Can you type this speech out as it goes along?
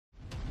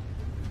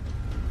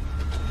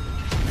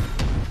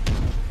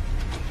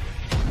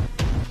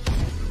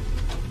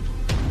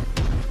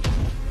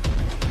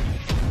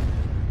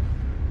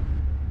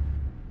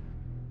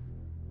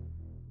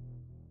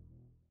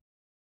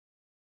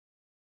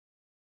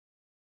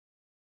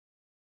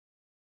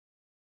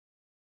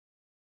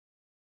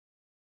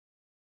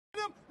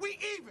them, we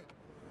even.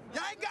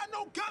 Y'all ain't got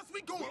no guts,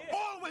 we going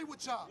all the way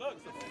with y'all. Real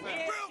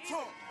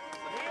talk.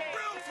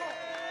 Real talk.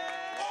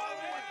 All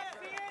the way.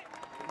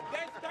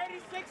 There's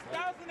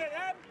 36,000 of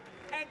them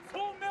and 2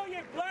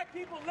 million black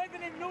people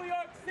living in New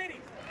York City.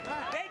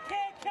 They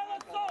can't kill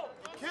us all.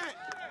 Can't.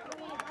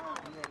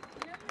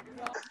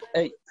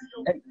 Hey,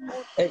 hey,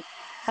 hey.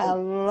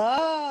 Hello.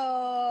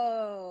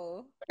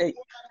 Hey.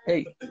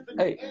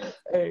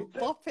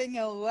 Bopping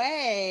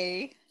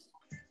away.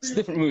 It's a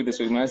different mood this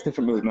week, man. It's a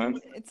different mood, man.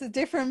 It's a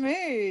different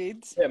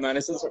mood. Yeah, man.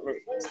 It's a different mood.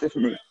 It's a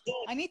different mood.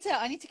 I need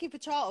to keep a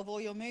chart of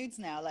all your moods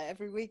now. Like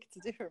every week, it's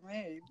a different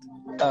mood.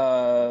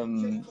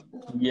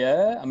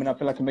 Yeah. I mean, I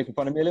feel like you're making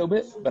fun of me a little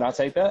bit, but I'll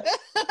take that.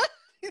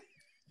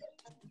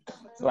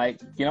 Like,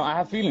 you know, I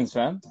have feelings,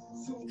 fam.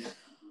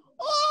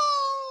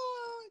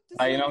 Oh,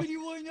 does anybody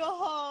want your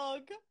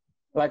hug?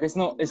 Like, it's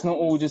not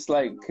all just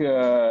like, you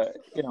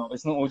know,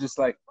 it's not all just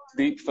like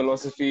deep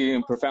philosophy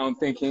and profound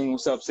thinking.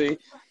 What's up, see?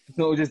 It's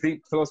not all just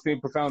deep philosophy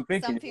and profound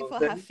thinking. Some people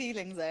have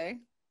feelings, though.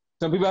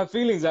 Some people have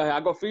feelings. I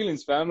got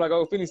feelings, fam. Like, I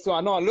got feelings too. I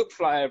know I look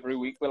fly every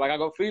week, but like, I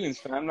got feelings,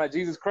 fam. Like,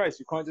 Jesus Christ,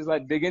 you can't just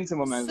like dig into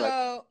my man.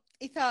 So,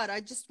 Ithad, I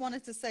just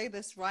wanted to say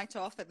this right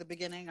off at the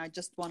beginning. I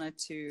just wanted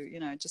to,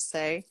 you know, just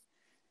say,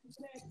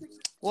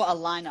 what a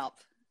lineup.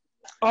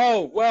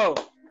 Oh, well,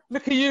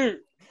 look at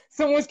you.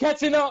 Someone's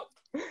catching up.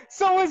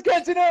 Someone's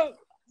catching up.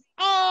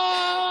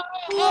 Ah!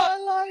 What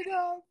a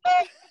lineup.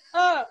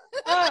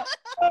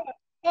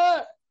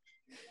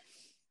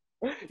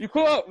 You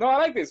caught up. No, I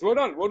like this. Well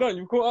done. Well done.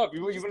 You caught up.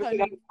 You want to see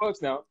how it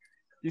works now.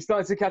 You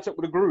started to catch up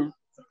with the groove.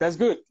 That's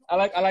good. I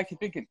like your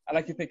thinking. I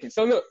like your thinking.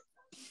 So look,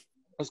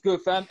 what's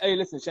good, fam? Hey,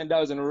 listen,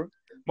 Shendow's in the room.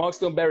 Mark's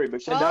still buried,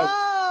 but Shendow.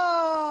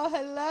 Oh,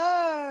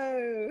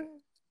 hello.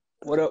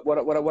 What up,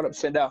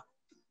 Shendow?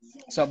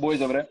 What's up,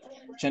 boys over there?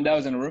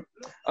 Shendow's in the room.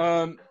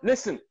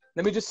 Listen,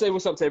 let me just say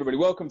what's up to everybody.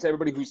 Welcome to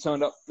everybody who's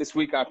turned up this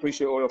week. I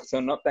appreciate all of you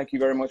turning up. Thank you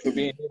very much for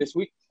being here this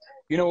week.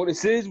 You know what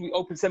this is? We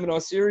open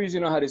seminar series. You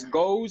know how this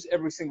goes.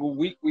 Every single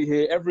week we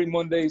here every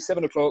Monday,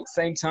 7 o'clock,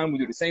 same time. We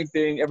do the same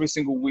thing every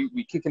single week.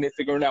 We kicking it,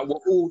 figuring out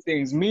what all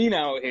things mean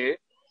out here.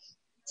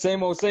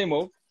 Same old, same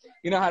old.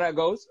 You know how that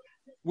goes.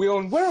 We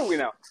on, where are we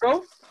now?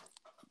 12?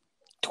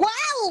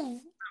 12.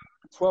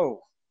 12.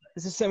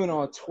 This is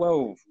seminar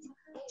 12.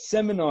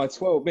 Seminar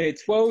 12. Been here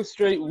 12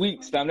 straight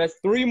weeks, fam. That's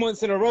 3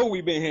 months in a row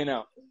we've been here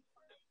now.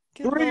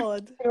 Good 3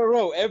 Lord. months in a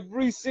row.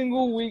 Every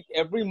single week,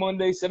 every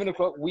Monday, 7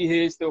 o'clock, we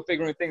here still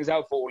figuring things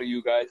out for all of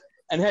you guys.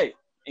 And hey,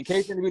 in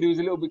case anybody was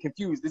a little bit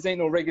confused, this ain't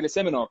no regular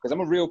seminar because I'm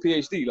a real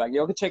PhD. Like,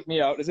 y'all can check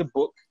me out. There's a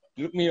book.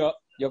 Look me up.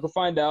 Y'all can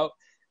find out.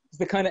 It's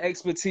the kind of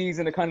expertise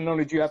and the kind of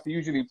knowledge you have to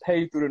usually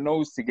pay through the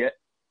nose to get.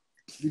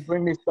 We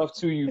bring this stuff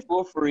to you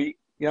for free.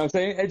 You know what I'm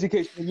saying?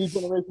 Educational new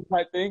generation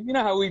type thing. You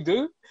know how we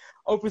do.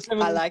 Open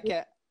seminar. I like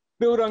it.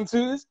 Build on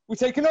tutors. We're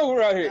taking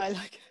over out here. I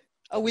like it.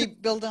 Oh, we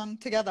build on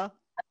together.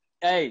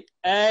 Hey,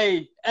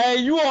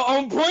 you are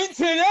on point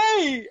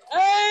today.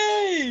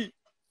 Hey.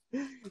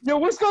 Yo,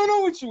 what's going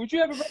on with you? What you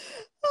have for breakfast?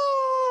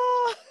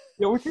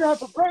 Yo, what you have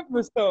for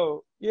breakfast,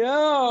 though?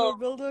 Yo. We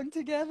build on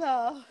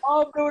together.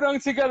 All build on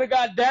together,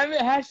 goddammit.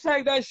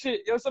 Hashtag that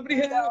shit. Yo, somebody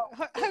hit that.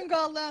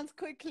 Homegirl learns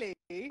quickly.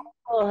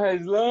 Oh,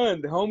 has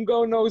learned.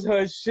 Homegirl knows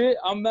her shit.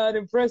 I'm mad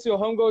impressed. Your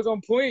homegirl's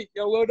on point.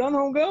 Yo, well done,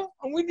 homegirl.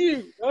 I'm with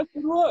you. That's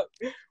good work.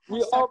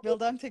 We all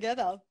build on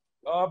together.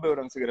 All build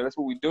on together. That's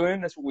what we're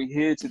doing. That's what we're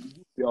here to do.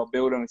 We all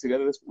build on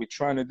together. That's what we're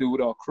trying to do with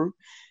our crew.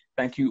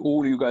 Thank you,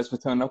 all of you guys, for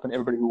turning up and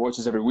everybody who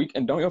watches every week.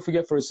 And don't y'all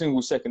forget for a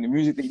single second, the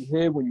music that you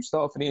hear when you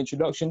start off in the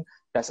introduction,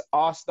 that's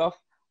our stuff.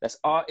 That's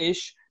our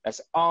ish.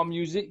 That's our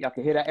music. Y'all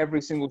can hear that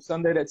every single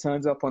Sunday. That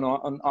turns up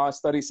on our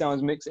Study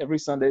Sounds mix every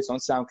Sunday. It's on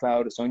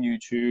SoundCloud. It's on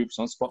YouTube. It's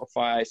on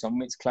Spotify. It's on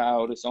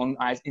Mixcloud. It's on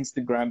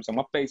Instagram. It's on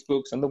my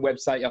Facebook. It's on the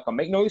website. Y'all can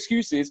make no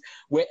excuses.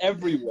 We're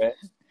everywhere.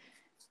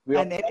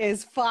 And it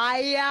is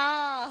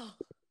fire.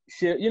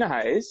 Shit, you know how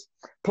it is.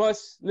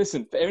 Plus,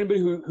 listen, for everybody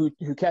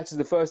who catches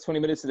the first 20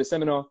 minutes of the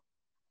seminar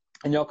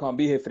and y'all can't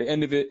be here for the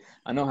end of it,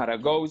 I know how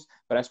that goes,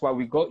 but that's why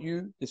we got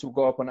you. This will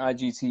go up on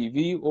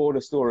IGTV or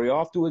the story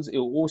afterwards. It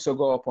will also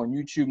go up on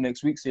YouTube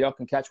next week, so y'all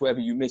can catch whatever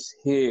you miss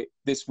here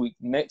this week,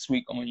 next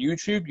week on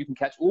YouTube. You can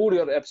catch all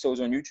the other episodes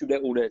on YouTube.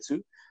 They're all there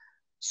too.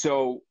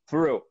 So,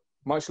 for real,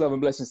 much love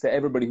and blessings to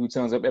everybody who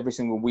turns up every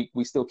single week.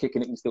 We still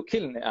kicking it. We still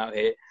killing it out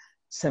here.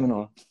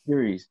 Seminar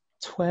series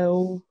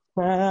 12.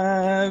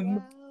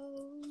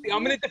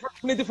 I'm in a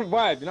different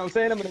vibe. You know what I'm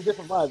saying? I'm in a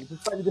different vibe. It's a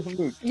slightly different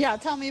mood. Yeah,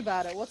 tell me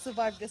about it. What's the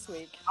vibe this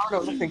week? I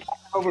don't know. Listen,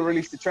 Over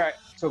released a track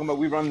talking about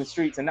we run the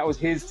streets, and that was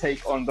his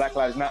take on Black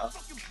Lives Matter,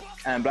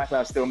 and Black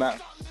Lives still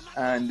matter.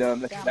 And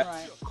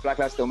Black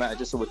Lives still matter,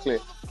 just so we're clear.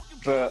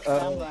 But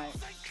right.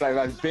 Black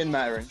Lives been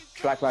mattering.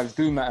 Black Lives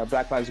do matter.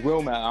 Black Lives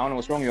will matter. I don't know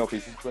what's wrong with y'all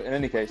people, but in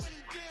any case.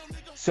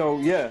 So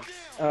yeah,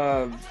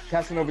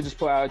 Casanova just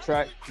put out a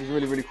track. It was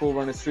really, really cool,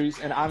 Run the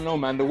Streets. And I don't know,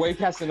 man, the way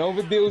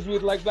Casanova deals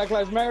with like Black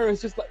Lives Matter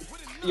is just like,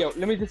 yo,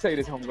 let me just say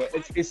this,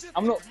 homie.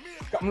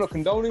 I'm not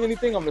condoning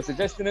anything. I'm not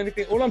suggesting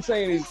anything. All I'm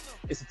saying is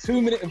it's a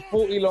 2 minute and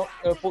 40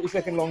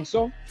 second long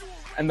song,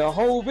 and the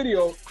whole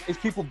video is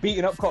people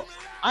beating up cops.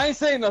 I ain't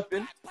saying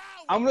nothing.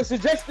 I'm not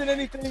suggesting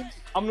anything.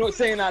 I'm not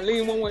saying I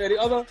lean one way or the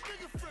other.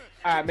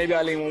 Maybe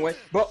I lean one way,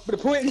 but the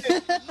point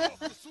is.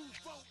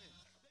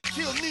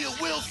 Kill Neil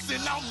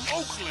Wilson out in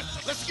Oakland.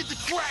 Let's get the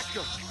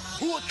cracker.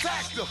 Who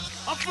attacked her?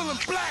 I'm feeling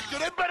blacker.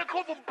 They better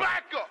call for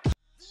backup.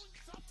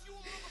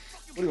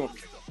 What do you want?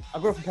 I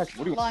grew up in Peckham.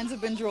 What do you want? Lines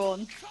have been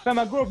drawn. Fam,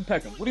 I grew up in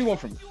Peckham. What do you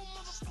want from me?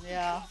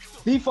 Yeah.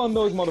 Defund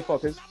those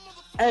motherfuckers.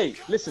 Hey,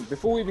 listen,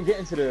 before we even get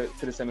into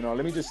the seminar,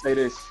 let me just say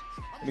this.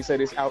 Let me say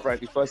this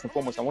outrightly. First and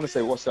foremost, I want to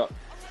say what's up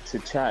to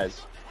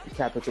Chaz, the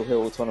Capitol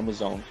Hill Autonomous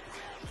Zone,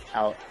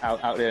 out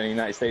there in the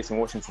United States and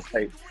Washington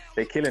State.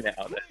 They're killing it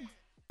out there.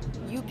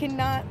 You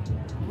cannot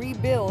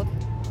rebuild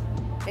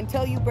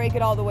until you break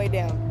it all the way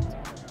down.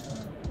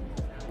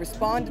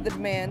 Respond to the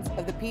demands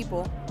of the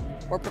people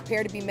or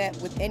prepare to be met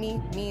with any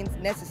means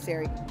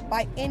necessary.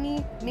 By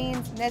any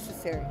means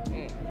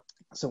necessary.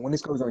 So when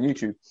this goes on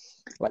YouTube,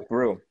 like for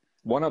real,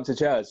 one up to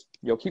Chaz.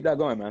 Yo, keep that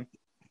going, man.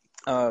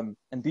 And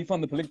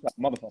defund the police like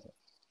a motherfucker.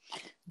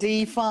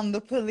 Defund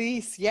the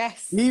police,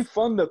 yes.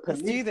 Defund the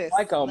Let's do police this.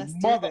 like a Let's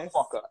do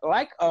motherfucker.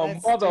 Like a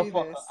Let's do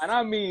motherfucker. this. And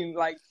I mean,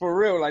 like, for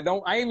real. Like,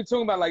 I ain't even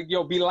talking about, like,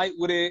 yo, be light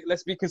with it.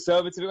 Let's be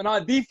conservative. And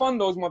I defund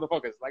those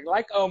motherfuckers. Like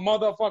a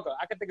motherfucker.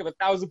 I can think of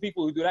 1,000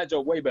 people who do that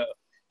job way better.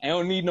 I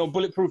don't need no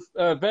bulletproof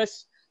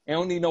vests. I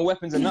don't need no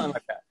weapons or nothing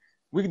like that.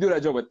 We can do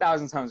that job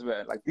 1,000 times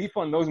better. Like,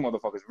 defund those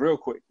motherfuckers real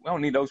quick. We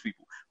don't need those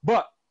people.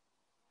 But,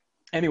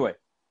 anyway,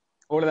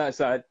 all of that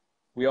aside,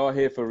 we are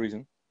here for a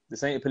reason.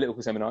 This ain't a political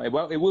seminar. It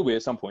will be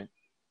at some point.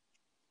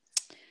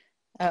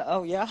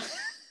 Oh, yeah.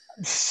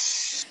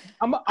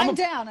 I'm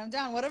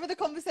down. Whatever the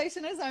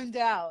conversation is, I'm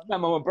down.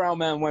 I'm a brown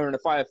man wearing a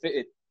fire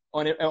fitted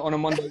on a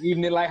Monday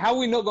evening. Like, how are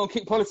we not going to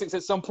kick politics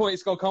at some point?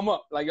 It's going to come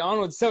up. Like, I don't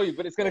know what to tell you,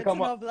 but it's going to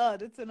come up.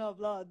 It's in our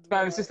blood.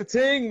 Man, it's just a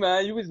thing,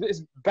 man.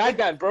 It's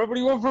Baghdad, bro. What do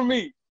you want from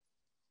me?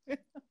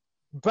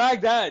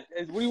 Baghdad.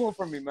 What do you want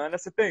from me, man?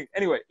 That's the thing.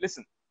 Anyway,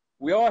 listen.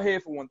 We are here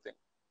for one thing.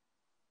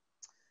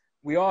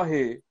 We are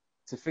here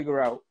to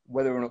figure out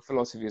whether or not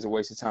philosophy is a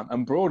waste of time.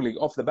 And broadly,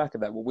 off the back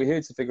of that, what we're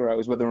here to figure out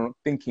is whether or not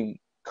thinking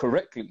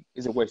correctly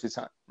is a waste of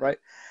time, right?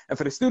 And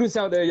for the students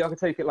out there, y'all can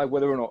take it like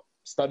whether or not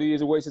study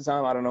is a waste of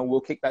time. I don't know. We'll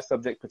kick that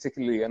subject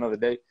particularly another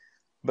day.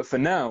 But for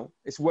now,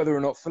 it's whether or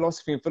not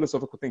philosophy and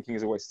philosophical thinking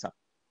is a waste of time,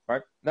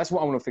 right? That's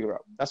what I want to figure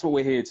out. That's what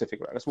we're here to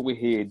figure out. That's what we're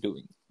here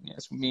doing. Yeah,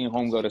 that's me and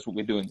Homegirl. That's what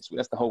we're doing.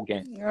 That's the whole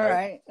game. All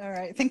right.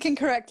 Thinking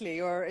correctly,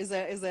 or is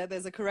there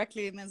there's a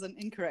correctly and there's an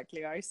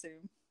incorrectly, I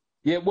assume.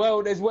 Yeah,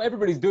 well, there's what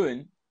everybody's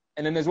doing,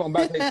 and then there's what I'm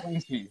about to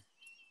explain to you.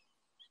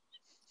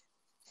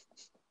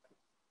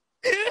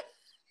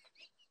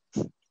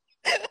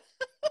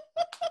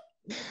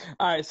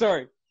 All right,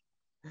 sorry.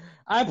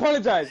 I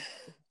apologize.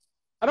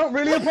 I don't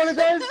really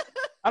apologize.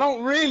 I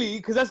don't really,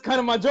 because that's kind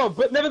of my job.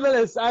 But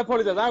nevertheless, I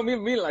apologize. I don't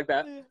mean it like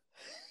that.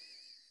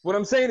 What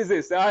I'm saying is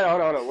this.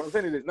 Hold on. What I'm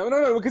saying is this. No,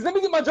 because let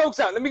me get my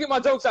jokes out.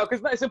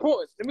 Because it's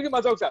important. Let me get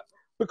my jokes out.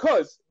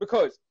 Because,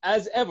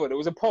 as ever, there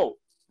was a poll,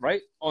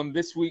 right, on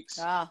this week's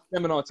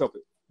seminar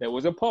topic. There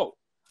was a poll.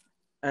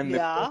 And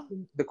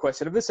the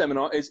question of the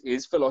seminar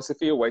is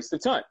philosophy a waste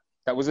of time?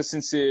 That was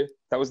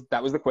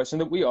that was the question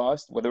that we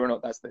asked, whether or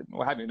not that's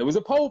what happened. There was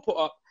a poll put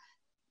up,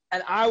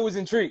 and I was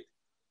intrigued.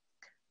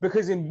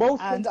 Because in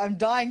both... And I'm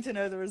dying to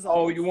know the results.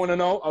 Oh, you want to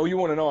know? Oh, you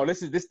want to know?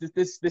 This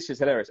is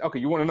hilarious. Okay,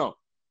 you want to know?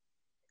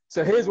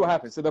 So here's what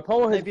happened. So the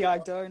poll has... Maybe I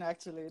don't,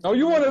 actually. Oh,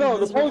 you want to know?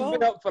 The poll's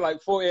been up for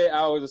like 48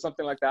 hours or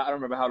something like that. I don't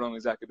remember how long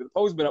exactly, but the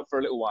poll's been up for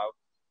a little while.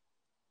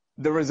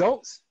 The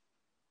results?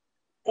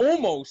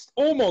 Almost.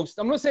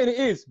 I'm not saying it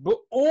is, but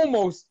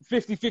almost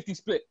 50-50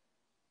 split.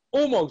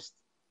 Almost.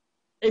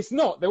 It's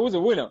not. There was a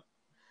winner.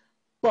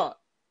 But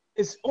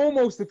it's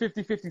almost a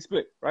 50-50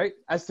 split, right?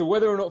 As to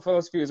whether or not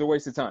philosophy is a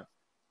waste of time.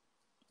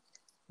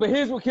 But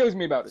here's what kills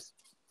me about this.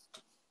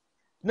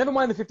 Never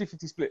mind the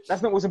 50-50 split.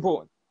 That's not what's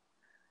important.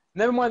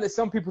 Never mind that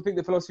some people think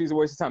that philosophy is a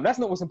waste of time. That's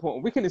not what's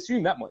important. We can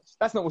assume that much.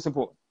 That's not what's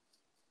important.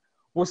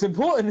 What's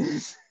important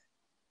is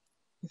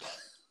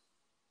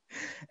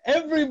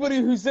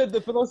everybody who said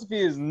that philosophy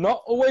is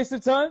not a waste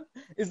of time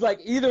is like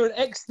either an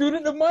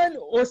ex-student of mine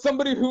or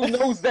somebody who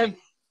knows them.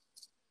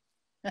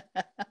 So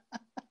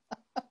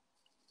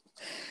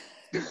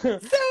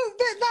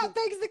that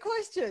begs the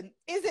question: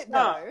 is it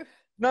though?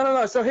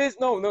 No. So here's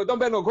no. Don't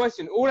bet no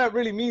question. All that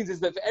really means is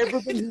that for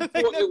everybody who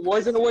thought it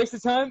wasn't a waste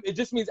of time, it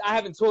just means I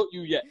haven't taught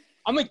you yet.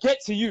 I'm gonna get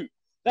to you.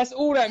 That's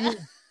all that means.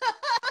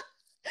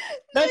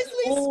 That's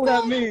all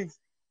that means.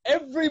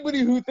 Everybody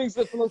who thinks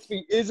that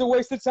philosophy is a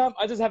waste of time,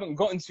 I just haven't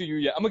gotten to you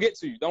yet. I'm gonna get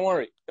to you. Don't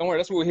worry.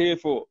 That's what we're here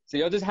for. So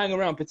y'all just hang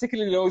around.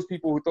 Particularly those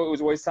people who thought it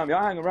was a waste of time.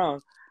 Y'all hang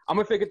around. I'm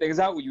gonna figure things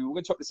out with you. We're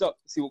gonna chop this up,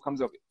 see what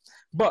comes of it.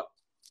 But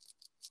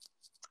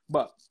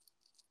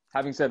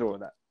having said all of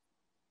that,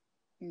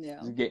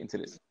 let's get into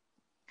this.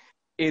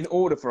 In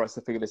order for us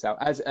to figure this out,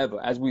 as ever,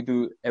 as we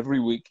do every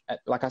week,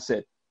 like I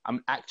said,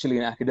 I'm actually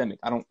an academic.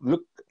 I don't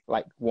look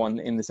like one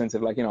in the sense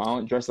of like, I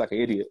don't dress like an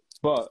idiot.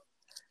 But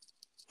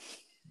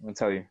I'll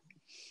tell you.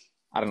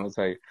 I don't know what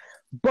to tell you.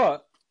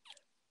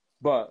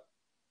 But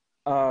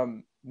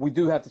we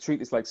do have to treat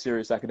this like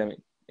serious academic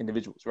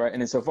individuals, right?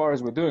 And insofar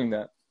as we're doing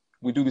that,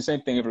 we do the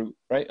same thing every week,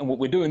 right? And what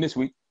we're doing this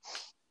week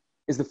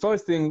is the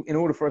first thing in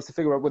order for us to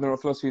figure out whether or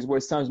not philosophy is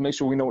worth time to make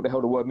sure we know what the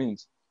hell the word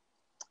means.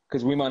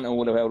 Because we might know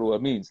what the hell the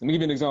word means. Let me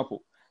give you an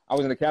example. I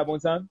was in a cab one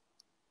time.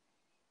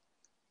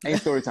 Ain't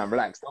story time,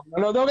 relax.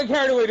 Don't get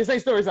carried away, this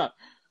ain't story time.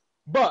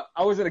 But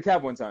I was in a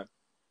cab one time.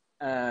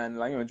 And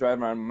like,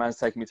 driving around, my man's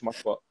taking me to my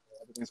spot.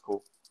 Everything's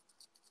cool.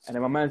 And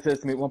then my man says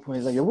to me at one point,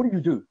 he's like, yo, what do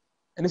you do?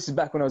 And this is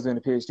back when I was doing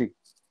a PhD.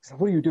 He's like,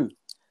 what do you do?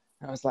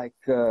 And I was like,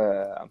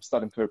 I'm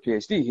studying for a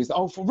PhD. He's like,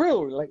 oh, for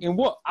real? Like, in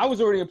what? I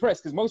was already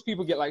impressed because most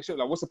people get like, shit,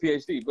 like, what's a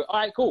PhD? But all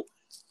right, cool.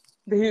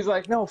 But he's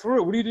like, no, for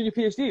real, what do you do in your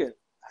PhD in?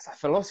 I was like,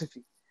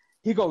 philosophy.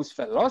 He goes,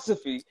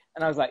 philosophy?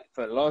 And I was like,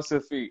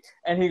 philosophy.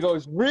 And he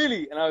goes,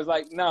 really? And I was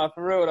like, nah,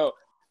 for real though.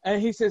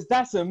 And he says,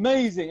 that's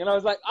amazing. And I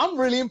was like, I'm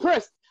really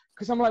impressed.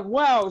 Because I'm like,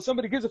 wow,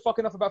 somebody gives a fuck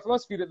enough about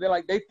philosophy that they're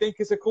like, they think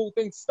it's a cool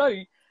thing to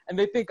study. And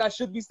they think I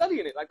should be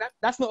studying it. Like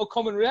that's not a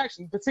common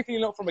reaction,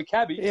 particularly not from a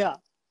cabbie. Yeah.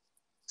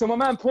 So my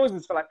man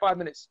pauses for like 5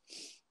 minutes,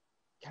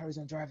 carries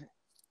on driving,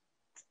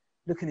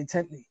 looking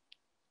intently.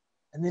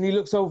 And then he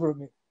looks over at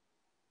me.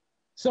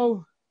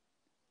 So,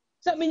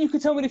 does that mean you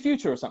could tell me the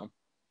future or something?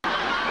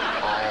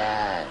 I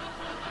am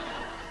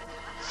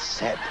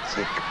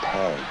Septic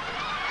Peg.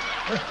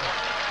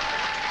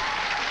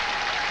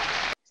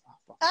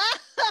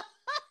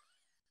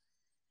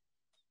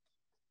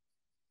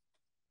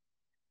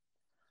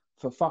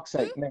 For fuck's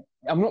sake, Meg.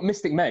 I'm not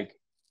Mystic Meg.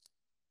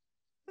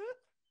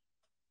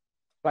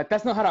 Like,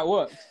 that's not how that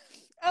works.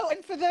 Oh,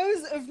 and for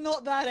those of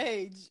not that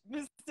age,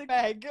 Mr.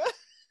 Meg.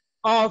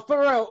 Oh,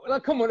 for real.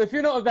 Like, come on, if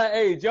you're not of that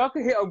age, y'all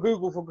can hit on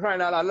Google for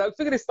crying out loud. Like,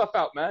 figure this stuff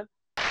out, man.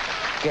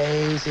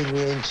 Gazing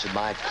into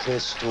my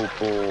crystal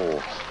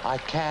ball, I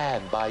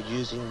can, by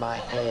using my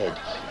head,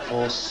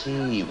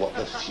 foresee what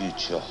the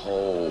future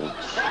holds.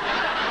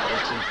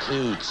 It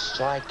includes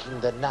striking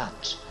the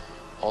nut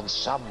on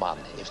someone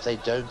if they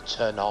don't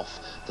turn off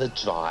the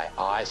dry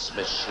ice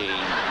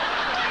machine.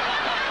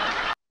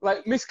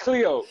 Like, Miss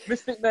Cleo,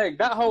 Mystic Meg,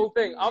 that whole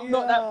thing. I'm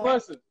not that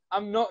person.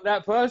 I'm not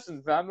that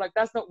person, fam. Like,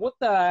 that's not, what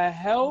the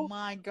hell? Oh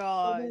my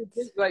God.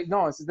 Like,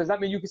 no, does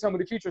that mean you can tell me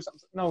the future or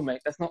something? No,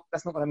 mate, that's not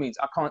what that means.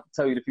 I can't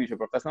tell you the future,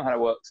 bro. That's not how that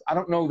works. I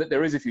don't know that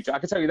there is a future. I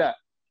can tell you that.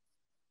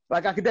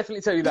 Like, I could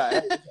definitely tell you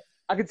that.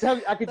 I could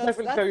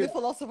definitely tell you. That's the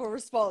philosopher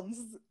response.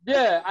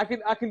 Yeah, I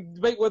can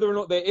debate whether or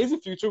not there is a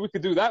future. We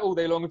could do that all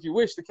day long if you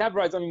wish. The cab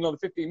ride's only another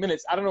 15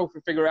 minutes. I don't know if we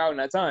figure it out in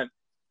that time.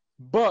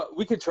 But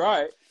we could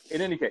try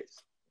in any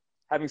case,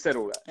 having said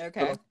all that.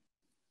 Okay.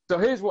 So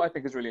here's what I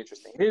think is really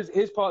interesting.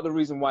 Here's part of the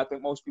reason why I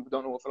think most people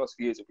don't know what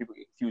philosophy is, or people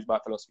get confused by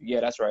philosophy.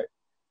 Yeah, that's right.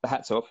 The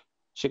hat's off.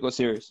 Shit got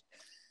serious.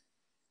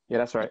 Yeah,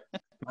 that's right.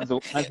 It's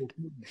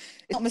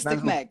not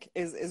Mystic Meg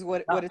is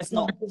what it's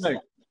not.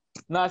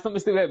 No, it's not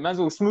Mystic Meg. Man's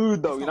all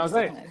smooth though, you know what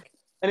I'm saying? Meg.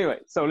 Anyway,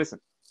 so listen.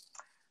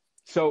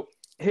 So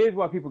here's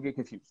why people get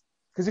confused.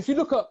 Because if you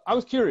look up, I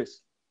was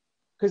curious,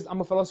 because I'm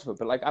a philosopher,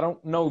 but like I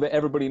don't know that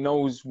everybody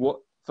knows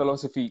what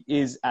philosophy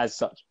is as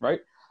such,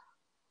 right?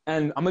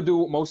 And I'm going to do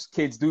what most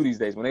kids do these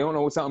days. When they don't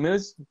know what something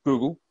is,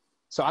 Google.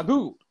 So I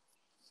Googled.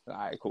 All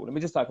right, cool. Let me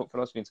just type up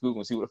philosophy into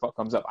Google and see what the fuck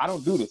comes up. I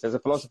don't do this as a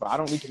philosopher. I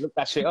don't need to look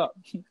that shit up.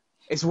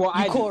 It's what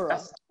I do.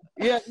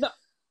 Yeah, no.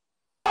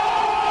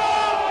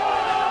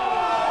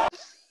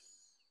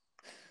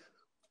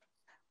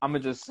 I'm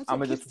going to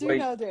just wait.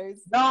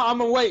 Nowadays. No, I'm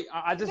going to wait.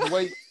 I just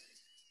wait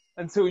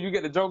until you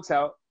get the jokes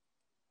out.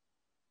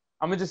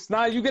 I'm going to just,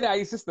 nah, you get it out of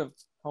your system.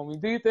 Homie,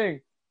 do your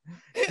thing.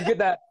 You get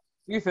that.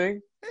 Do your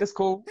thing. That's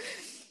cool.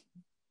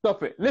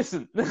 Stop it.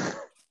 Listen.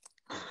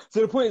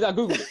 So the point is I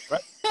Googled it,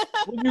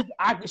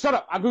 right? Shut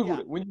up. I Googled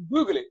it. When you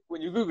Google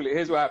it,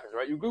 here's what happens,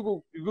 right? You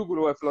Google the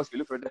word philosophy,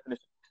 look for a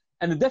definition.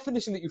 And the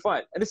definition that you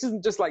find, and this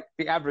isn't just like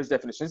the average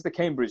definition, it's the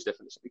Cambridge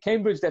definition. The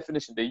Cambridge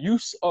definition, the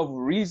use of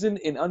reason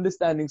in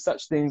understanding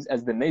such things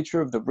as the nature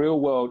of the real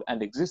world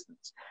and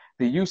existence,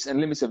 the use and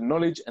limits of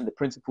knowledge and the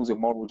principles of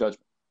moral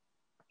judgment.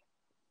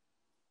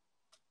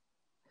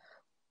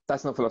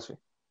 That's not philosophy.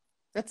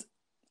 That's,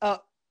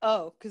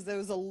 because there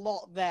was a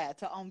lot there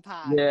to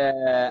unpack.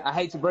 Yeah, I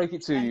hate to break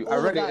it to you. I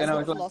read it and I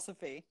was like,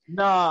 philosophy.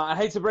 Nah, I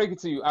hate to break it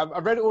to you. I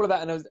read all of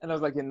that and I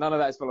was like, yeah, none of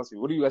that is philosophy.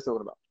 What are you guys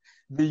talking about?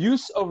 The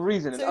use of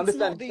reason and understanding.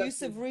 So it's not the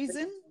use of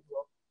reason?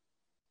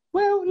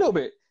 Well, a little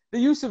bit. The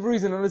use of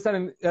reason,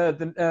 understanding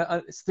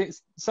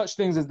such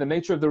things as the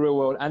nature of the real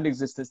world and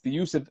existence, the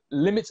use of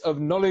limits of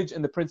knowledge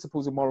and the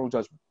principles of moral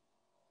judgment.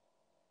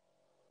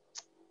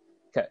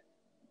 Okay.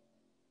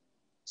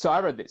 So I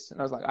read this and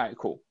I was like, all right,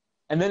 cool.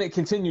 And then it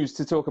continues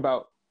to talk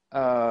about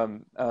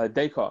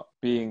Descartes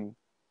being,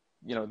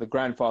 the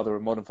grandfather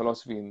of modern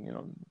philosophy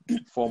and,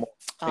 formal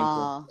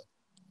thinking.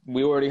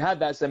 We already had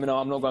that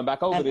seminar. I'm not going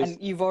back over this.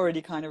 And you've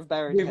already kind of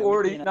buried We've him.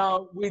 already,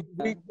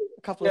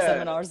 a couple of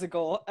seminars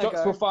ago.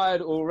 Shots were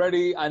fired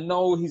already. I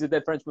know he's a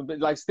dead Frenchman, but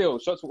like still,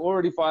 shots were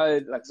already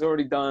fired. Like it's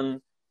already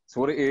done. It's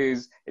what it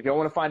is. If y'all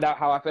want to find out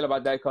how I feel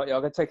about Descartes,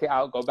 y'all can check it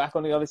out. Go back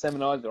on the other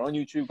seminars. They're on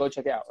YouTube. Go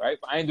check it out, right?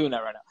 But I ain't doing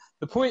that right now.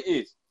 The point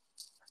is,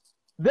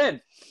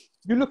 Then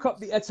you look up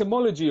the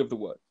etymology of the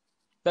word.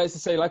 That is to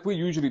say, like we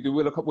usually do,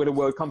 we look up where the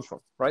word comes from,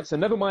 right? So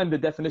never mind the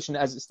definition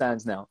as it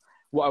stands now.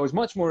 What I was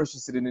much more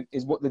interested in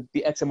is what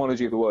the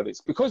etymology of the word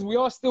is, because we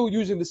are still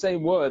using the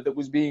same word that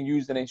was being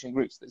used in ancient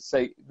Greece. Let's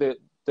say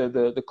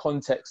the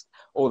context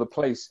or the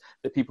place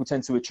that people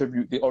tend to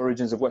attribute the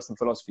origins of Western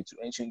philosophy to,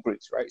 ancient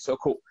Greece, right? So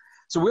cool.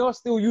 So we are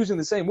still using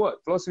the same word.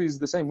 Philosophy is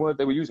the same word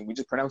they were using. We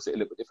just pronounce it a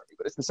little bit differently,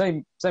 but it's the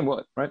same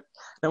word, right?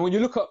 Now, when you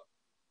look up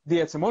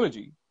the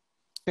etymology,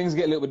 things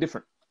get a little bit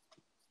different.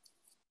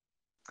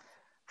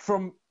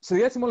 So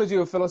the etymology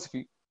of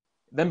philosophy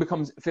then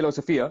becomes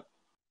philosophia,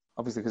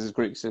 obviously because it's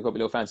Greek, so it's got to be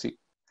a little fancy.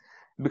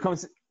 It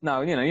becomes,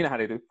 now, you know how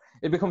they do.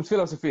 It becomes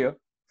philosophia.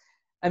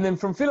 And then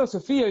from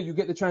philosophia, you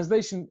get the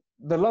translation,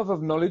 the love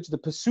of knowledge, the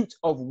pursuit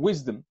of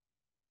wisdom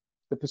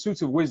and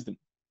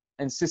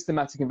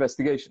systematic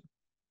investigation.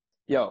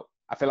 Yo,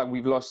 I feel like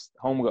we've lost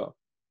homegirl.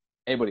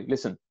 Everybody,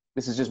 listen,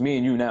 this is just me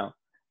and you now.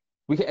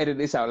 We can edit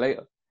this out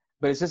later,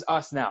 but it's just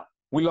us now.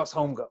 We lost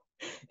homegirl.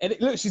 And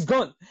look, she's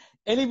gone.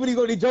 Anybody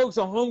got any jokes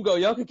on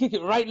homegirl? Y'all can kick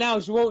it right now.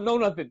 She won't know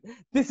nothing.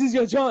 This is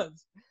your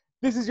chance.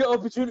 This is your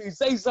opportunity.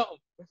 Say something.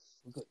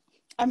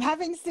 I'm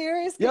having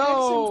serious Yo,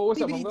 connections.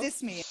 what's up, Anybody homegirl?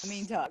 diss me in the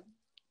meantime.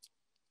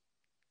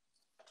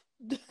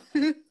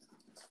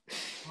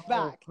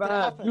 Back. Oh,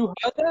 man, you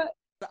heard that?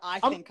 But I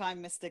think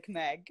I'm Mystic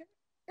Meg.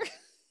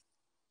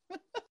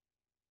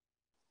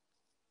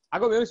 I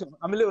gotta be honest with you,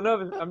 I'm a little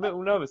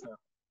nervous now.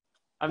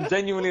 I'm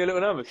genuinely a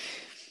little nervous.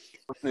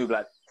 What's new,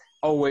 blood?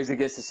 Always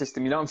against the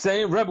system, you know what I'm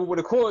saying? Rebel with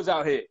a cause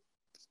out here.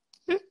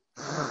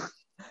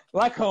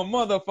 Like a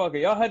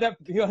motherfucker. Y'all heard that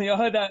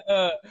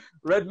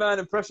Redman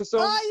and Pressure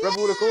song? Oh, yeah!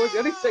 Rebel with a cause?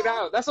 Yeah, need to check that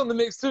out. That's on the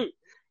mix too.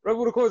 Rebel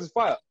with a cause is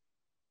fire.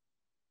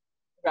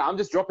 Yeah, I'm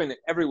just dropping it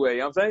everywhere, you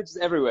know what I'm saying? Just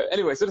everywhere.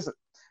 Anyway, so listen.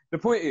 The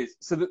point is,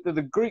 so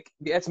the Greek,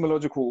 the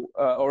etymological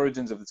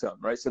origins of the term,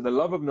 right? So the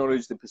love of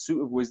knowledge, the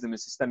pursuit of wisdom, and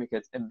systematic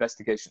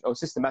investigation.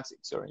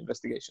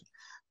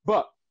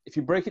 But if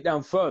you break it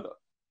down further,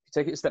 if you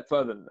take it a step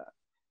further than that,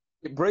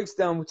 it breaks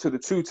down to the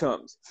two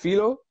terms,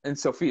 philo and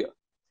sophia,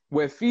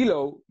 where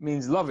philo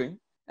means loving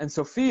and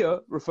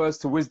sophia refers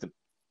to wisdom.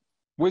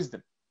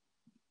 Wisdom.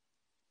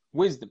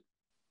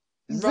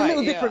 It's a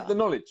little different than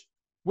knowledge.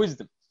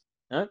 Wisdom.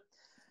 Right?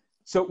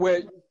 So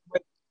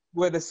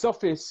where the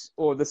sophist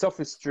or the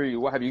sophistry,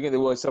 what have you, get the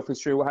word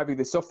sophistry, what have you,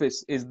 the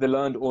sophist is the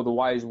learned or the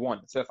wise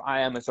one. So if I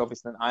am a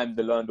sophist, then I'm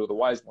the learned or the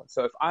wise one.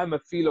 So if I'm a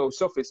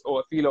philo-sophist or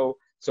a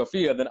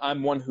philo-sophia, then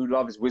I'm one who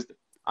loves wisdom.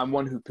 I'm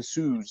one who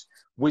pursues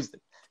wisdom.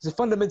 It's a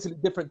fundamentally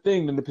different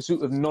thing than the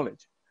pursuit of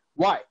knowledge.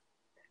 Why?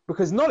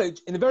 Because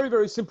knowledge, in a very,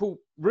 very simple,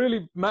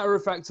 really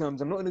matter-of-fact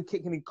terms, I'm not going to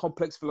kick any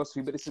complex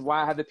philosophy, but this is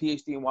why I have the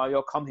PhD and why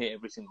y'all come here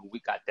every single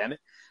week, goddammit.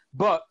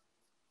 But,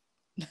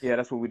 yeah,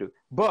 that's what we do.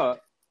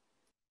 But,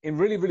 in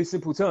really, really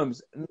simple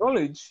terms,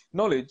 knowledge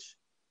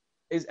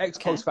is ex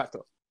post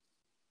facto.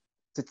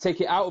 To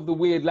take it out of the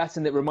weird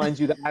Latin that reminds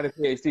you that I had a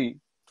PhD,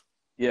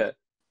 yeah,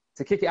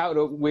 to kick it out of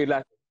the weird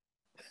Latin.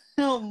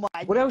 Oh my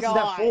God. What else is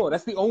that for?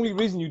 That's the only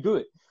reason you do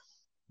it.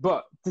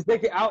 But to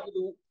take it out of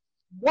the...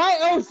 Why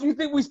else do you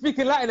think we speak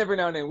in Latin every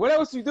now and then? What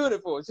else are you doing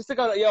it for? It's just to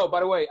go like, yo,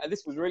 by the way,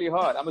 this was really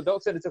hard. I'm a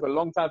doctor and it took a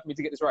long time for me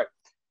to get this right.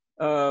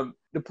 The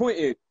point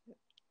is,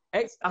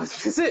 ex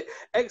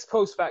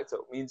post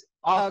facto means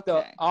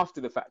after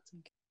the fact,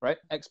 right?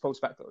 Ex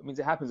post facto. It means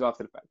it happens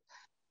after the fact.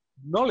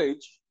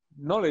 Knowledge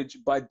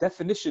by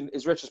definition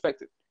is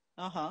retrospective.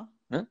 Huh?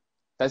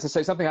 That's to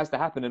say something has to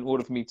happen in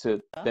order for me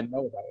to then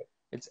know about it.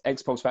 It's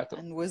ex post facto.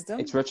 And wisdom?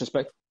 It's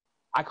retrospective.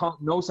 I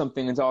can't know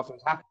something until after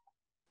it's happened.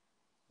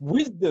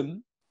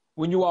 Wisdom,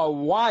 when you are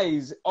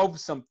wise of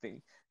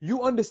something,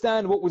 you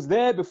understand what was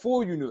there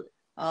before you knew it.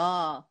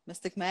 Ah,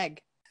 Mystic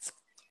Meg.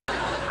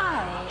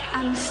 I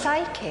am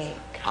psychic.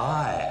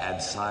 I am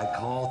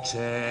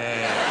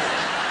psychotic.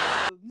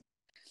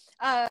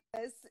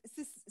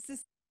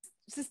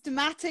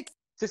 Systematic.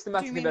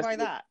 Systematic What do you mean by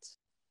that?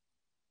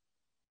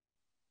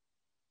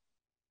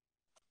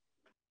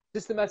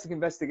 Systematic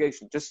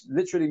investigation just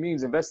literally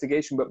means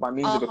investigation, but by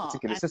means of a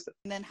particular system.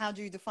 And then how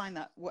do you define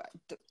that?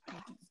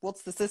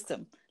 What's the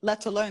system?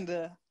 Let alone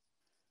the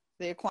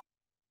equation.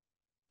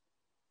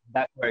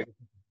 That's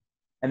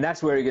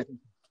where it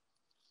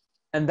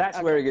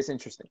gets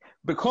interesting.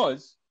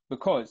 Because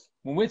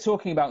when we're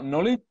talking about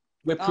knowledge,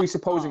 we're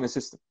presupposing a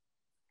system.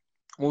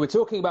 When we're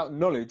talking about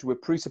knowledge, we're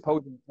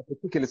presupposing a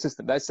particular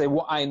system. Let's say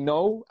what I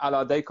know, a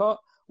la Descartes,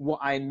 what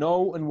I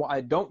know and what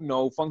I don't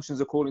know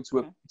functions according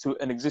to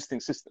an existing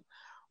system.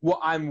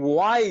 What I'm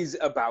wise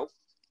about,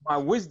 my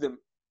wisdom,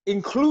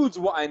 includes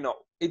what I know.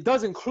 It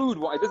does include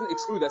it doesn't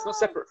exclude, that's not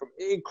separate from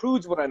it. It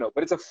includes what I know,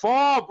 but it's a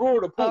far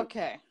broader pool.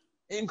 Okay.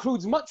 It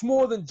includes much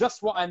more than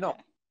just what I know.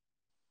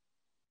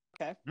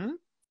 Okay.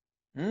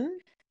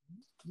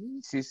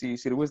 See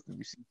the wisdom.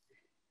 You see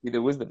the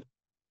wisdom.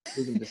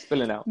 Wisdom just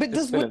spilling out. But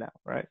just spilling out,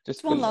 right? Just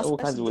spilling all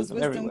kinds of wisdom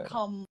everywhere. Does wisdom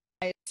come,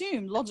 I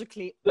assume,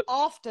 logically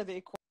after the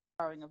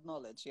acquiring of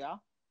knowledge, yeah?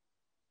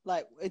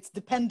 Like, it's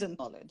dependent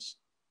knowledge.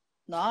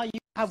 No, you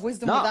have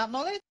wisdom without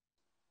knowledge?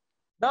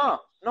 No,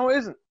 it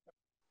isn't.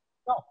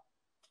 No.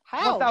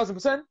 How?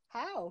 1,000%.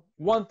 How?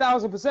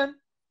 1,000%.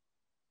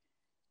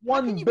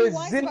 How can you be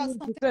wise about 1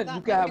 something bazillion% without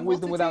you can have knowing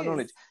wisdom what it without is?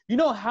 knowledge. You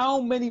know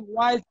how many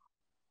wise...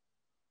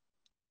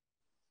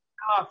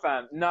 Nah,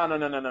 fam.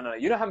 No.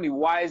 You know how many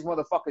wise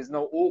motherfuckers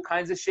know all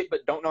kinds of shit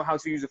but don't know how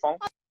to use a phone?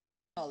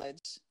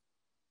 Knowledge.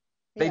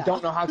 They Yeah.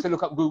 don't know how to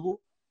look up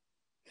Google.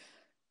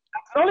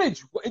 That's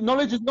knowledge.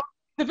 Knowledge is not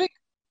specific.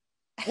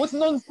 What's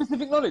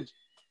non-specific knowledge?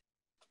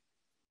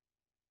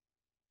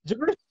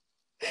 Gibberish?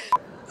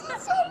 It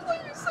sounds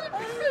like you said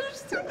fish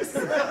sticks.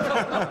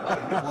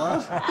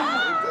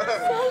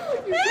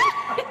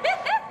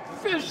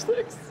 Fish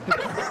sticks.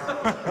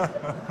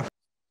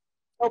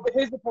 No, but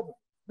here's the problem.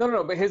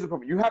 No, but here's the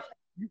problem. You have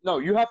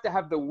to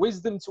have the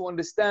wisdom to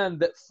understand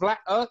that flat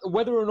Earth,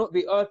 whether or not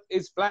the Earth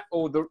is flat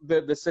or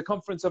the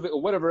circumference of it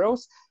or whatever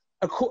else,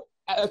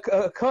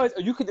 occurs.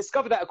 You can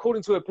discover that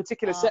according to a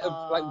particular set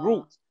of like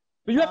rules.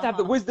 But you have to have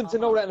the wisdom to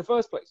know that in the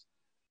first place.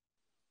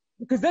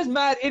 Because there's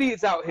mad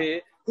idiots out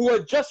here who are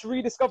just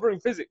rediscovering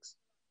physics.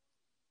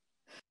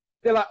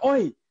 They're like,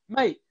 oi,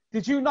 mate,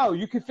 did you know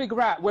you can figure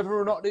out whether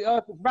or not the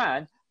Earth is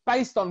round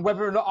based on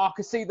whether or not I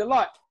can see the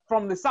light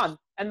from the sun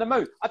and the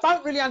moon? I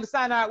don't really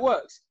understand how it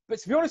works, but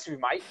to be honest with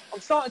you, mate, I'm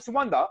starting to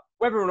wonder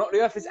whether or not the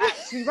Earth is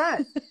actually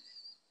round.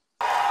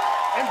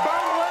 And by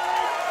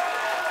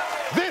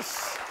the way,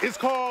 this is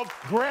called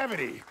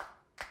gravity.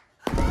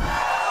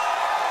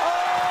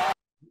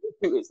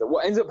 Is that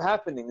what ends up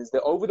happening is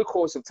that over the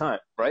course of time,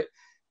 right,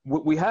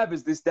 what we have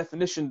is this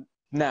definition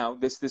now,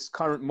 this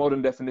current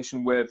modern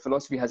definition where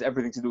philosophy has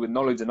everything to do with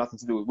knowledge and nothing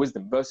to do with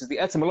wisdom, versus the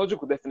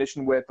etymological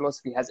definition where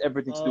philosophy has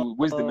everything to do with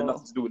wisdom and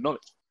nothing to do with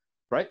knowledge,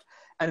 right?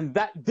 And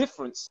that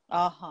difference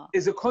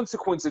is a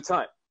consequence of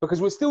time,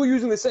 because we're still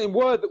using the same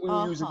word that we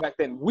were using back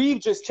then. We've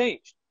just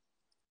changed.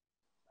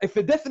 If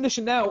the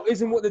definition now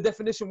isn't what the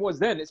definition was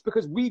then, it's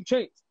because we've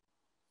changed.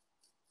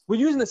 We're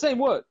using the same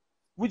word.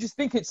 We just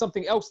think it's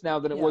something else now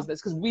than it was.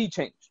 That's because we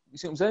changed. You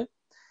see what I'm saying?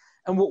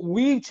 And what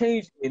we've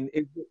changed in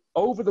is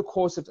over the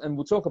course of, and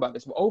we'll talk about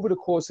this, but over the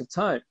course of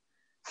time,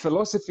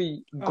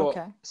 philosophy got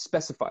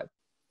specified.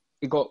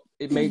 It got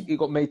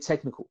made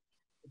technical.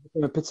 It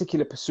became a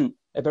particular pursuit,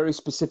 a very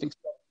specific.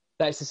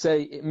 That is to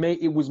say,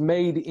 it was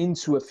made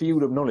into a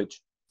field of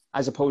knowledge,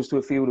 as opposed to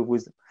a field of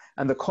wisdom.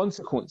 And the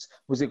consequence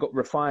was it got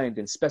refined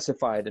and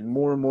specified and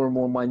more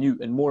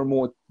minute and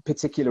more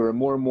particular and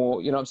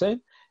more, you know what I'm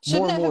saying?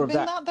 Shouldn't it have been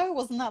that though?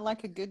 Wasn't that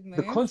like a good move?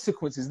 The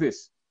consequence is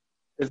this.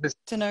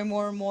 To know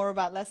more and more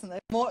about less and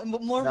more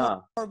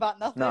about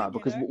nothing. Nah,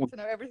 because to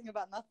know everything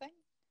about nothing.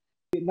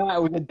 Nah,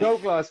 it was a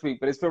joke last week,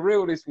 but it's for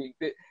real this week.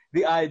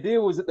 The idea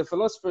was that the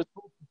philosophers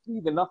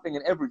see the nothing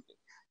and everything.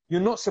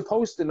 You're not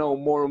supposed to know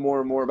more and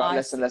more about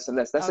less and less and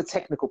less. That's a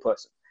technical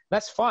person.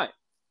 That's fine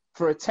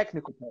for a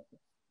technical person.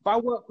 If I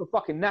work for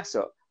fucking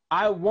NASA,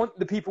 I want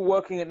the people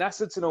working at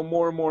NASA to know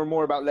more and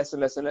more about less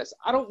and less and less.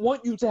 I don't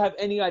want you to have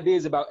any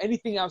ideas about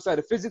anything outside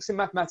of physics and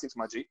mathematics,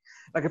 my G.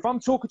 Like, if I'm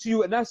talking to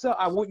you at NASA,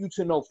 I want you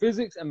to know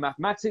physics and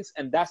mathematics,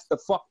 and that's the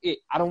fuck it.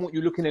 I don't want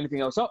you looking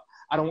anything else up.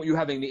 I don't want you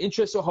having the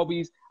interests or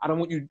hobbies. I don't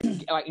want you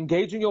like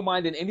engaging your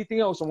mind in anything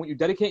else. I want you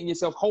dedicating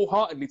yourself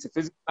wholeheartedly to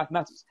physics and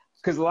mathematics,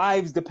 because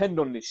lives depend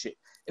on this shit.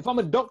 If I'm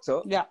a doctor,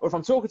 or if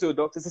I'm talking to a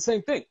doctor, it's the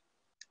same thing.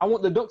 I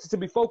want the doctor to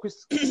be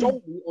focused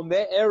solely on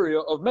their area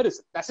of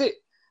medicine. That's it.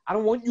 I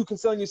don't want you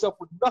concern yourself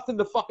with nothing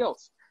the fuck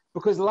else,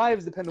 because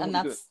lives depend on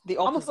what you're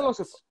doing. I'm a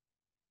philosopher.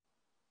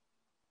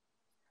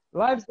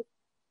 Lives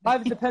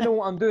depend on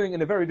what I'm doing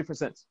in a very different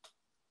sense.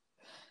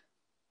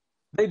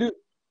 They do,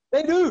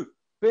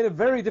 but in a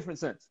very different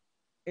sense.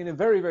 In a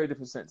very, very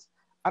different sense.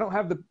 I don't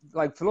have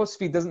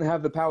philosophy doesn't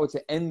have the power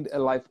to end a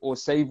life or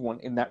save one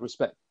in that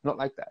respect. Not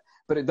like that.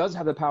 But it does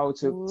have the power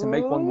to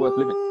make one worth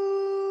living.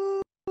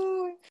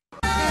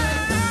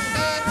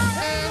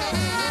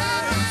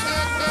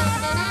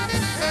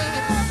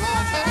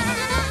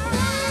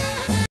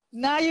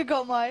 Now you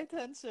got my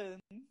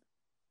attention.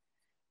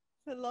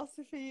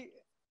 Philosophy.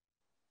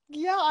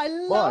 Yeah, I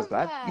love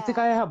that. You think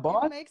I have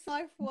bars? It makes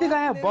life You think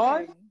I have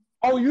bars?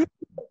 Oh, you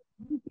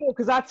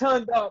because I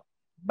turned up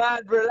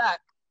mad relaxed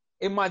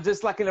in my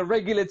just like in a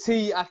regular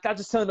tee. I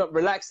just turned up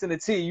relaxed in a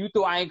tee. You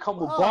thought I ain't come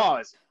with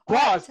bars.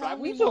 Bars, like,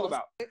 what are you talking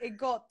about? It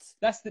got.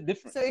 That's the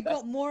difference. So it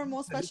got more and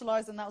more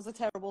specialized, and that was a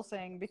terrible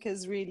thing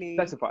because really.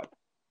 Specified.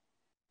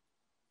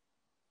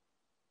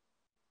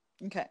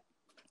 Okay.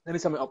 Let me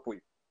sum it up for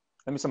you.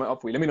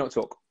 Let me not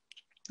talk.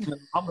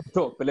 I'm going to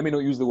talk, but let me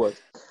not use the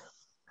words.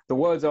 The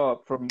words are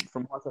from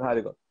Martin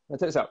Heidegger. Now,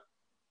 check this out.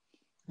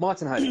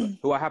 Martin Heidegger,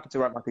 who I happen to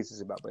write my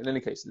thesis about, but in any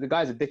case, the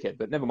guy's a dickhead,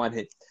 but never mind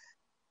him.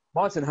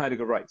 Martin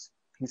Heidegger writes,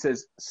 he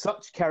says,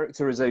 such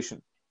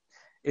characterization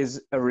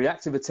is a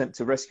reactive attempt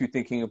to rescue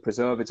thinking and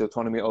preserve its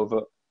autonomy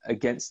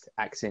against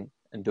acting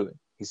and doing.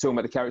 He's talking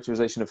about the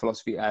characterization of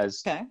philosophy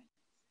as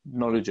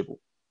knowledgeable.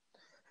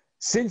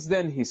 Since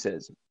then, he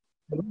says,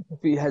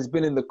 philosophy has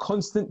been in the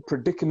constant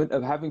predicament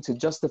of having to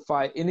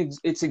justify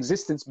its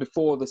existence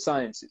before the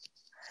sciences.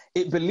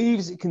 It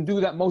believes it can do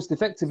that most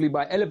effectively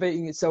by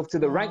elevating itself to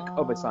the rank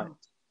of a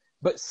science.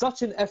 But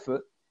such an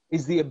effort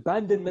is the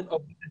abandonment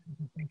of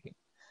thinking.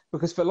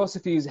 because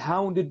philosophy is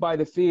hounded by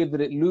the fear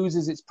that it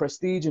loses its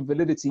prestige and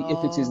validity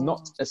if it is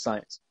not a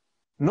science.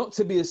 Not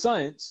to be a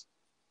science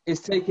is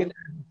taken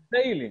as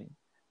failing.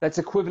 That's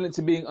equivalent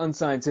to being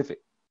unscientific.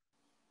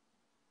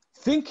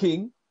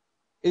 Thinking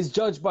is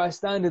judged by a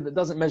standard that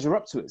doesn't measure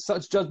up to it.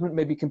 Such judgment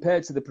may be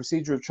compared to the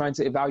procedure of trying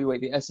to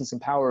evaluate the essence and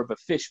power of a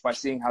fish by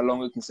seeing how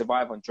long it can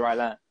survive on dry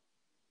land.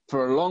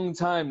 For a long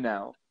time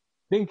now,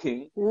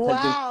 thinking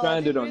has been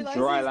stranded on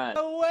dry land.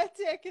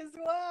 Poetic as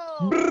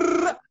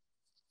well.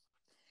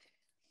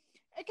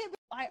 Okay,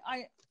 but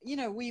you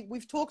know,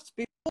 we've talked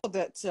before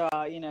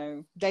that, you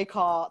know,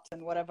 Descartes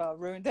and whatever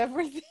ruined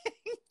everything,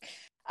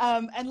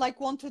 and like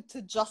wanted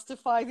to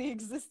justify the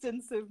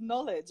existence of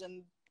knowledge,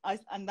 and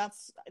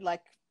that's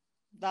like,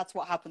 that's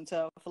what happened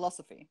to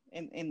philosophy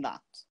in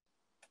that.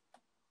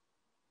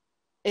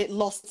 It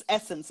lost its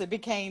essence. It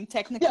became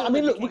technical. Yeah, I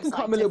mean, look, we can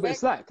cut them a little bit of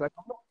slack. Like,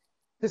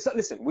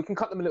 listen, we can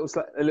cut them a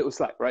little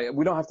slack, right?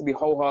 We don't have to be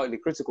wholeheartedly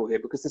critical here,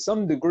 because to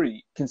some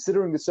degree,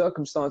 considering the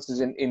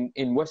circumstances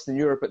in Western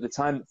Europe at the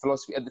time,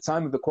 philosophy, at the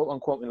time of the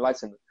quote-unquote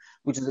Enlightenment,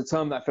 which is a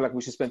term that I feel like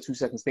we should spend 2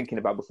 seconds thinking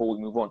about before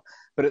we move on.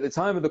 But at the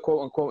time of the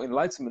quote-unquote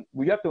Enlightenment,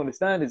 what you have to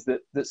understand is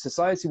that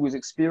society was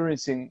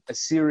experiencing a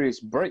serious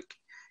break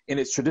in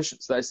its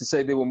traditions. That is to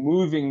say, they were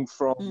moving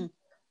from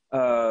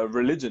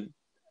religion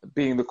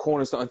being the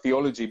cornerstone, and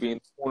theology being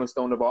the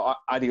cornerstone of our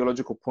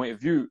ideological point of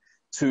view,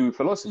 to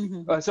philosophy.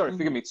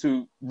 Forgive me,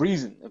 to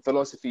reason and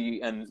philosophy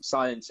and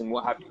science and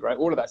what have you, right?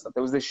 All of that stuff.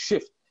 There was this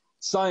shift.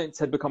 Science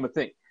had become a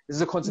thing. This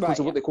is a consequence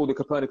of what they call the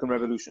Copernican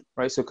revolution,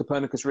 right? So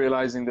Copernicus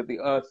realizing that the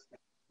Earth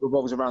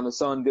revolves around the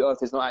sun, the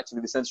Earth is not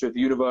actually the center of the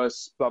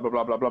universe, blah, blah,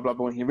 blah, blah, blah, blah.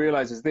 But when he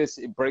realizes this,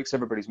 it breaks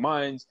everybody's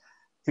minds.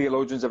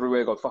 Theologians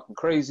everywhere go fucking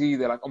crazy.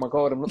 They're like, oh my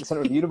God, I'm not the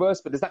center of the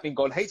universe, but does that mean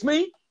God hates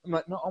me? I'm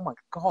like, no, oh my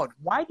God,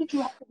 why did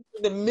you have to be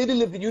in the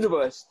middle of the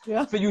universe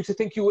for you to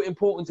think you were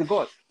important to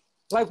God?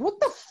 Like, what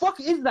the fuck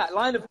is that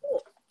line of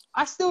thought?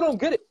 I still don't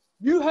get it.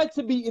 You had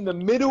to be in the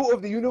middle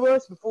of the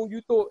universe before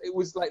you thought it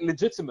was like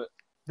legitimate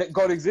that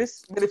God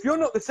exists. But if you're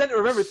not the center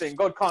of everything,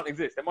 God can't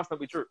exist. That must not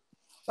be true.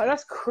 Like,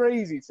 that's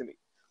crazy to me.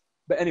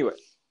 But anyway,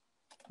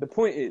 the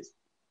point is,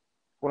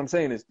 what I'm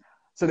saying is,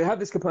 so they have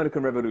this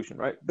Copernican revolution,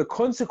 right? The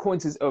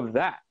consequences of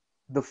that,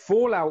 the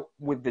fallout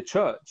with the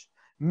church,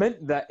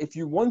 meant that if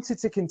you wanted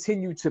to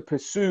continue to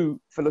pursue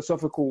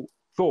philosophical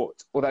thought,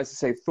 or that's to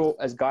say thought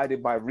as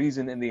guided by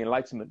reason in the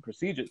Enlightenment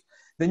procedures,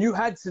 then you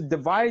had to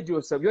divide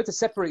yourself, you had to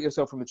separate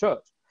yourself from the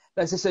church.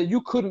 That's to say,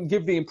 you couldn't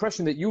give the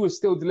impression that you were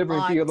still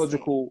delivering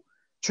theological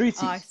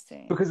treatises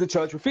because the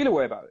church would feel a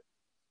way about it.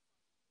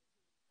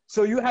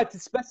 So you had to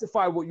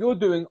specify what you're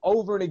doing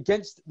over and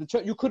against the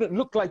church. You couldn't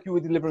look like you were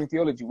delivering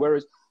theology.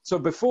 Whereas, so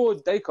before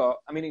Descartes,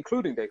 I mean,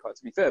 including Descartes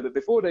to be fair, but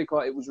before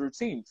Descartes, it was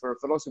routine for a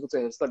philosopher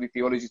to have studied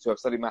theology, to have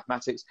studied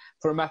mathematics,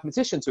 for a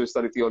mathematician to have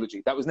studied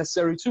theology. That was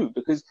necessary too,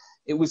 because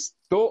it was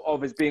thought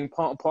of as being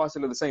part and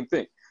parcel of the same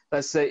thing.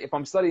 Let's say, if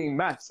I'm studying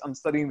maths, I'm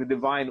studying the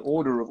divine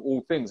order of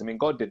all things. I mean,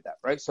 God did that,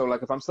 right? So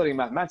like, if I'm studying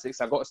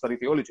mathematics, I've got to study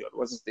theology,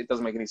 otherwise it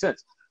doesn't make any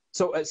sense.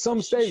 So at some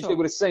stage, they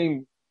were the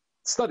same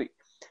study.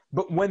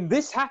 But when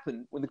this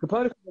happened, when the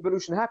Copernican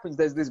revolution happens,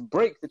 there's this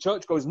break. The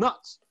church goes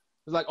nuts.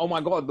 It's like, oh my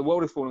God, the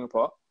world is falling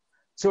apart.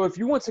 So if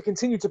you want to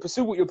continue to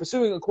pursue what you're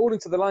pursuing according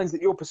to the lines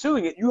that you're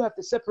pursuing it, you have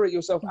to separate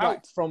yourself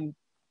out from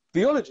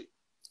theology,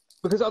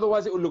 because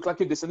otherwise it will look like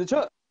you're dissing the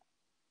church.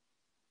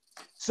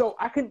 So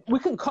we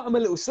can cut them a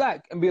little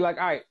slack and be like,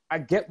 all right, I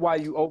get why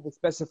you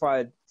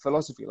over-specified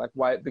philosophy, like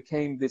why it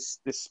became this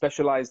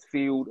specialized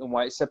field and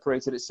why it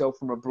separated itself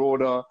from a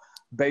broader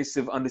base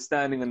of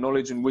understanding and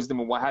knowledge and wisdom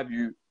and what have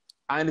you.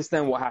 I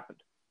understand what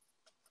happened,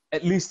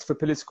 at least for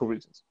political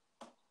reasons.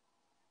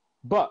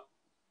 But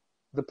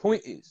the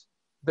point is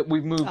that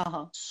we've moved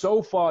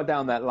so far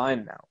down that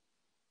line now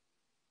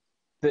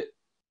that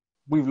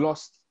we've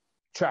lost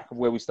track of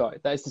where we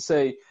started. That is to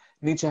say,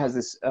 Nietzsche has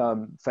this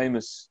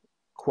famous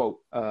quote.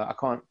 I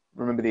can't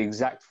remember the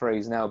exact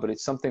phrase now, but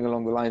it's something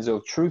along the lines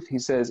of, truth, he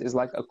says, is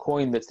like a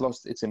coin that's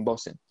lost its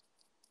embossing.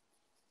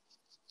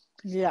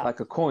 Yeah.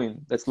 Like a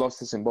coin that's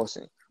lost its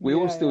embossing. We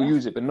all still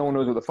use it, but no one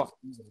knows what the fuck.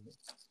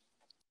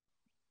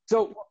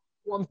 So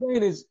what I'm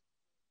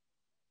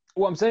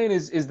saying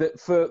is that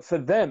for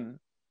them,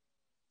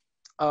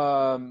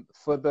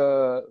 for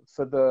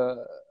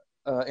the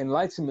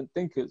Enlightenment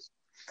thinkers,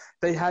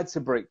 they had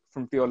to break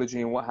from theology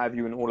and what have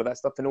you and all of that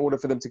stuff in order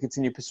for them to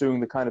continue pursuing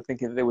the kind of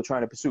thinking that they were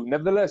trying to pursue.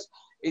 Nevertheless,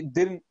 it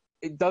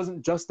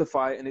doesn't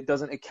justify and it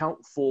doesn't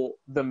account for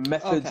the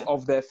methods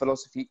of their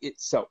philosophy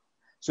itself.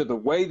 So the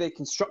way they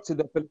constructed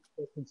their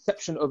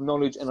conception of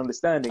knowledge and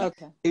understanding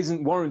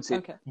isn't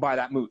warranted by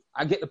that move.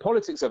 I get the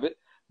politics of it,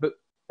 but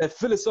their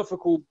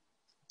philosophical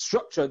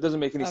structure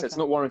doesn't make any sense.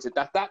 Not warranted.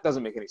 That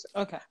doesn't make any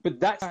sense. But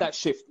that's that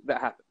shift that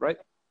happened, right?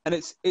 And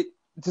it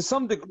to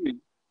some degree,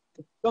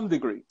 I'm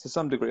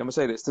gonna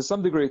say this, to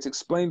some degree, it's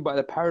explained by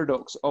the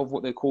paradox of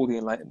what they call the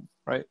Enlightenment,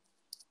 right?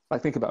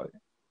 Like, think about it.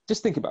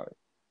 Just think about it.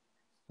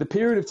 The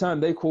period of time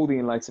they call the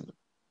Enlightenment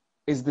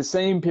is the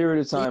same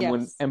period of time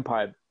when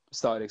empire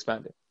started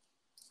expanding.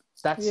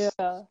 That's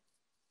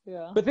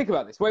But think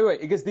about this.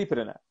 Wait, it gets deeper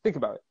than that. Think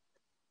about it.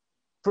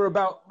 for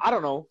about, I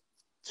don't know,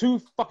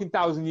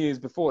 2,000 years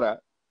before that,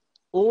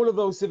 all of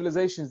those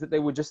civilizations that they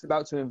were just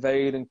about to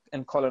invade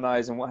and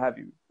colonize and what have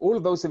you, all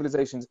of those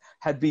civilizations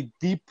had been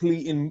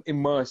deeply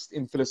immersed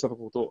in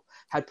philosophical thought,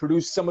 had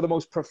produced some of the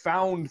most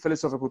profound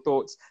philosophical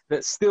thoughts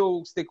that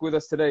still stick with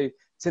us today,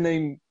 to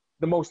name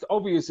the most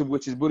obvious of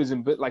which is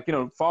Buddhism, but like, you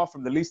know, far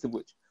from the least of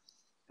which.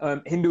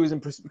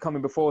 Hinduism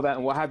coming before that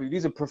and what have you.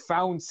 These are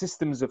profound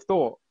systems of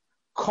thought,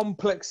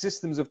 complex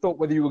systems of thought,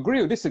 whether you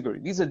agree or disagree.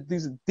 These are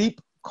deep,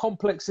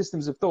 complex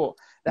systems of thought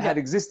that had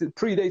existed,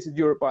 predated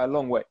Europe by a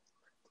long way.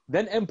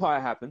 Then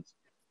empire happened.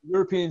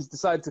 Europeans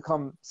decided to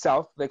come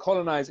south. They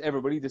colonize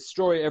everybody,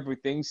 destroy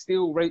everything,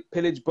 steal, rape,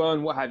 pillage,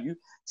 burn, what have you.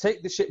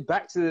 Take the shit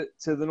back to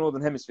the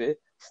northern hemisphere.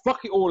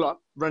 Fuck it all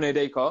up, René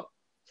Descartes.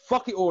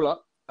 Fuck it all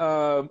up,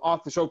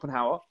 Arthur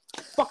Schopenhauer.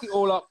 Fuck it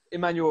all up,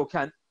 Immanuel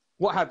Kant,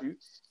 what have you.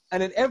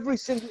 And in every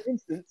single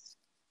instance,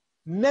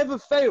 never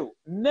fail,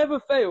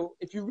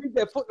 if you read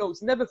their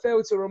footnotes, never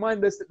fail to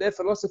remind us that their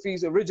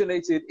philosophies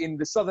originated in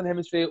the southern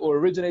hemisphere, or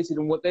originated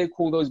in what they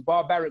call those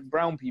barbaric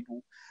brown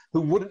people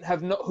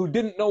who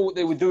didn't know what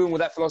they were doing with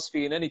that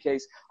philosophy in any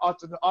case.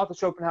 Arthur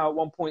Schopenhauer at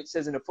one point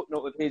says in a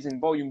footnote of his in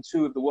volume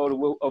 2 of the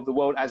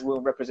World as Will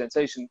and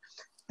Representation,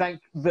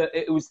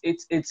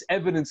 it's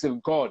evidence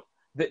of God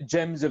that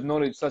gems of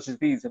knowledge such as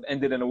these have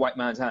ended in a white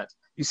man's hands.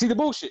 You see the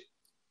bullshit?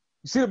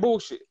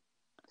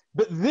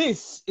 But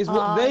this is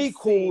what they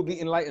call the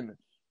Enlightenment.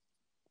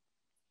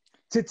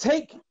 Just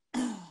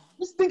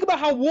think about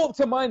how warped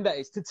a mind that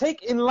is. To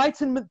take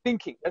Enlightenment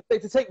thinking, let's say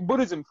to take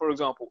Buddhism, for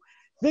example,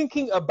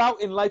 thinking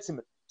about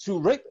Enlightenment, to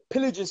rape,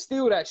 pillage, and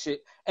steal that shit,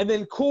 and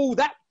then call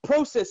that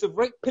process of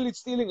rape, pillage,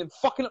 stealing, and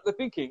fucking up the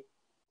thinking,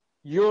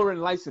 you're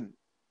enlightened.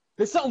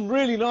 There's something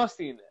really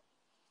nasty in there.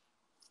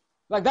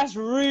 Like, that's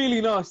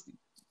really nasty.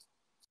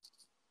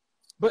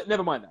 But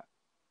never mind that.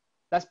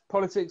 That's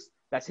politics.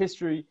 That's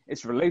history.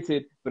 It's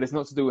related, but it's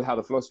not to do with how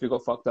the philosophy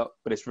got fucked up,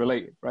 but it's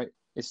related, right?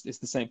 It's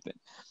the same thing.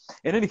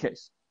 In any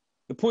case,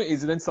 the point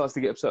is it then starts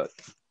to get absurd.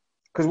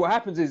 Because what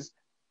happens is,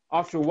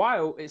 after a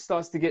while, it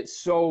starts to get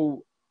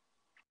so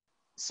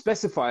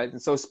specified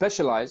and so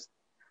specialized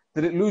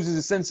that it loses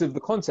a sense of the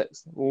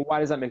context. Well,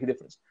 why does that make a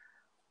difference?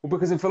 Well,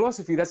 because in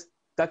philosophy,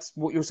 that's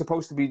what you're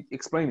supposed to be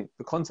explaining,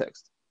 the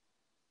context.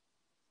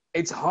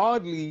 It's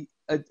hardly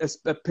a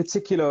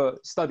particular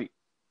study.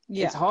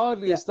 Yeah. It's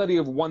hardly a study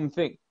of one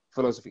thing.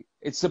 Philosophy.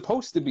 It's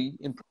supposed to be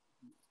in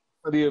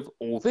study of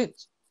all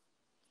things.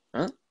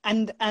 Huh?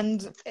 And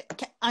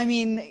I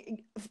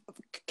mean,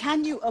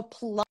 can you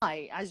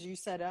apply, as you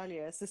said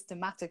earlier, a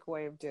systematic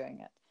way of doing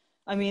it?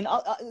 I mean,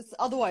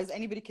 otherwise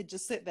anybody could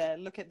just sit there,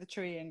 look at the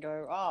tree and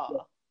go,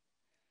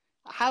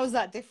 how is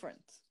that different?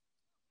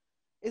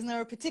 Isn't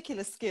there a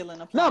particular skill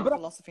in applying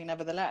philosophy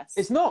nevertheless?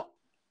 It's not.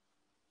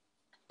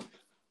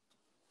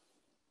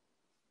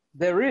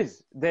 There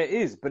is,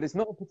 but it's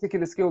not a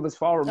particular skill that's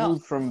far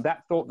removed from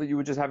that thought that you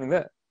were just having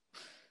there.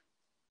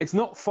 It's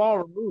not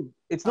far removed.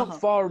 It's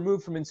not far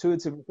removed from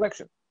intuitive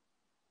reflection.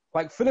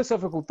 Like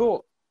philosophical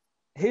thought,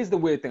 here's the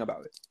weird thing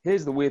about it.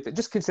 Here's the weird thing.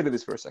 Just consider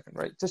this for a second,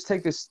 right? Just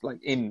take this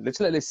let's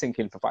let this sink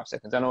in for 5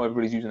 seconds. I know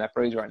everybody's using that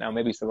phrase right now.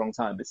 Maybe it's the wrong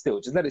time, but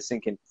still, just let it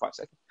sink in for 5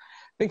 seconds.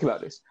 Think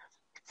about this.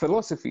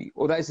 Philosophy,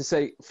 or that is to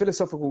say,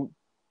 philosophical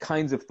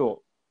kinds of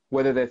thought,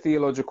 whether they're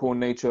theological in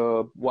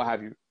nature, what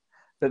have you,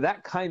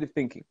 that kind of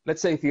thinking,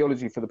 let's say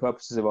theology for the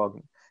purposes of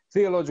argument,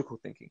 theological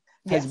thinking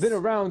has been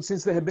around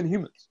since there have been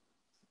humans.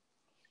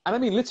 And I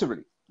mean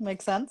literally.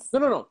 Makes sense.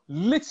 No.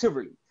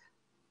 Literally.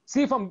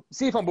 See if I'm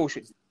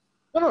bullshitting.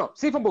 No.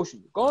 See if I'm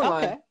bullshitting. Go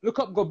online, look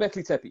up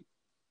Göbekli Tepe.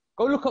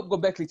 Go look up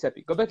Göbekli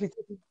Tepe. Göbekli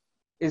Tepe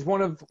is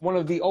one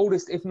of the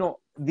oldest, if not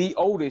the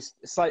oldest,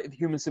 site of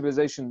human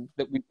civilization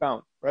that we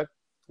found, right?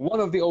 One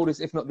of the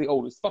oldest, if not the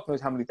oldest. Fuck knows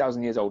how many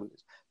thousand years old it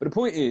is. But the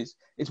point is,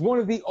 it's one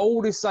of the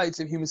oldest sites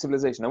of human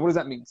civilization. Now, what does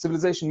that mean?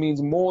 Civilization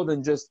means more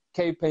than just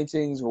cave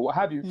paintings or what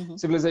have you. Mm-hmm.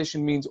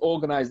 Civilization means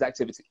organized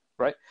activity,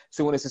 right?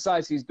 So when a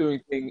society is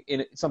doing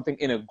something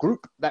in a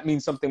group, that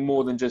means something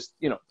more than just,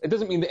 it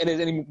doesn't mean that there's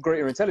any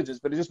greater intelligence,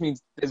 but it just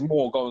means there's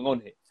more going on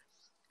here.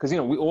 Because,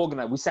 we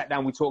organized, we sat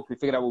down, we talked, we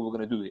figured out what we were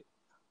going to do here.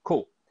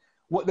 Cool.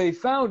 What they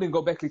found in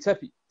Göbekli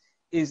Tepe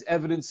is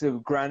evidence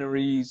of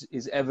granaries,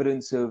 is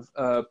evidence of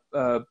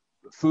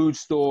food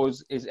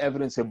stores, is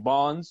evidence of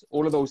barns,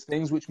 all of those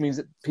things, which means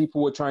that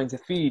people were trying to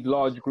feed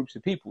large groups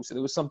of people. So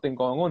there was something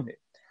going on here.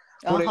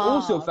 What they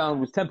also found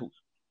was temples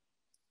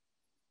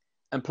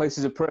and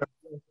places of prayer.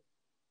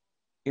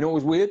 You know what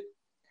was weird?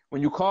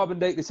 When you carbon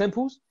date the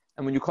temples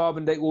and when you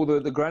carbon date all the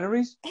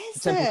granaries, the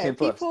temples came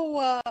first. People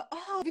were,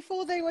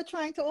 before they were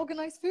trying to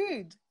organize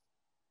food.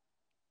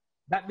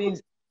 That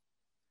means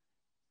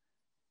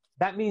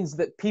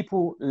that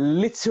people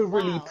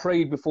literally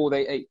prayed before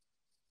they ate.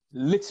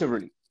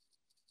 Literally.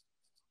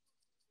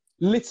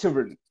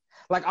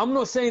 Like, I'm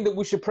not saying that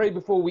we should pray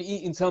before we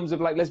eat in terms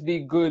of, like, let's be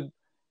good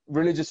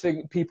religious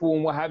people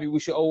and what have you. We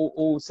should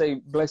all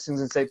say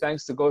blessings and say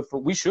thanks to God for.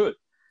 We should.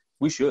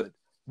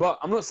 But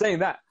I'm not saying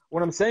that.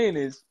 What I'm saying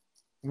is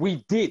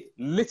we did,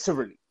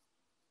 literally.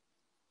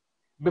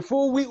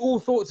 Before we all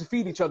thought to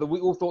feed each other, we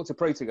all thought to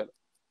pray together.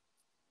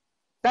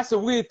 That's a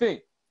weird thing.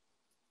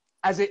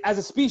 As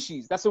a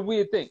species, that's a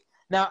weird thing.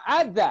 Now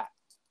add that,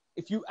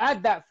 if you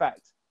add that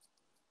fact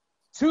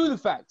to the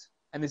fact,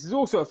 and this is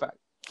also a fact,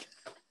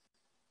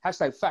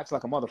 hashtag facts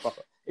like a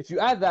motherfucker. If you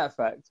add that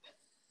fact,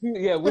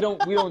 yeah, we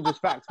don't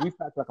just facts, we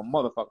fact like a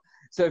motherfucker.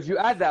 So if you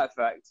add that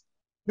fact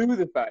to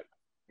the fact,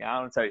 yeah,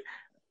 I don't tell you,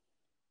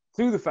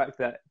 to the fact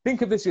that,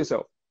 think of this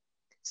yourself.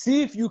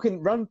 See if you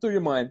can run through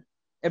your mind,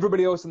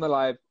 everybody else in the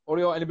live,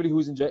 or anybody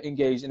who's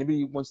engaged,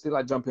 anybody who wants to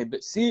like jump in,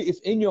 but see if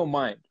in your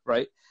mind,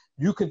 right,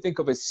 you can think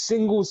of a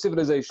single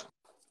civilization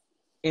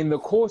in the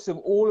course of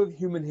all of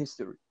human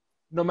history,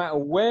 no matter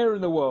where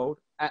in the world,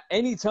 at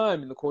any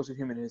time in the course of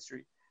human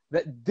history,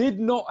 that did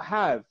not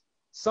have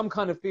some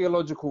kind of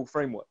theological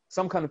framework,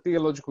 some kind of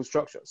theological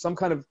structure, some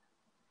kind of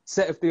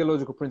set of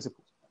theological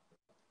principles.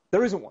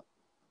 There isn't one.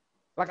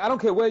 Like, I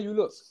don't care where you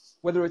look,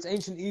 whether it's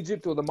ancient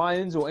Egypt or the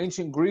Mayans or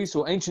ancient Greece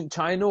or ancient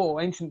China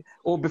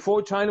or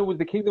before China was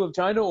the kingdom of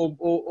China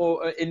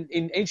or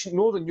in ancient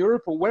Northern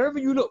Europe or wherever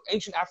you look,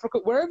 ancient Africa,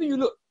 wherever you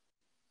look,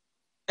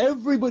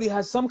 everybody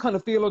has some kind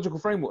of theological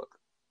framework.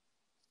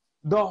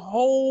 The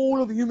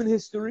whole of human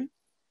history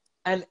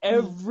and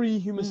every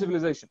human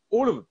civilization,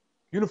 all of them,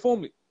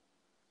 uniformly.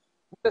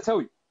 What did I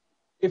tell you?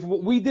 If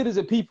what we did as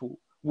a people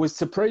was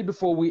to pray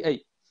before we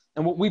ate,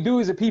 and what we do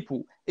as a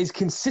people is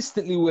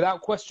consistently,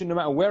 without question, no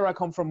matter where I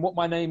come from, what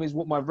my name is,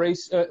 what my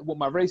race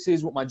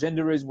is, what my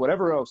gender is,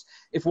 whatever else,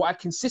 if what I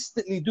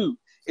consistently do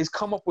is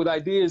come up with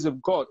ideas of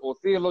God or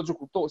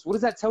theological thoughts, what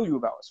does that tell you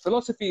about us?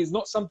 Philosophy is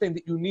not something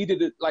that you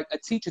needed a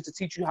teacher to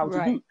teach you how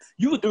to do.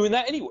 You were doing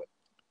that anyway.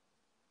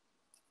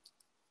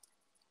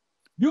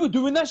 You were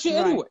doing that shit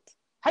anyway.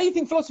 How do you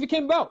think philosophy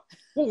came about?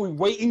 What, were we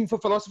waiting for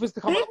philosophers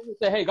to come along and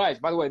say, hey guys,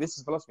 by the way, this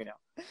is philosophy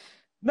now?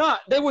 Nah,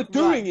 they were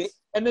doing it,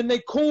 and then they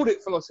called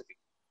it philosophy.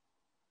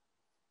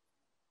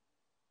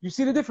 You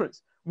see the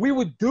difference? We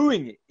were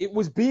doing it. It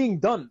was being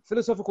done.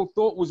 Philosophical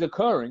thought was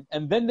occurring,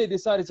 and then they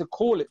decided to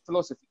call it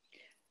philosophy.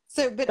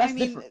 So, but That's I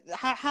mean,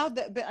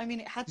 different. but I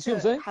mean, it had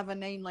to have a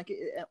name like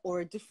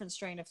or a different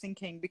strain of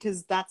thinking,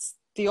 because that's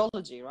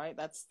theology, right?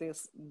 That's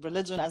this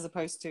religion, as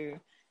opposed to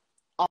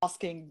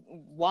asking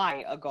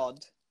why a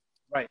god.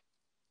 Right.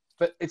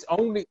 But it's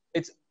only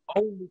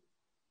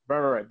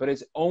right. But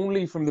it's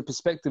only from the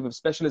perspective of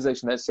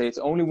specialization. Let's say it's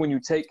only when you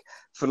take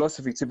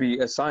philosophy to be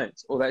a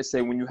science, or let's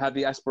say when you have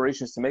the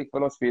aspirations to make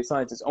philosophy a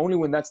science, it's only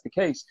when that's the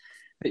case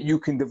that you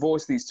can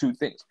divorce these two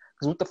things.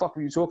 Because what the fuck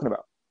are you talking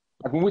about?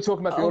 Like when we're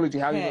talking about theology,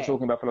 how are you not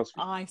talking about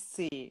philosophy? I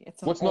see.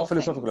 It's what's not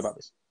philosophical about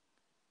this?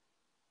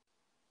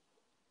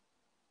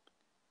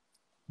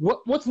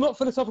 What's not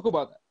philosophical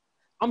about that?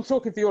 I'm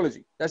talking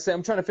theology. That's it.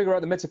 I'm trying to figure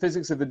out the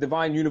metaphysics of the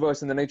divine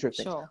universe and the nature of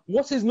things. Sure.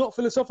 What is not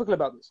philosophical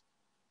about this?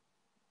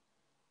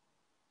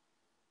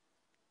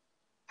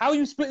 How are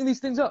you splitting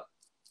these things up?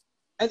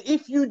 And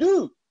if you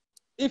do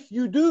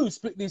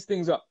split these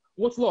things up,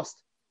 what's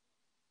lost?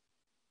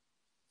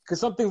 Because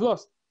something's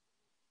lost.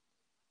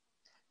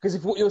 Because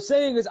if what you're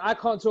saying is I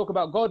can't talk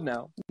about God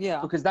now,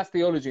 because that's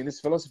theology and this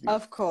is philosophy.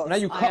 Of course. Now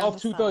you cut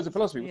off 2/3 of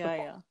philosophy.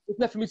 What's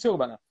left for me to talk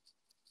about now?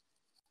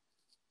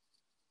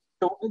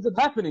 So what ends up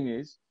happening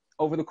is,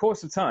 over the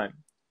course of time,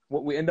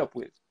 what we end up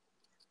with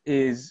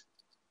is,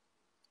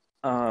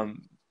 let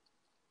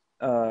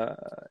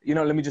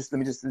me just,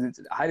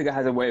 Heidegger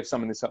has a way of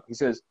summing this up. He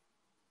says,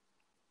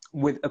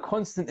 with a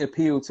constant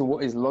appeal to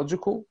what is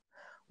logical,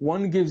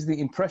 one gives the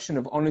impression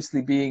of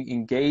honestly being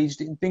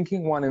engaged in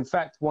thinking, when in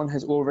fact one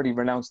has already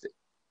renounced it.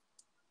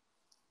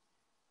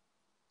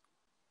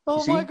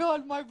 Oh my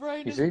God, my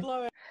brain is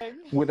blowing.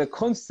 With a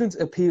constant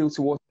appeal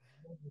to what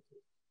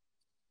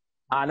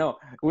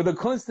with a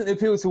constant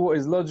appeal to what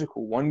is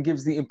logical, one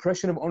gives the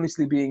impression of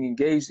honestly being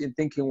engaged in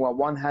thinking while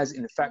one has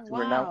in fact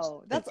renounced.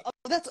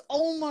 That's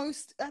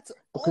almost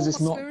because it's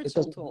not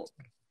spiritual talk.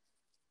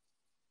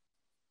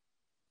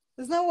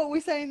 Isn't that what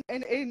we say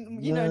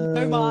in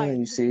no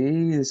mind? You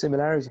see the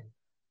similarity.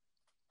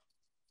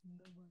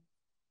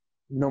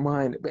 No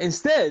mind. But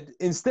instead,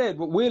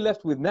 what we're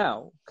left with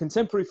now,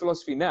 contemporary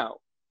philosophy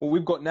now, what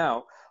we've got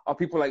now are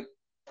people like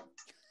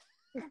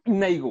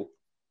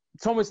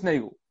Thomas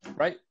Nagel,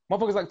 right?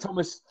 Motherfuckers like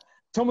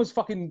Thomas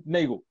fucking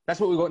Nagel. That's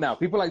what we got now.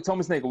 People like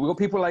Thomas Nagel. We got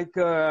people like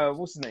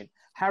what's his name?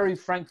 Harry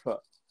Frankfurt,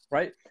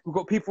 right? We've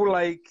got people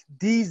like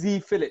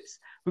D.Z. Phillips.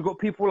 We've got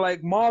people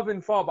like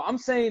Marvin Farber. I'm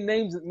saying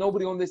names that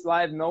nobody on this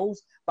live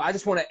knows, but I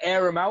just want to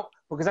air them out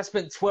because I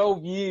spent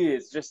 12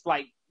 years just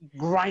like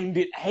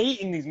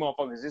hating these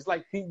motherfuckers. It's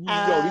like, these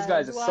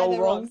guys are so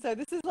wrong. So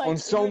this is like on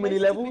so many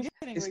levels.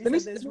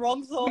 There's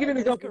wrong thought and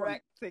there's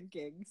correct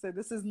thinking. So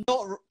this is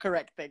not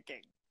correct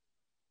thinking.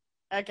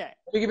 Okay.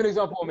 Let me give you an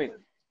example of me.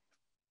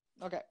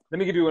 Okay. Let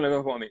me give you an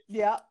example of me.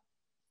 Yeah.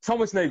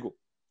 Thomas Nagel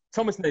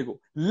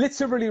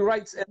literally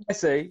writes an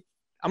essay.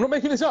 I'm not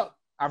making this up.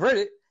 I've read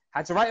it.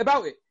 Had to write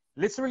about it.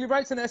 Literally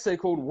writes an essay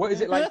called "What Is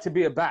It Like to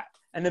Be a Bat?"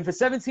 And then for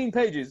 17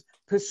 pages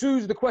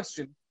pursues the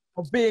question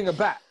of being a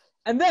bat.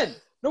 And then,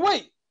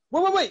 wait.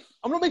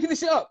 I'm not making this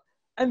shit up.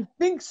 And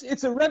thinks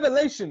it's a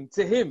revelation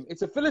to him.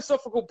 It's a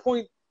philosophical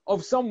point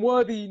of some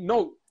worthy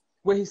note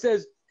where he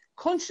says,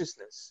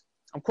 consciousness,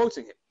 I'm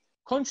quoting him,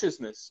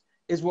 consciousness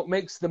is what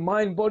makes the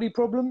mind-body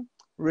problem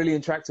really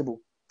intractable.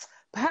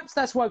 Perhaps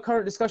that's why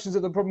current discussions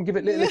of the problem give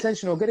it little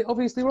attention or get it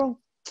obviously wrong.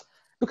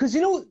 Because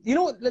you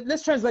know what?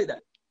 Let's translate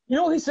that. You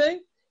know what he's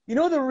saying? You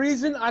know the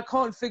reason I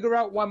can't figure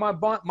out why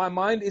my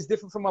mind is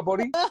different from my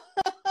body?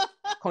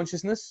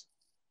 Consciousness.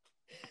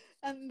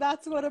 And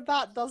that's what a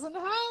bat doesn't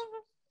have.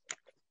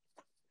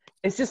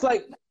 It's just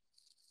like,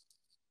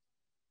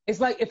 it's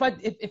like if I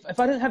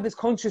didn't have this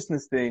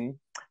consciousness thing,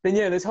 then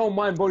yeah, this whole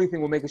mind-body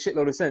thing will make a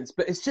shitload of sense.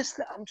 But it's just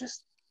that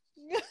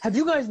have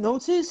you guys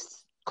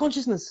noticed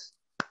consciousness?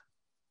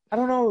 I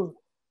don't know.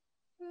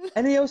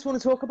 Any else want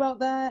to talk about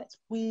that? It's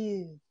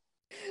weird.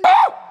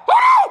 Oh! Oh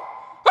no!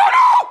 Oh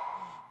no!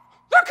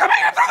 They're coming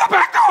in through the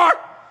back door!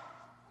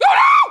 Oh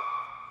no!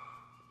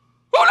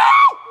 Oh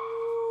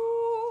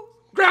no!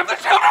 Grab the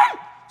children!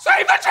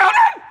 Save the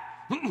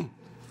children!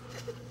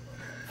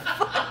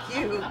 Fuck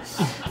you.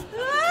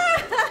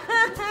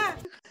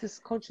 This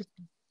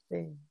consciousness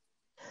thing.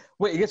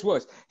 Wait, it gets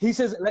worse. He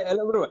says, wait,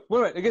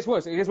 it gets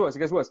worse. It gets worse. It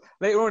gets worse.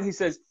 Later on, he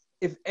says,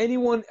 if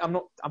anyone, I'm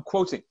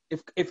quoting,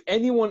 if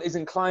anyone is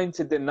inclined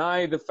to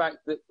deny the fact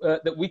that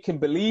that we can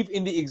believe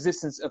in the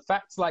existence of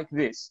facts like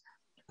this,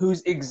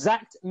 whose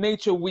exact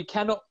nature we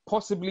cannot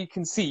possibly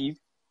conceive,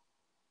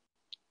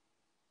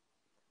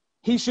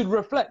 he should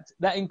reflect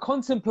that in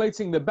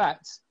contemplating the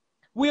bats,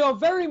 we are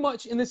very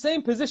much in the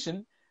same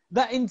position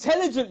that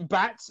intelligent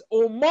bats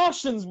or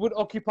Martians would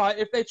occupy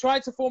if they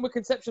tried to form a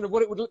conception of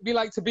what it would be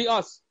like to be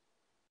us.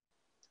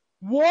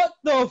 What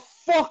the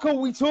fuck are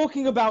we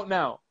talking about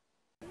now?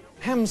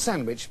 Ham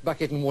sandwich,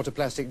 bucket and water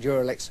plastic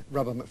Duralex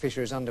rubber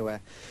McFisher's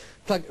underwear.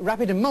 Plug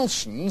rapid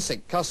emulsion,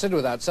 sick custard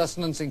without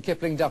sustenance in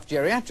Kipling Duff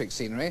geriatric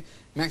scenery.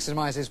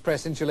 Maximises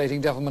press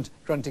insulating devilment,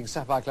 grunting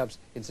sapphire clubs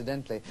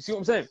incidentally. You see what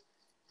I'm saying?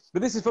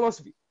 But this is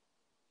philosophy.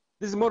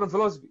 This is modern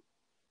philosophy.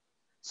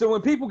 So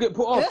when people get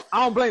put off,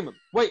 I don't blame them.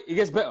 Wait, it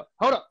gets better.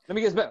 Hold up, let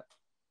me get better.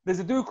 There's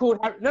a dude called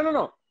Harry.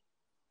 No. It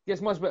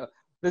gets much better.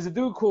 There's a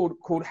dude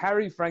called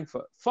Harry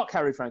Frankfurt. Fuck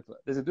Harry Frankfurt.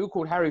 There's a dude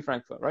called Harry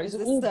Frankfurt, right? Is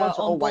It's this all bunch of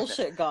on old white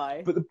bullshit men.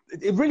 guy? But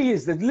it really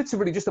is. There's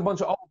literally just a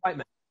bunch of old white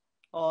men.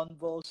 On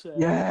bullshit.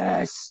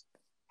 Yes.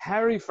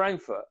 Harry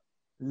Frankfurt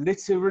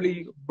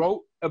literally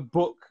wrote a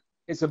book.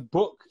 It's a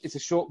book. It's a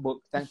short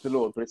book, thank the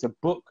Lord. But it's a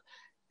book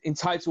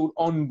entitled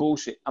On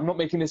Bullshit. I'm not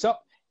making this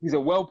up. He's a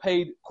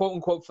well-paid,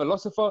 quote-unquote,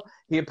 philosopher.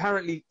 He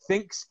apparently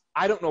thinks,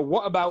 I don't know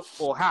what about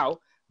or how,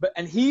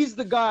 and he's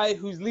the guy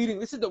who's leading.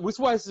 This is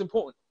why this is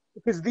important,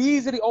 because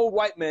these are the old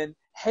white men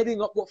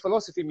heading up what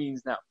philosophy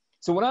means now.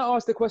 So when I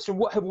ask the question,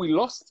 what have we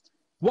lost?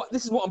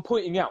 This is what I'm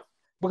pointing out.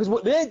 Because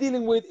what they're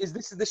dealing with is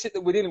this is the shit that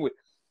we're dealing with.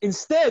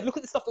 Instead, look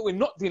at the stuff that we're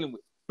not dealing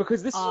with,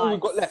 because this is all we've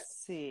got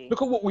left.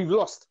 Look at what we've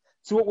lost.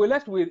 So what we're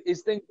left with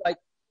is things like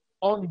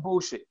on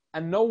bullshit,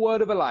 and no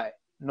word of a lie.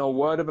 No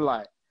word of a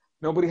lie.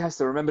 Nobody has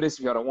to remember this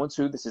if y'all don't want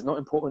to. This is not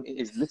important. It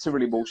is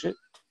literally bullshit.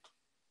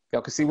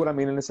 Y'all can see what I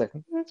mean in a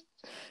second.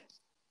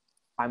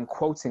 I'm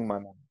quoting my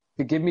man.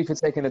 Forgive me for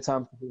taking the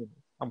time to do this.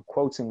 I'm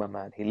quoting my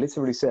man. He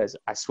literally says,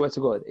 I swear to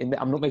God,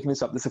 I'm not making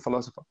this up. This is a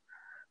philosopher.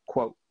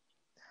 Quote,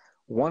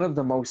 one of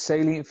the most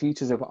salient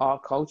features of our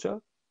culture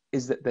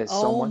is that there's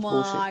so much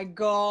bullshit. Oh my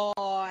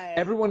God.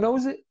 Everyone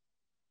knows it.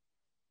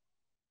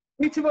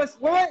 Each of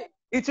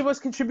us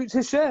contributes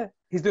his share.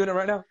 He's doing it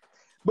right now.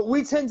 But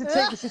we tend to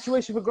take the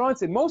situation for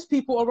granted. Most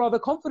people are rather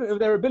confident of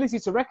their ability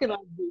to recognize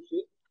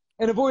bullshit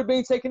and avoid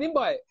being taken in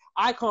by it.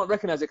 I can't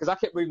recognize it because I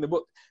kept reading the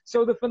book.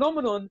 So the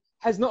phenomenon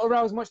has not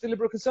aroused much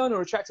deliberate concern or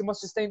attracted much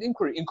sustained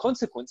inquiry. In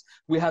consequence,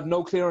 we have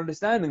no clear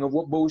understanding of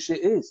what bullshit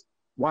is,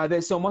 why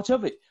there's so much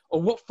of it,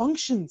 or what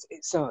functions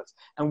it serves.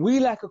 And we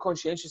lack a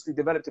conscientiously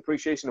developed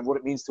appreciation of what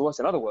it means to us.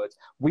 In other words,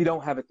 we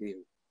don't have a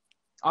theory.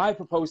 I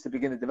propose to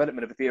begin the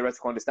development of a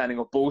theoretical understanding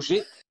of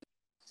bullshit,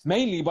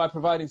 mainly by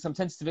providing some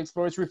tentative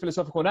exploratory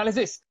philosophical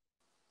analysis.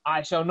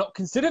 I shall not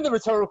consider the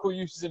rhetorical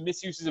uses and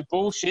misuses of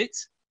bullshit.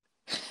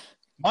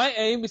 My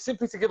aim is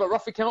simply to give a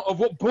rough account of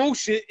what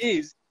bullshit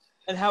is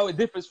and how it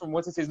differs from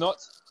what it is not,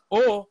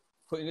 or,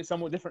 putting it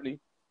somewhat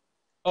differently,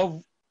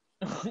 to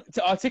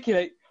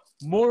articulate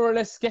more or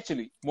less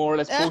sketchily, more or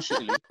less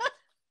bullshitily,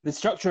 the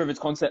structure of its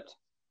concept.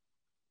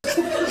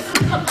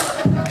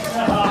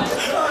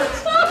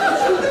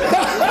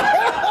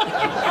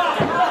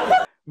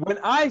 When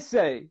I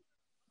say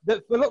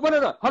that,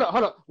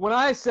 hold on. When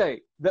I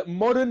say that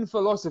modern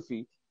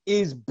philosophy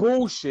is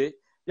bullshit,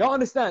 y'all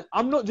understand?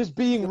 I'm not just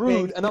being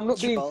rude, and I'm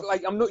not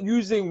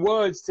using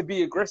words to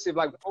be aggressive.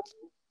 Like,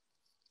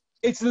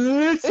 it's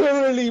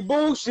literally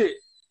bullshit.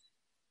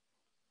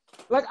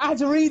 Like, I had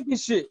to read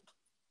this shit.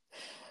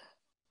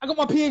 I got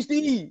my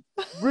PhD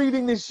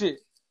reading this shit.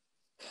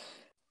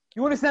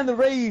 You understand the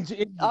rage?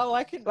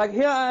 I can. Like,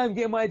 here I am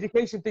getting my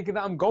education, thinking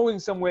that I'm going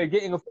somewhere,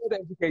 getting a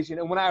further education,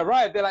 and when I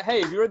arrive, they're like,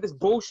 "Hey, have you read this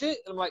bullshit?"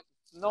 And I'm like,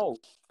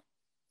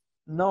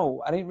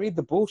 No, I didn't read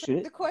the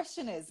bullshit. The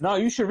question is, no,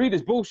 you should read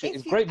this bullshit.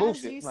 It's great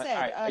bullshit. As you like,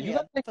 said earlier,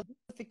 you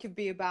philosophy could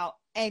be about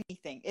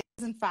anything. It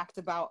is in fact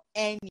about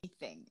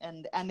anything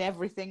and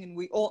everything, and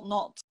we ought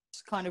not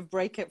to kind of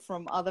break it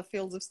from other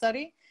fields of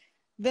study.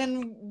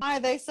 Then why are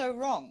they so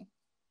wrong?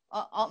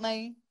 Aren't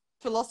they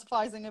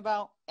philosophizing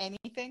about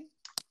anything?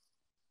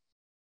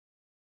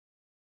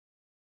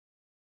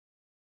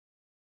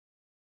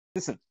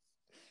 Listen.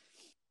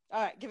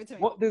 All right, give it to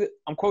me.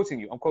 I'm quoting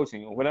you. I'm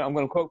quoting you. I'm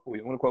going to quote for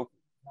you. I'm going to quote.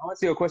 I want to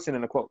see your question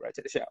and a quote, right?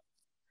 Check this out.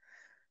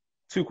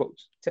 2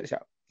 quotes. Check this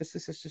out.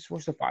 Just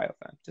watch the fire,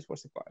 fam. Just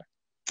watch the fire.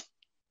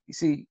 You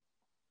see,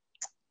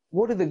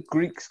 what are the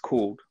Greeks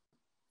called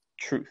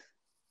truth?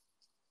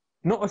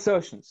 Not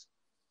assertions,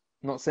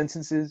 not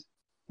sentences,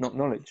 not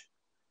knowledge,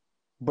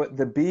 but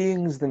the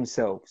beings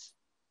themselves,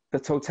 the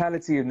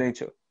totality of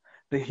nature,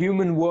 the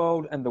human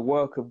world and the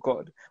work of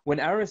God. When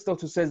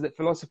Aristotle says that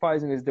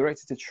philosophizing is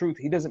directed to truth,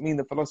 he doesn't mean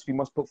that philosophy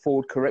must put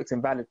forward correct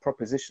and valid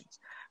propositions,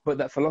 but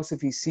that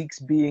philosophy seeks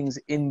beings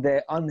in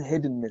their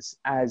unhiddenness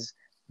as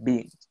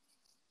beings.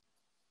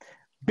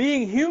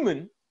 Being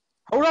human,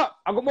 hold up,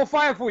 I've got more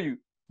fire for you.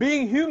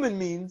 Being human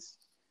means,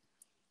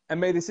 and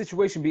may the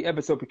situation be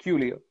ever so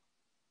peculiar,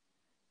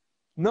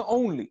 not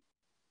only,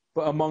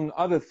 but among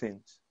other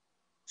things,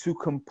 to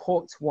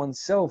comport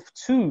oneself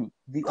to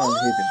the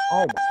unhidden.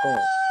 Oh my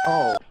God.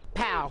 Oh.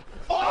 Pow.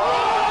 I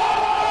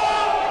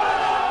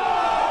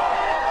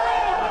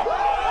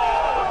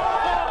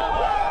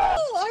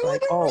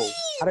want to read.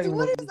 I don't even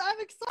know. I'm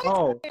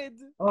excited.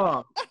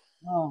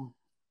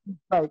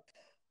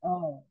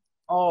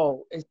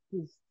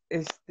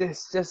 It's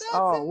just, That's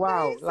oh,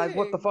 wow. Like,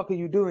 what the amazing. fuck are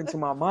you doing to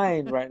my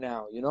mind right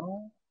now, you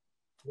know?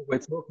 What we're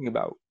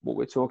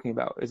talking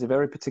about is a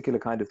very particular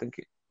kind of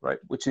thinking, right?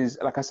 Which is,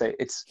 like I say,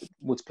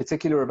 what's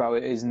particular about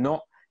it is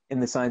not in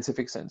the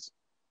scientific sense.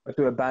 We have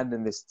to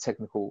abandon this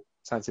technical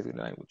scientific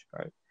language,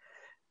 right?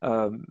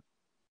 I'll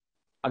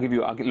give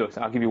you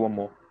one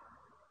more.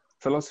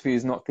 Philosophy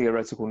is not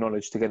theoretical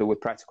knowledge together with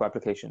practical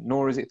application,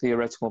 nor is it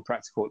theoretical and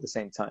practical at the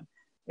same time.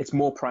 It's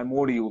more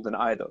primordial than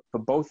either, for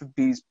both of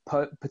these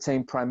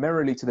pertain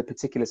primarily to the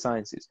particular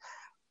sciences.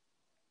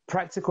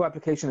 Practical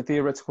application and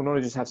theoretical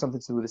knowledge have something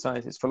to do with the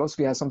sciences.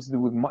 Philosophy has something to do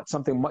with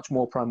something much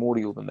more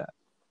primordial than that.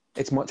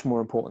 It's much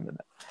more important than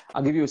that.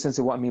 I'll give you a sense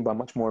of what I mean by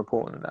much more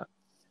important than that.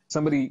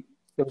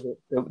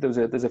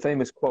 There's a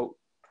famous quote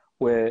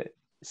where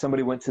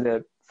somebody went to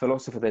their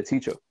philosopher, their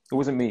teacher. It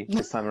wasn't me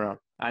this time around.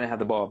 I didn't have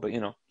the bar, but, you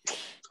know,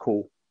 it's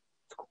cool.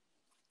 It's cool.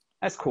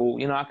 That's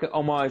cool. You know, I could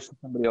homage to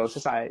somebody else.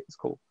 It's all right. It's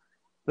cool.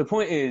 The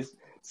point is,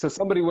 so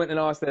somebody went and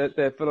asked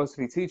their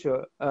philosophy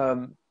teacher,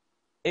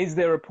 is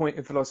there a point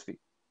in philosophy?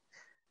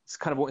 It's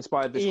kind of what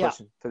inspired this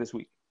question for this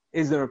week.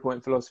 Is there a point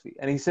in philosophy?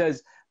 And he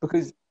says,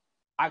 because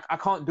I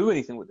can't do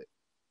anything with it,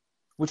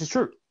 which is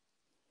true,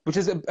 which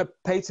is a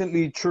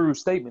patently true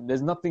statement.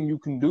 There's nothing you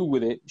can do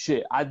with it.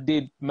 Shit, I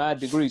did mad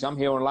degrees. I'm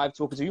here on live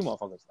talking to you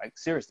motherfuckers. Like,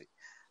 seriously.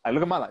 Like,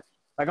 look at my life.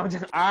 Like, I'm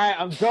just,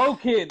 I'm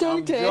joking.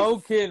 I'm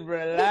joking.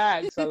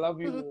 Relax. I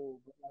love you all.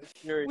 Like,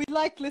 we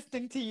like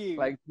listening to you.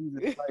 Like,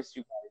 Jesus Christ,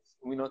 you guys.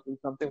 Can we not do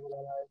something with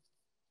our lives?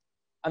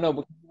 I know,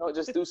 but can we not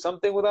just do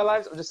something with our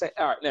lives? I'm just saying,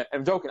 all right, no,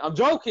 I'm joking.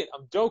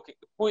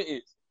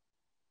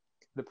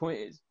 The point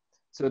is,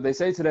 so they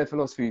say to their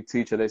philosophy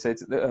teacher, they say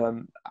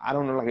to I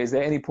don't know, like, is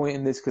there any point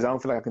in this? Because I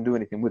don't feel like I can do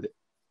anything with it.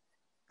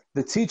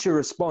 The teacher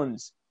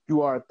responds,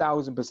 you are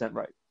 1,000%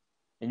 right.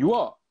 And you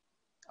are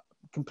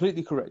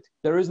completely correct.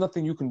 There is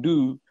nothing you can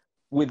do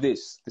with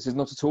this. This is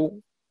not a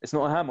tool. It's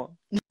not a hammer.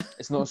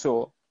 It's not a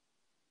saw.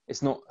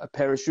 It's not a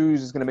pair of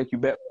shoes that's going to make you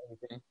better or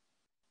anything.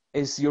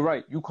 You're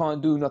right. You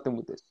can't do nothing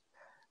with this.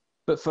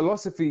 But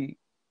philosophy,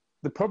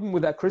 the problem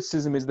with that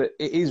criticism is that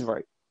it is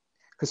right.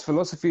 Because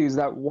philosophy is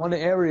that one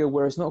area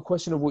where it's not a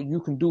question of what you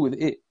can do with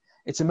it.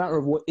 It's a matter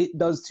of what it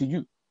does to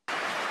you.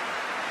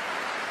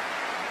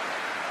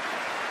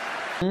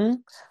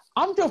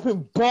 I'm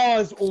dropping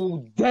bars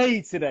all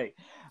day today.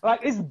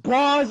 Like, it's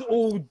bars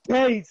all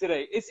day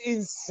today. It's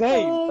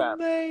insane, fam.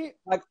 Mate.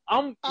 Like,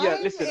 I'm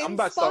about to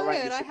start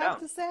writing this shit I have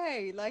down. to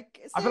say. Like,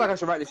 so I feel like I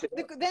should write this shit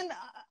down. Then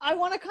I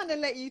want to kind of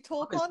let you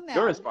talk on now.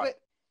 You're inspired.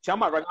 I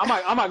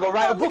might go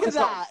write a book or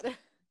something.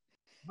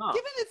 No.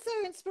 Given it's so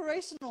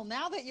inspirational,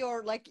 now that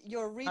you're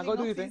reading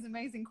off these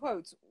amazing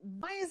quotes,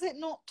 why is it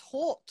not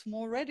taught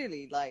more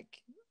readily? Like,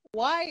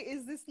 why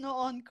is this not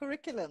on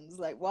curriculums?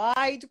 Like,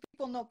 why do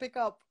people not pick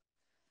up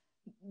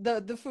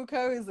the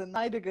Foucaults and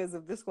Heideggers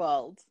of this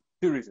world?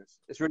 2 reasons.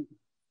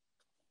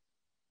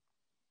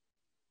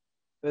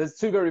 There's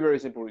 2 very, very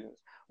simple reasons.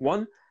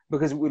 1,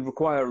 because it would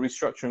require a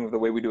restructuring of the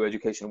way we do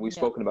education. We've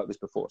spoken about this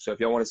before. So if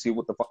you want to see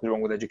what the fuck is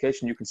wrong with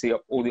education, you can see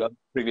up all the other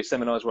previous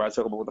seminars where I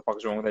talk about what the fuck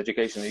is wrong with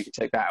education, and you can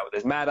check that out.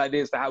 There's mad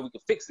ideas for how we can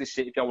fix this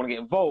shit if y'all want to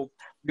get involved.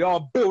 We are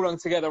building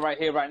together right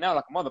here, right now,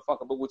 like a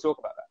motherfucker, but we'll talk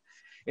about that.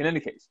 In any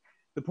case,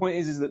 the point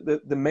is that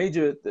the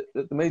major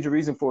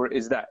reason for it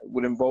is that it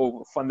would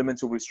involve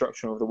fundamental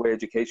restructuring of the way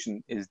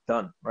education is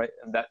done, right?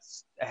 And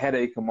that's a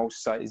headache, and most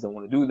societies don't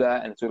want to do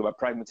that, and it's all about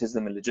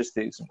pragmatism and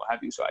logistics and what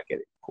have you, so I get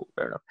it. Cool,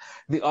 fair enough.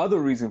 The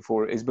other reason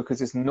for it is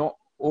because it's not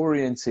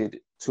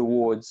oriented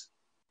towards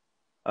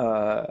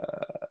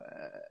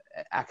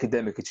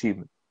academic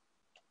achievement.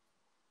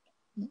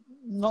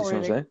 Not really. What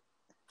I'm saying?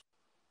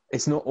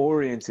 It's not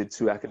oriented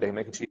to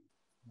academic achievement.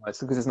 It's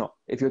because it's not.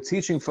 If you're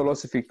teaching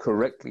philosophy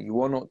correctly,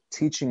 you are not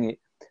teaching it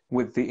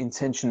with the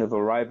intention of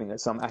arriving at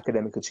some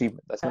academic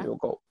achievement. That's not your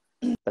goal.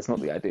 That's not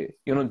the idea.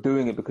 You're not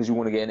doing it because you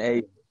want to get an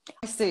A.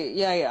 I see.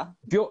 Yeah, yeah.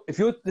 If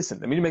you're listen,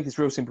 let me make this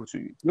real simple to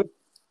you.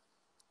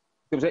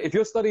 If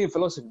you're studying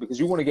philosophy because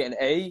you want to get an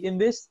A in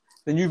this,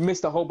 then you've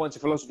missed a whole bunch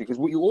of philosophy. Because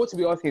what you ought to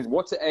be asking is,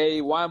 what's an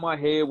A? Why am I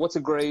here? What's a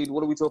grade?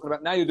 What are we talking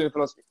about? Now you're doing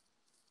philosophy.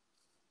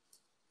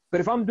 But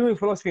if I'm doing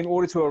philosophy in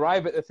order to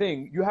arrive at the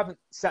thing, you haven't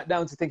sat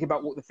down to think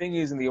about what the thing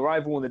is and the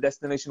arrival and the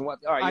destination. All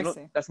right,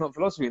 that's not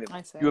philosophy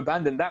anymore. You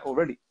abandoned that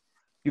already.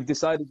 You've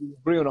decided you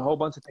agree on a whole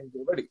bunch of things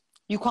already.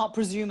 You can't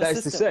presume a system.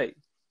 That is to say,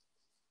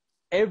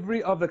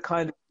 every other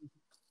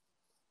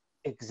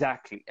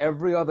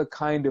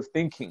kind of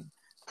thinking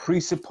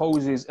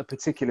presupposes a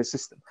particular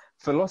system.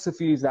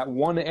 Philosophy is that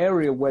one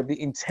area where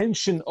the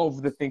intention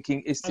of the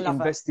thinking is to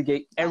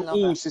investigate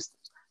all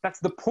systems.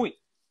 That's the point.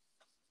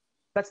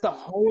 That's the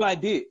whole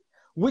idea,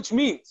 which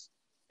means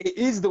it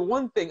is the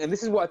one thing, and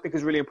this is what I think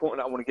is really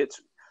important I want to get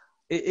to.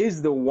 It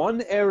is the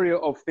one area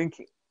of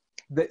thinking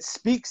that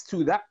speaks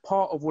to that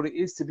part of what it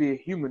is to be a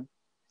human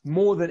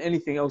more than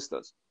anything else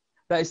does.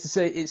 That is to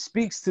say, it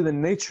speaks to the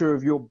nature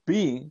of your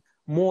being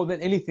more than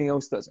anything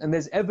else does. And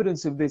there's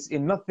evidence of this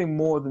in nothing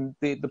more than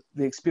the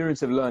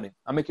experience of learning.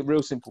 I'll make it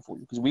real simple for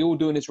you, because we're all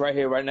doing this right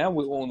here, right now.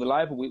 We're all on the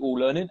live, and we're all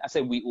learning. I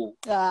say we all.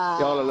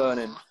 Y'all are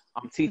learning.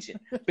 I'm teaching.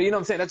 But you know what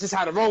I'm saying? That's just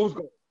how the roles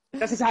go.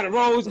 That's just how the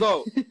roles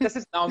go. That's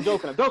just, no, I'm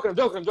joking.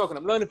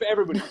 I'm learning for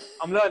everybody.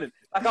 I'm learning.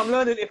 Like, I'm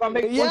learning. If I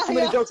make one too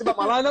many jokes about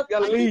my lineup,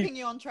 y'all leave. I'm keeping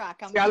you on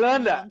track. I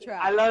learned that.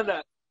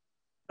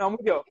 No, I'm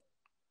with you.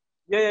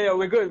 Yeah,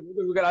 we're good.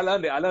 We're good. I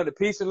learned it.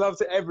 Peace and love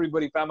to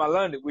everybody, fam. I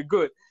learned it. We're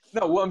good.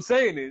 No, what I'm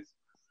saying is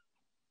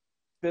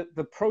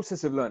the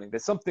process of learning.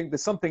 There's something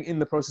in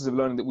the process of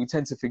learning that we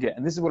tend to forget.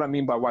 And this is what I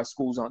mean by why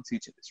schools aren't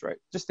teaching this, right?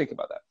 Just think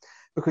about that.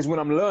 Because when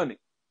I'm learning,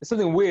 there's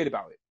something weird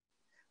about it.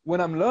 When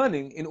I'm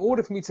learning, in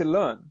order for me to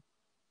learn,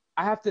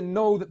 I have to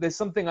know that there's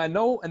something I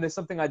know and there's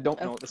something I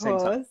don't know at the same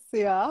time.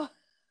 Yeah.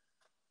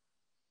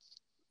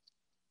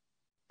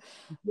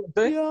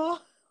 Yeah.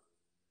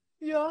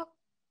 Do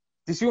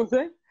you see what I'm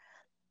saying?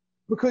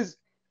 Because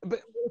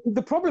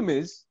the problem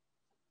is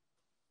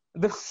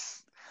that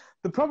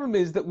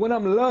when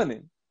I'm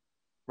learning,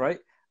 right,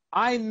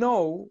 I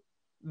know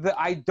that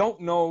I don't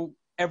know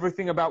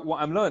everything about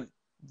what I'm learning.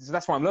 So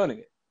that's why I'm learning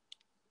it.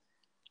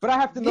 But I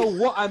have to know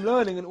what I'm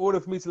learning in order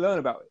for me to learn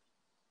about it.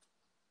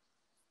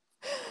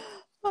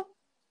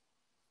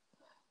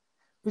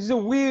 Which is a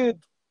weird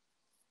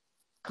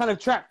kind of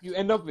trap you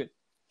end up in.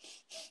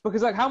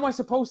 Because, like, how am I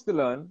supposed to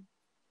learn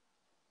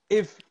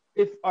if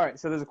all right,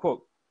 so there's a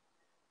quote.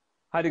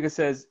 Heidegger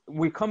says,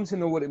 we come to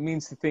know what it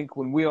means to think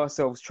when we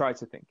ourselves try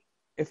to think.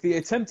 If the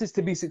attempt is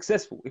to be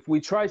successful, if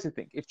we try to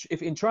think,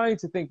 if in trying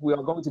to think we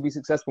are going to be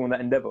successful in that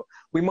endeavor,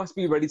 we must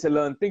be ready to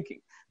learn thinking.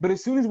 But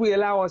as soon as we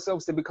allow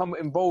ourselves to become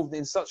involved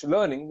in such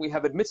learning, we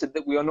have admitted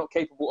that we are not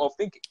capable of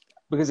thinking.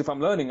 Because if I'm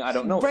learning, I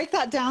don't know. Break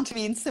that down to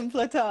me in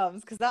simpler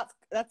terms, because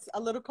that's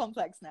a little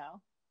complex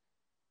now.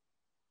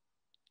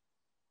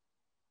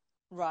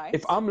 Right.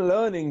 If I'm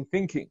learning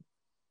thinking,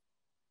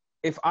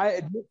 if I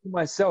admit to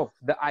myself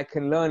that I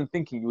can learn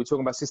thinking, you were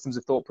talking about systems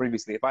of thought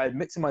previously. If I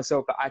admit to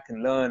myself that I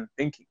can learn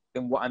thinking,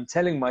 then what I'm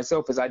telling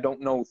myself is I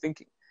don't know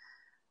thinking.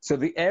 So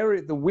the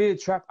weird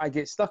trap I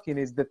get stuck in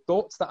is the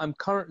thoughts that I'm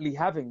currently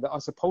having that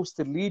are supposed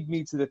to lead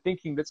me to the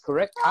thinking that's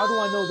correct. How do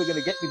I know they're going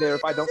to get me there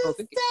if I don't know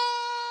thinking?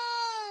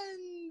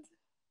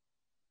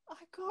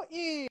 I got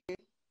you.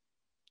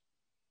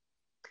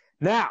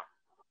 Now,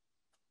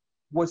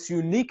 what's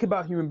unique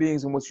about human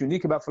beings and what's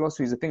unique about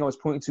philosophy is the thing I was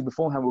pointing to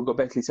beforehand with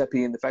Göbekli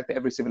Tepe and the fact that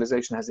every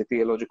civilization has a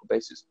theological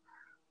basis.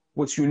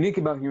 What's unique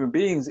about human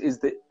beings is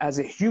that as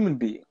a human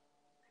being,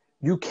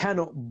 you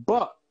cannot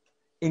but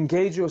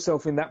engage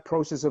yourself in that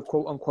process of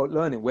quote-unquote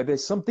learning, where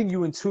there's something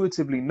you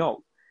intuitively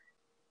know.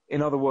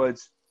 In other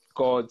words,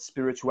 God,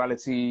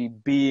 spirituality,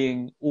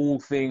 being, all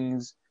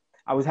things.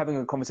 I was having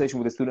a conversation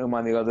with a student of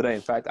mine the other day.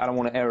 In fact, I don't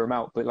want to air them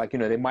out, but like, you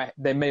know,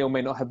 they may or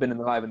may not have been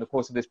alive in the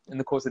course of the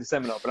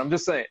seminar, but I'm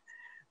just saying.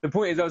 The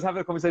point is, I was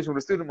having a conversation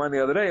with a student of mine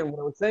the other day, and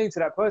what I was saying to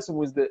that person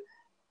was that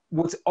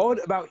what's odd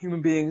about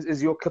human beings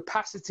is your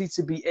capacity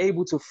to be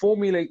able to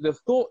formulate the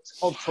thought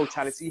of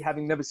totality,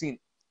 having never seen it.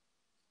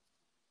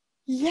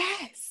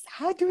 Yes.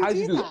 How do we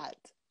do that?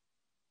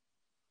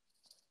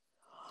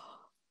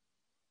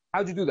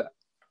 How'd you do that?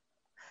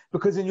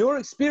 Because in your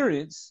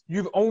experience,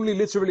 you've only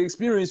literally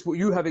experienced what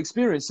you have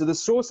experienced. So the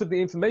source of the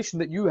information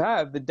that you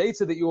have, the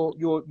data that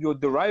you're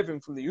deriving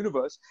from the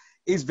universe,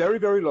 is very,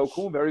 very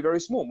local, very, very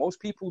small. Most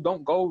people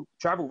don't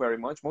travel very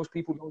much. Most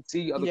people don't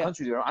see other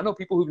countries. I know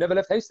people who've never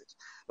left Hastings.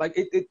 Like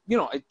it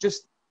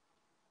just,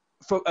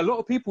 for a lot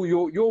of people,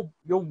 your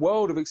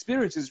world of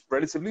experience is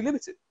relatively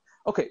limited.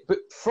 Okay, but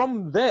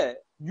from there,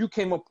 you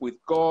came up with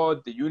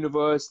God, the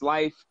universe,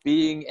 life,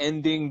 being,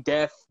 ending,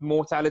 death,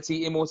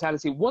 mortality,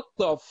 immortality. What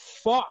the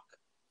fuck?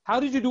 How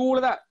did you do all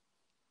of that?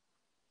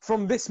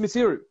 From this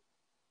material.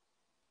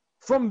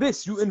 From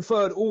this, you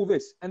inferred all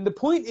this. And the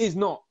point is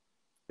not,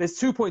 there's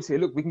 2 points here.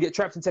 Look, we can get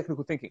trapped in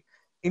technical thinking.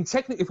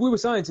 if we were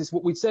scientists,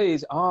 what we'd say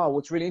is,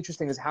 what's really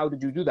interesting is how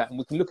did you do that? And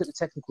we can look at the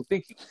technical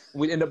thinking, and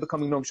we'd end up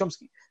becoming Noam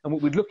Chomsky. And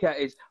what we'd look at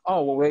is,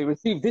 well, they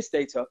received this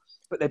data,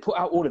 but they put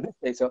out all of this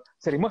data,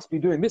 so they must be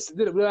doing this,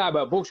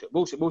 about bullshit.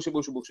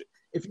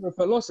 If you're a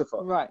philosopher,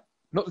 right,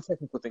 not the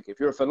technical thinker, if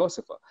you're a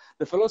philosopher,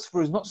 the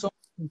philosopher is not so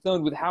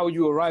concerned with how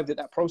you arrived at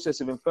that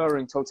process of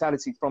inferring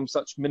totality from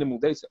such minimal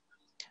data.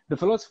 The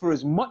philosopher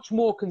is much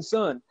more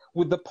concerned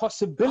with the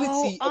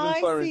possibility of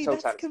inferring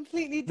totality. That's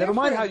completely different. Never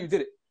mind how you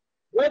did it.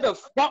 Where the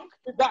fuck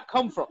did that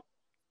come from?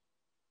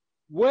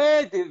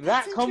 Where did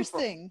that come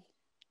from?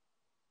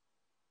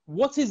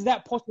 What is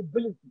that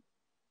possibility?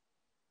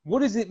 What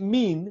does it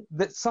mean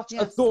that such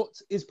a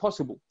thought is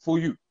possible for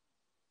you?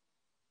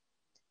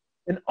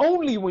 And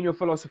only when you're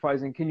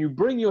philosophizing can you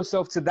bring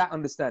yourself to that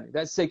understanding.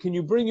 That's to say, can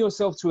you bring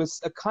yourself to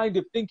a kind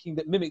of thinking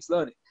that mimics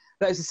learning?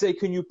 That is to say,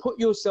 can you put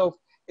yourself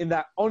in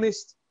that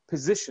honest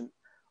position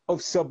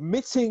of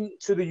submitting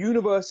to the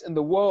universe and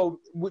the world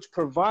which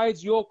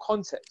provides your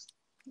context?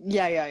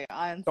 Yeah,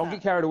 I understand. Don't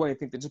get carried away and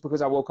think that just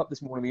because I woke up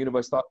this morning, the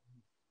universe started.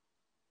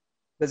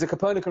 There's a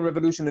Copernican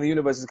revolution in the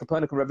universe. There's a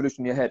Copernican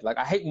revolution in your head. Like,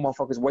 I hate when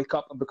motherfuckers wake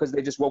up and because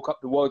they just woke up,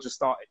 the world just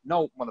started.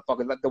 No,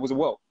 motherfucker, like, there was a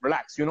world.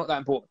 Relax. You're not that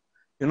important.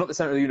 You're not the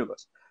center of the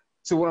universe.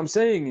 So what I'm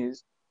saying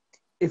is,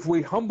 if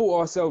we humble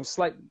ourselves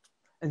slightly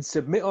and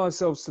submit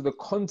ourselves to the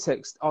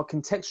context, our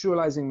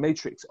contextualizing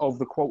matrix of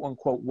the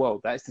quote-unquote world,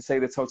 that is to say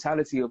the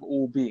totality of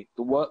all being,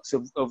 the works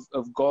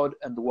of God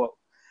and the world,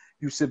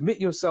 you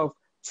submit yourself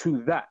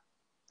to that.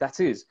 That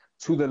is,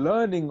 to the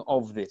learning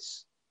of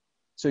this.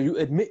 So you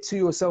admit to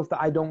yourself that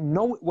I don't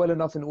know it well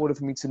enough in order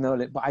for me to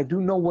learn it, but I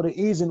do know what it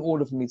is in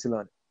order for me to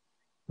learn it.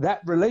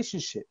 That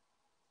relationship,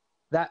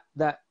 that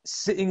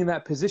sitting in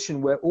that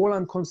position where all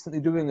I'm constantly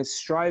doing is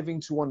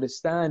striving to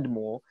understand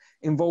more,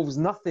 involves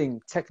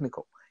nothing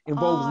technical,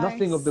 involves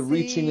nothing of the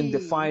reaching and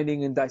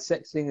defining and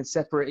dissecting and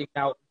separating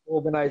out,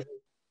 organizing,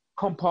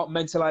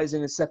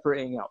 compartmentalizing and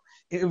separating out.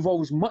 It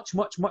involves much,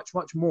 much, much,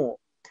 much more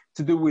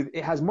to do with,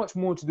 it has much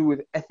more to do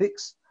with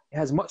ethics. It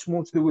has much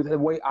more to do with the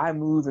way I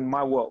move in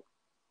my world,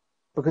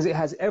 because it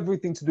has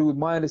everything to do with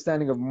my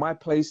understanding of my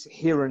place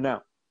here and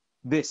now.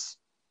 This,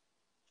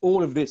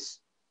 all of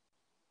this.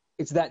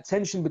 It's that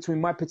tension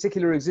between my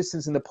particular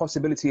existence and the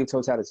possibility of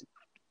totality.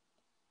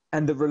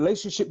 And the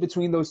relationship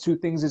between those two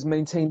things is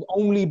maintained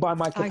only by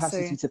my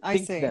capacity to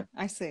think them.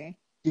 I see.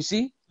 You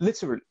see?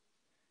 Literally.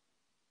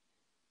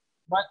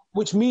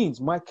 Which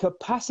means my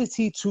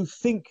capacity to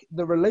think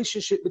the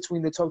relationship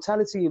between the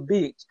totality of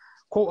beings,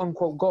 quote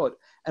unquote God,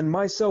 and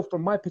myself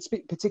from my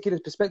particular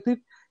perspective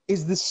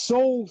is the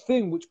sole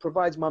thing which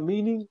provides my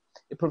meaning,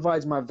 it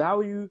provides my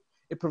value,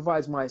 it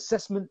provides my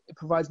assessment, it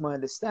provides my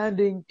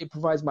understanding, it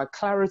provides my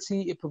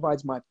clarity, it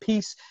provides my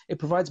peace, it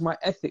provides my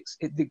ethics.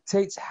 It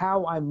dictates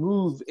how I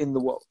move in the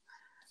world.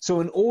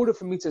 So in order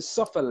for me to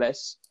suffer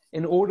less,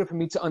 in order for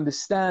me to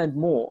understand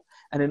more,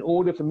 and in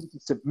order for me to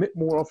submit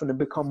more often and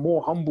become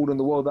more humbled in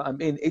the world that I'm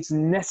in, it's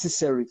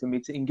necessary for me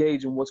to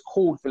engage in what's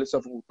called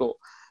philosophical thought.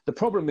 The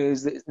problem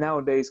is that it's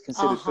nowadays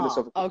considered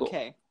philosophical thought.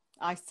 Okay,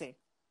 I see.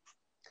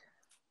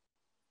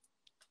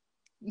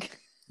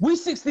 We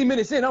 60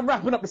 minutes in, I'm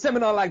wrapping up the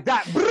seminar like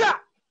that. Brah!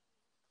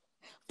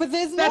 But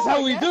there's That's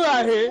how we do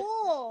out here.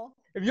 More.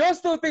 If y'all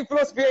still think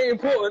philosophy ain't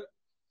important,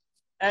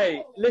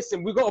 hey,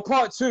 listen, we got a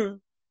part 2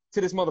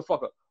 to this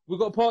motherfucker. We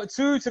got a part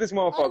 2 to this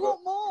motherfucker. I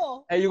want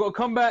more. Hey, you got to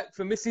come back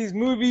for Missy's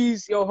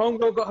movies. Yo,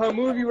 homegirl got her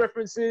movie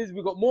references.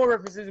 We got more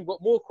references. We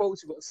got more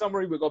quotes. We got a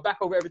summary. We got back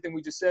over everything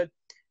we just said.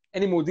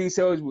 Any more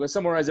details? We're going to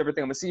summarize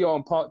everything. I'm going to see y'all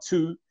on part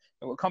 2. And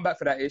we'll come back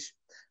for that ish.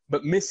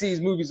 But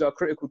Missy's movies are a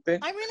critical thing.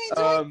 I'm really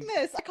enjoying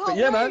this. I can't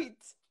wait. Man,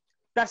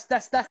 that's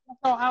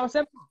our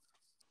seminar.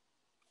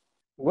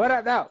 What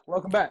up now?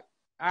 Welcome back.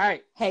 All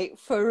right. Hey,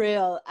 for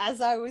real, as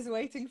I was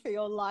waiting for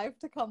your live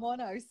to come on,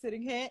 I was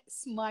sitting here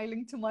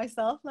smiling to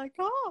myself like,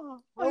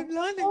 I'm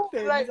learning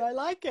things. I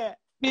like it.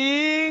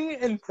 Being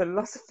in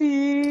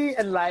philosophy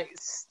and like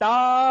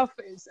stuff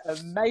is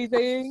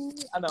amazing.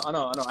 I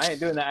know. I ain't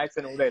doing that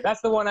accent all day.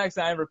 That's the one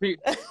accent I ain't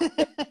repeating.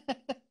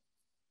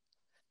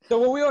 So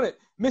when we on it,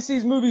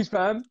 Missy's movies,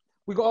 fam,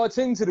 we got our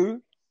thing to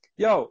do.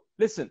 Yo,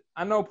 listen,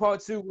 I know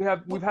part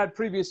 2, we've had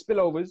previous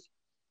spillovers.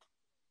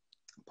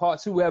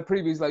 Part 2, we have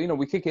previous, like, you know,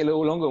 we kick it a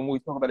little longer and we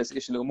talk about this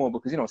issue a little more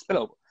because, you know,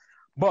 spillover.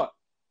 But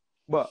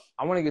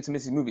I want to get to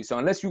Missy's movie. So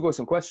unless you got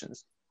some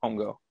questions,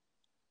 homegirl.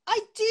 I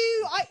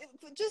do.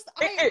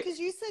 Because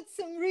you said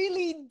some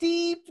really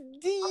deep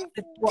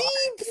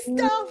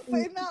stuff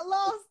in that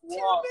last 2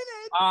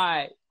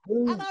 minutes.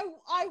 And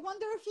I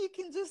wonder if you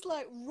can just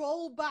like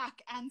roll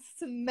back and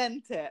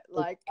cement it,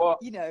 like,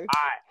 you know,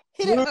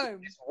 Hit it home.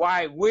 That's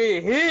why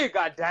we're here,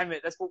 God damn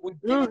it. That's what we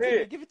do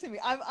here. Give it to me.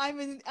 I'm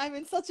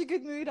in such a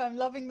good mood. I'm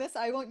loving this.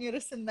 I want you to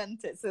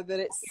cement it so that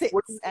it sits,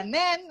 and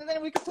then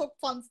we can talk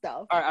fun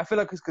stuff. All right, I feel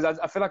like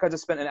I feel like I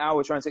just spent an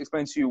hour trying to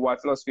explain to you why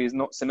philosophy is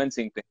not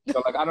cementing things.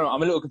 So like I don't know,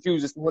 I'm a little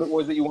confused as to what it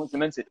was that you want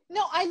cemented.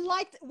 No, I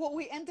liked what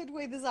we ended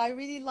with. I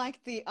really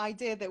liked the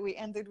idea that we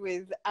ended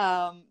with,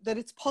 that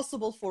it's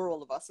possible for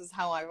all of us, is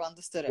how I've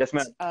understood it. Yes,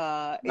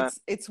 ma'am.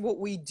 It's what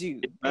we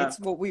do. Yes, it's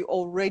what we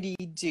already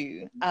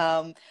do.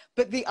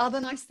 But the other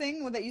nice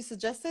thing that you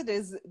suggested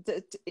is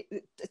that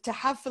to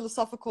have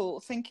philosophical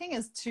thinking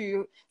is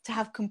to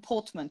have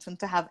comportment and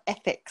to have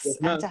ethics, yes,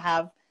 and to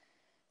have.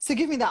 So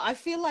give me that. I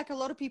feel like a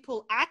lot of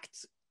people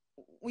act,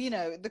 you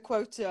know, the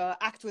quote,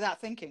 act without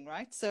thinking,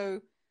 right?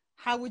 So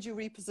how would you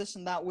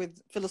reposition that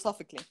with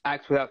philosophically?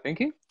 Act without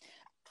thinking?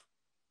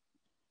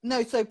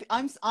 No, so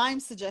I'm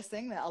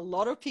suggesting that a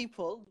lot of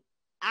people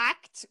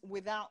act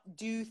without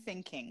due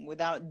thinking,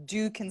 without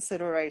due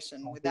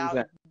consideration,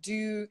 without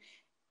due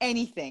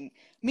anything.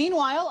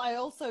 Meanwhile, I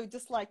also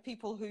dislike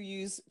people who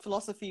use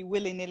philosophy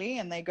willy-nilly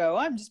and they go,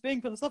 I'm just being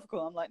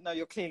philosophical. I'm like, no,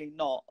 you're clearly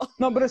not.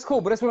 No, but it's cool.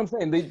 But that's what I'm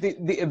saying.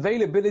 The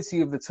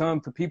availability of the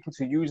term for people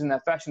to use in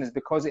that fashion is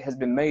because it has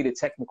been made a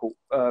technical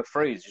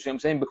phrase. You see what I'm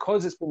saying?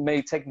 Because it's been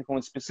made technical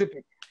and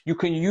specific, you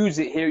can use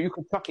it here. You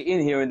can tuck it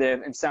in here and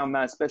there and sound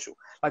mad special.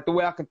 Like the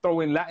way I can throw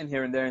in Latin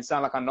here and there and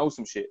sound like I know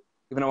some shit,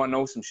 even though I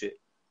know some shit.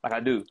 Like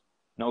I do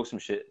know some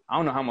shit. I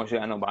don't know how much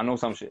shit I know, but I know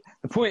some shit.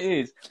 The point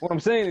is, what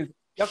I'm saying is,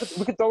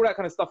 we could throw that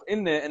kind of stuff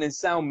in there and then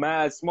sound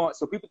mad smart.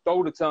 So people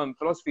throw the term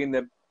philosophy in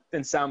there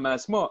and sound mad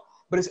smart.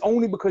 But it's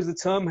only because the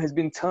term has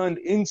been turned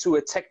into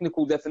a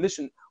technical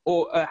definition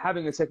or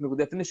having a technical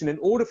definition in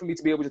order for me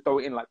to be able to throw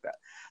it in like that.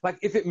 Like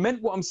if it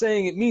meant what I'm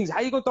saying, it means, how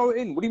you going to throw it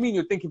in? What do you mean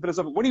you're thinking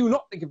philosophical? What are you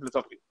not thinking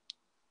philosophical?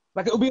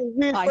 Like it would be a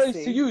weird phrase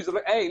to use.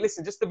 Like, hey,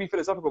 listen, just to be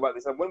philosophical about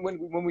this. Like, when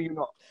were you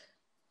not?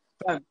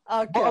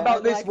 What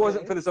about this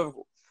wasn't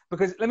philosophical?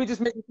 Because let me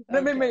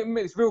make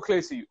this real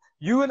clear to you.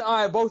 You and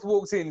I both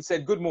walked in and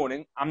said, good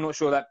morning. I'm not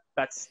sure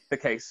that's the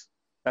case.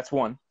 That's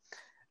one.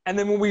 And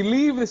then when we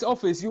leave this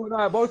office, you and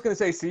I are both going to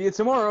say, see you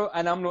tomorrow.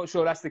 And I'm not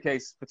sure that's the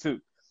case for two.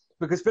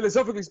 Because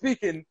philosophically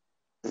speaking,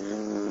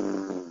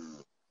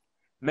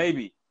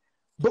 maybe.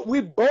 But we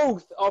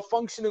both are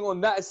functioning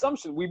on that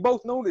assumption. We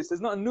both know this.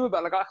 There's nothing new about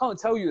it. Like, I can't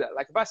tell you that.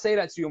 Like, if I say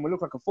that to you, I'm going to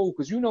look like a fool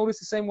because you know this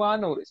the same way I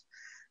know this.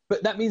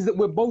 But that means that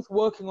we're both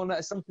working on that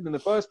assumption in the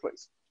first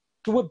place.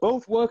 So we're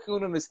both working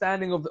on an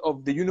understanding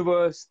of the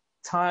universe,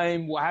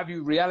 time, what have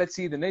you,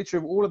 reality, the nature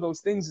of all of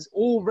those things is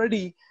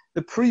already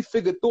the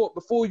prefigured thought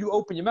before you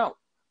open your mouth.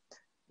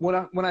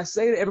 When I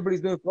say that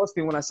everybody's doing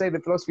philosophy, when I say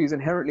that philosophy is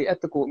inherently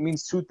ethical, it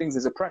means two things.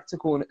 There's a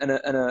practical and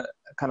a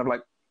kind of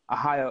like a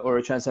higher or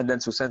a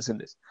transcendental sense in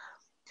this.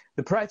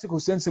 The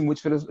practical sense in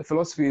which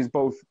philosophy is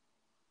both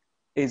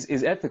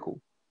is ethical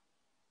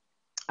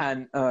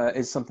and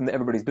is something that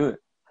everybody's doing.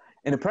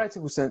 In a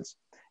practical sense,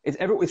 it's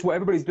what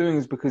everybody's doing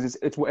is because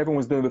it's what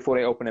everyone's doing before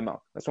they open their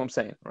mouth. That's what I'm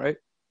saying, right?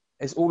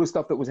 It's all the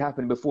stuff that was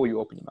happening before you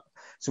open your mouth.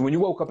 So when you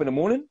woke up in the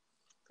morning,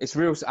 it's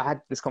real. I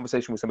had this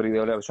conversation with somebody the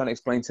other day. I was trying to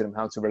explain to them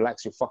how to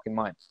relax your fucking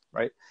mind,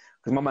 right?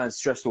 Because my man's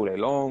stressed all day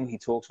long. He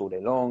talks all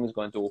day long. He's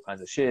going through all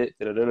kinds of shit.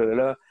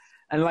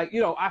 And like,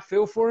 you know, I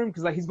feel for him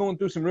because like he's going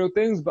through some real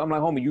things. But I'm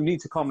like, homie, you need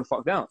to calm the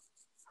fuck down.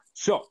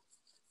 So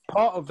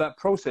part of that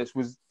process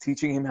was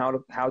teaching him how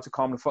to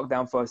calm the fuck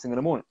down first thing in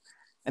the morning.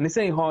 And this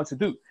ain't hard to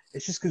do.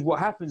 It's just because what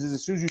happens is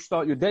as soon as you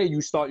start your day, you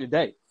start your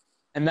day.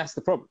 And that's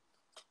the problem.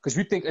 Because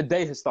you think a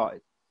day has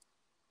started.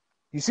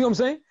 You see what I'm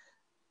saying?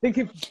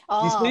 You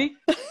see?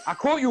 I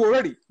caught you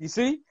already. You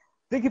see?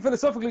 Thinking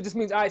philosophically just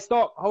means, all right,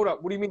 stop. Hold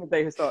up. What do you mean the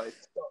day has started?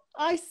 Stop.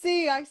 I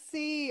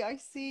see.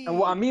 And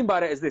what I mean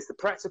by that is this. The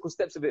practical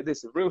steps of it,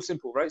 this is real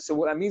simple, right? So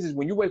what that means is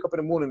when you wake up in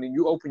the morning and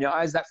you open your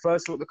eyes, that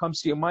first thought that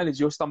comes to your mind is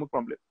your stomach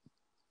rumbling.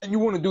 And you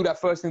want to do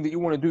that first thing that you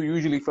want to do,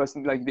 usually first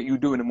thing like that you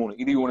do in the morning.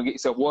 Either you want to get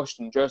yourself washed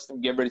and dressed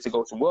and get ready to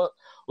go to work,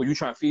 or you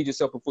try and feed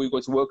yourself before you go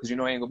to work because you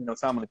know ain't going to be no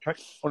time on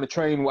the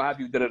train, what have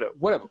you,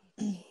 whatever.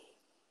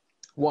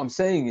 What I'm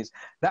saying is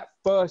that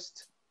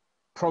first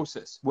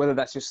process, whether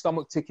that's your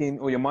stomach ticking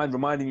or your mind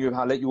reminding you of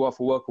how late you are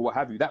for work or what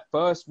have you, that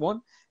first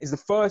one is the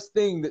first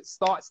thing that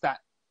starts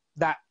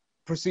that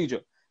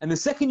procedure. And the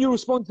second you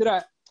respond to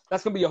that,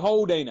 that's going to be your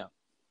whole day now.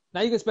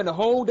 Now you're going to spend the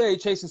whole day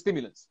chasing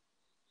stimulants.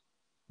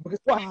 Because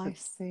what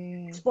happens?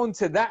 Respond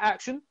to that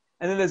action,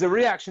 and then there's a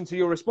reaction to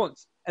your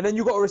response. And then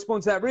you got to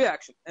respond to that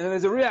reaction. And then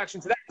there's a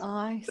reaction to that.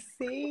 I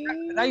see.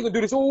 And now you're going to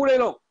do this all day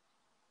long.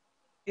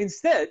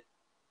 Instead,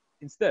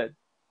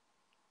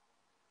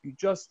 you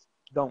just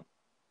don't.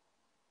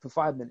 For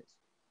 5 minutes.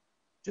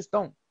 Just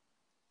don't.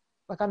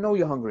 Like, I know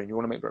you're hungry and you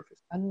want to make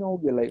breakfast. I know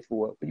you're late for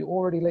work, but you're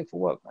already late for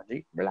work, man.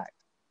 G. Relax.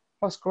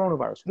 Plus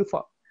coronavirus. Who the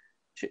fuck?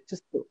 Shit,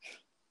 just do it.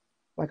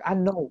 Like, I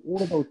know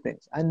all of those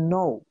things. I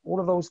know all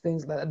of those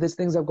things. There's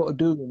things I've got to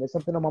do, and there's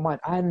something on my mind.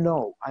 I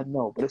know.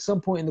 But at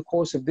some point in the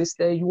course of this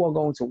day, you are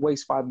going to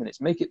waste 5 minutes.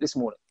 Make it this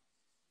morning.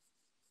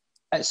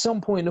 At some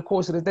point in the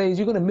course of the days,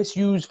 you're going to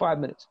misuse 5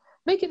 minutes.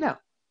 Make it now.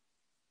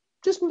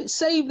 Just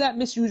save that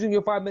misusing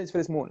your 5 minutes for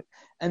this morning.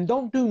 And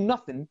don't do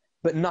nothing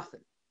but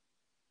nothing.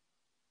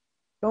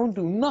 Don't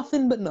do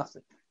nothing but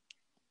nothing.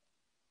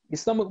 Your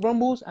stomach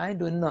rumbles, I ain't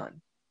doing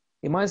nothing.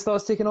 Your mind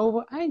starts taking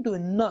over, I ain't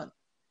doing nothing.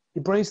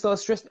 Your brain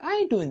starts stressed, I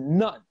ain't doing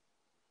nothing.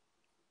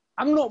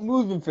 I'm not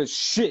moving for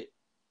shit.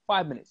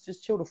 5 minutes,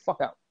 just chill the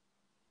fuck out.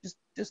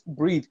 Just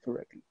breathe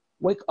correctly.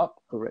 Wake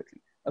up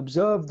correctly.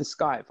 Observe the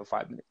sky for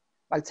 5 minutes.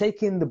 Like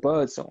take in the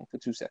bird song for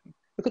 2 seconds.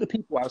 Look at the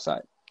people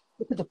outside.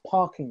 Look at the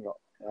parking lot.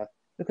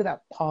 Look at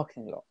that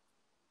parking lot.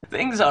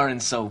 Things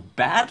aren't so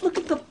bad. Look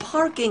at the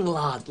parking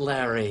lot,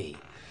 Larry.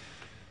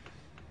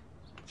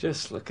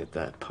 Just look at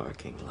that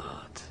parking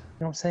lot.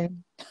 You know what I'm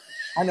saying?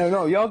 I know,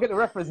 no, y'all get the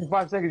reference in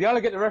 5 seconds. Y'all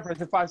get the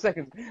reference in 5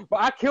 seconds.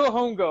 But I kill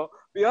homegirl,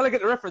 but y'all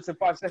get the reference in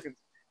 5 seconds.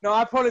 No,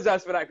 I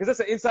apologize for that, because that's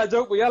an inside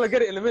joke, but y'all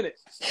get it in a minute.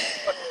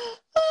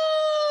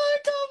 Oh, I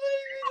can't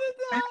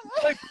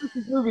believe you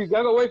did that. Movies.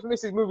 Y'all gotta wait for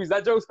Mrs. Movies.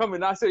 That joke's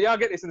coming. I said, y'all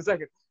get this in a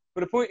second.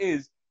 But the point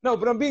is, no,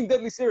 but I'm being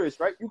deadly serious,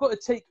 right? You've got to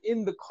take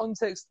in the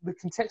context, the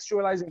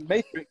contextualizing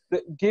matrix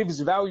that gives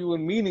value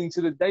and meaning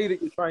to the day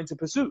that you're trying to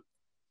pursue.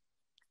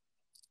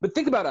 But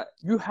think about that.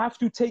 You have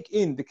to take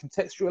in the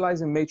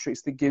contextualizing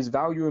matrix that gives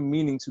value and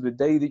meaning to the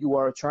day that you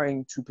are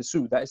trying to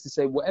pursue. That is to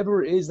say,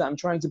 whatever it is that I'm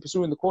trying to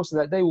pursue in the course of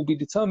that day will be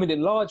determined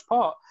in large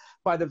part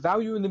by the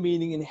value and the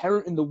meaning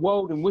inherent in the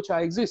world in which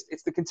I exist.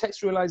 It's the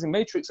contextualizing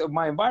matrix of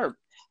my environment.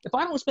 If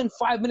I don't spend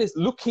 5 minutes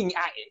looking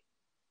at it,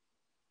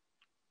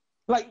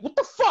 like, what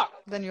the fuck?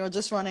 Then you're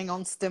just running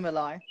on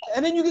stimuli.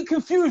 And then you get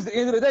confused at the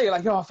end of the day.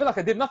 Like, yo, I feel like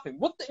I did nothing.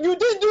 You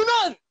didn't do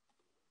nothing.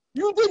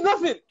 You did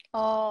nothing.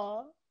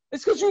 Oh.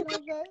 It's because you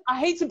did. I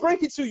hate to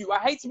break it to you. I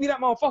hate to be that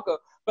motherfucker.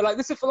 But like,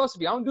 this is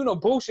philosophy. I don't do no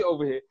bullshit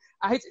over here.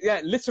 I hate to,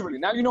 yeah, literally.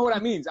 Now you know what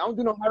that means. I don't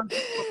do no Harry.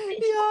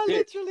 Yeah,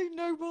 literally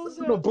no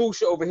bullshit. No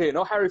bullshit over here.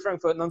 No Harry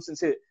Frankfurt nonsense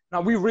here.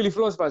 Now we really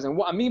philosophizing.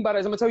 What I mean by that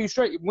is, I'm gonna tell you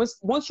straight.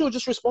 Once you're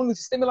just responding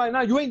to stimuli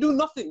now, you ain't doing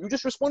nothing. You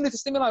just responded to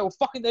stimuli all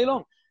fucking day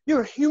long.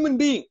 You're a human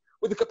being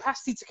with the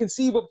capacity to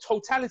conceive of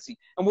totality.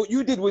 And what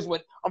you did was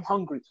when I'm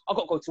hungry, I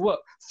got to go to work.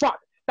 Fuck,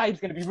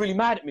 Dave's going to be really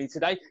mad at me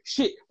today.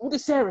 Shit, what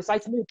did Sarah say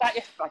to me about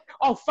yesterday?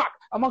 Oh, fuck,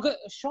 am I going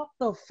to shut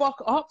the fuck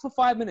up for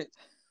 5 minutes?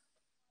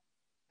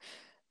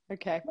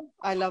 Okay,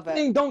 I love it. I'm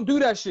saying don't do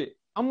that shit.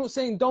 I'm not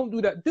saying don't do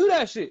that. Do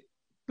that shit.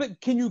 But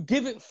can you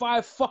give it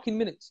 5 fucking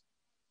minutes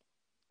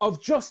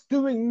of just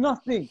doing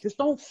nothing? Just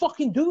don't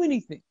fucking do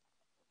anything.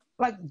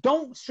 Like,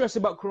 don't stress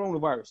about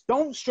coronavirus.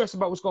 Don't stress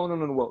about what's going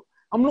on in the world.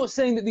 I'm not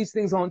saying that these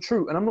things aren't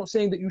true, and I'm not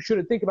saying that you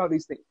shouldn't think about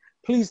these things.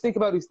 Please think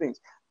about these things.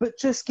 But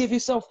just give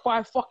yourself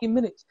 5 fucking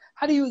minutes.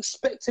 How do you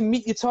expect to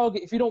meet your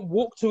target if you don't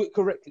walk to it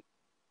correctly?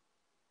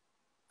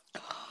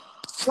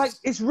 Like,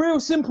 it's real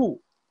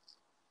simple.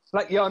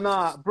 Like, yo,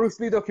 nah, Bruce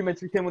Lee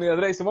documentary came on the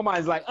other day, so my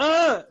mind's like,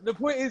 the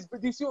point is,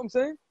 but do you see what I'm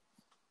saying?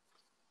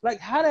 Like,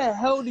 how the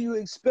hell do you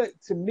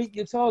expect to meet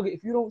your target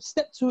if you don't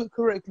step to it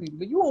correctly?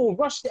 Like, you won't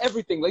rush to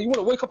everything. Like, you want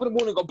to wake up in the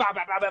morning and go, bah,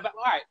 bah, bah, bah, bah.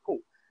 All right, cool.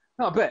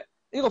 No, I bet.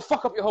 You're going to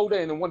fuck up your whole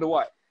day and then wonder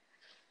why.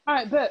 All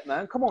right, bet,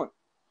 man. Come on.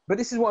 But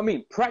this is what I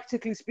mean.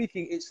 Practically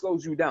speaking, it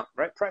slows you down,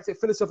 right?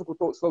 Philosophical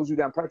thought slows you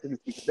down, practically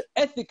speaking. But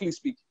ethically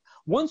speaking,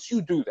 once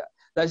you do that,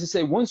 that is to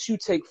say, once you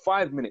take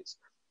 5 minutes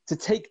to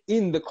take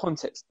in the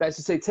context, that is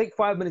to say, take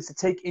 5 minutes to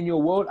take in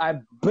your world, I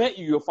bet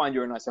you'll find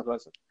you're a nicer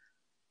person.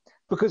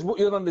 Because what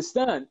you'll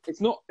understand,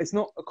 it's not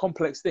a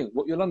complex thing.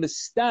 What you'll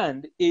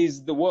understand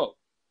is the world.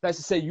 That's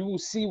to say, you will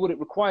see what it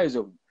requires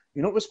of you.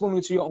 You're not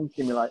responding to your own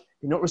stimuli.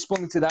 You're not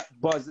responding to that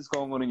buzz that's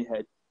going on in your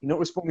head. You're not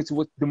responding to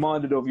what's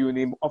demanded of you in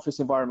the office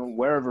environment,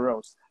 wherever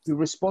else. You're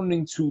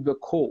responding to the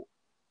call.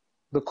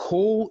 The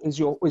call is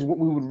what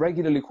we would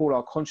regularly call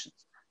our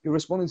conscience. You're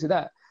responding to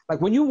that. Like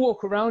when you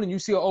walk around and you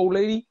see an old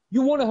lady,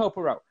 you want to help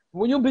her out.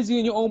 When you're busy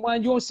in your own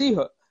mind, you won't see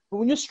her. But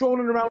when you're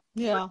strolling around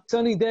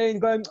sunny day and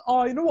going,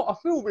 oh, you know what? I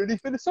feel really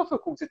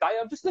philosophical today.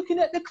 I'm just looking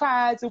at the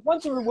clouds and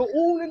wondering what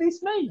all of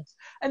this means.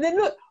 And then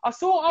look, I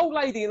saw an old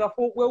lady and I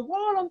thought, well,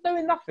 while I'm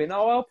doing nothing,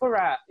 I'll help her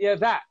out. Yeah,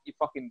 that. You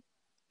fucking...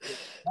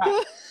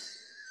 That.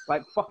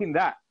 Like fucking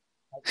that.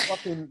 Like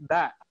fucking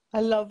that.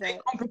 I love it.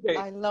 Complicated.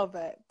 I love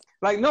it.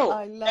 Like, no.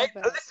 I love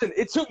it. Listen,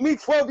 it took me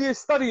 12 years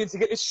studying to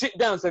get this shit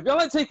down. So if y'all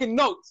like taking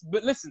notes,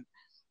 but listen,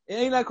 it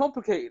ain't that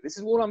complicated. This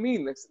is what I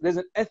mean. There's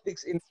an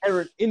ethics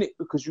inherent in it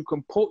because you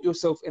comport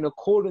yourself in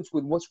accordance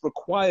with what's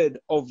required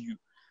of you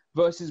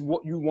versus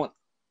what you want.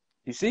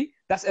 You see?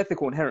 That's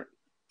ethical inherent.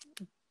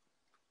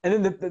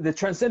 And then the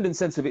transcendent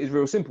sense of it is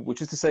real simple,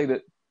 which is to say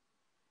that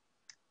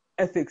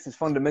ethics is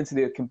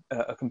fundamentally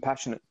a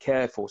compassionate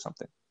care for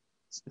something.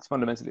 It's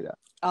fundamentally that.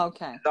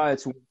 Okay. The desire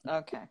to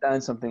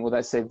understand something, or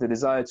let's say the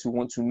desire to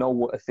want to know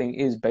what a thing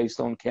is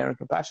based on care and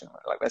compassion.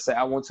 Like let's say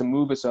I want to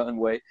move a certain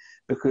way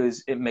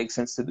because it makes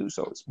sense to do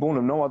so. It's born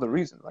of no other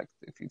reason. Like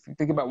if you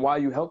think about why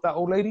you helped that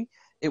old lady,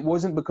 it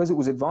wasn't because it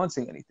was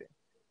advancing anything.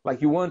 Like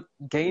you weren't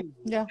gaining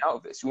out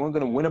of this. You weren't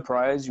going to win a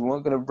prize. You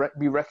weren't going to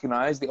be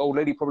recognized. The old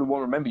lady probably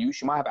won't remember you.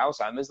 She might have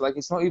Alzheimer's. Like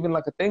it's not even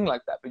like a thing like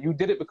that. But you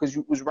did it because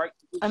it was right.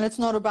 And it's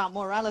not about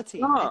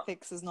morality.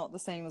 Ethics is not the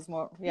same as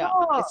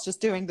it's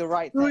just doing the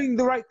right thing. Doing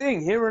the right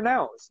thing here and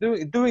now. It's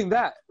doing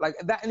that like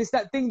that, and it's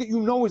that thing that you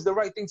know is the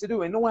right thing to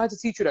do, and no one had to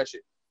teach you that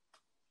shit.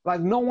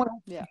 Like no one.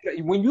 Yeah.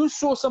 When you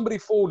saw somebody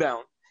fall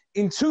down,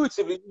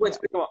 intuitively you went to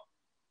pick them up.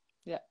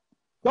 Yeah.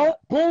 Don't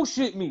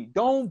bullshit me.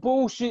 Don't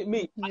bullshit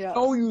me. Yeah. I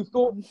know you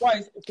thought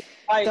twice.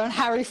 Don't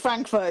Harry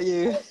Frankfurt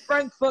you.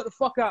 Frankfurt the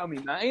fuck out of me,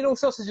 man. Ain't no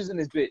sausages in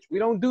this bitch. We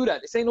don't do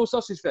that. This ain't no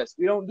sausage fest.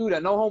 We don't do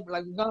that. No home.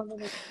 Like no.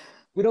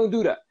 We don't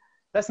do that.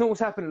 That's not what's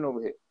happening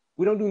over here.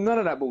 We don't do none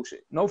of that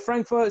bullshit. No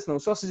Frankfurts, no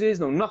sausages,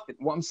 no nothing.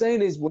 What I'm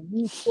saying is when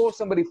you saw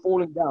somebody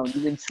falling down,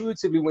 you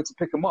intuitively went to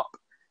pick them up.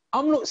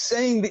 I'm not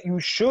saying that you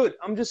should.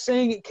 I'm just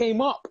saying it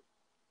came up.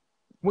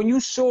 When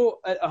you saw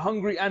a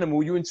hungry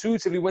animal, you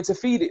intuitively went to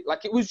feed it.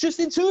 Like, it was just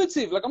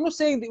intuitive. Like, I'm not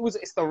saying that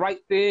it's the right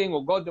thing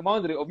or God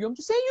demanded it of you. I'm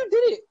just saying you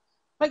did it.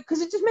 Like,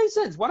 because it just made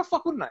sense. Why the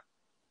fuck wouldn't I?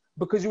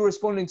 Because you're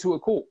responding to a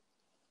call.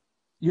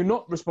 You're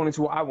not responding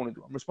to what I want to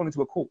do. I'm responding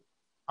to a call.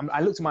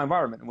 I looked at my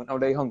environment and went, oh,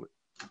 they're hungry.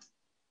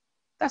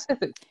 That's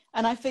ethics.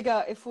 And I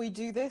figure if we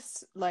do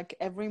this, like,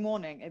 every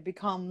morning, it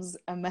becomes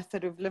a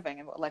method of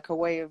living, like a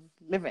way of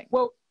living.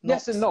 Well,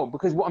 yes and no,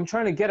 because what I'm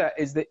trying to get at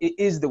is that it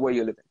is the way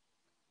you're living.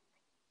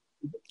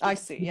 I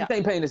see, yeah. You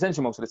ain't paying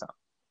attention most of the time.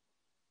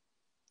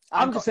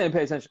 I'm just saying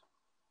pay attention.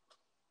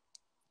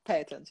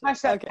 Pay attention.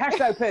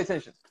 Hashtag pay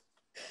attention.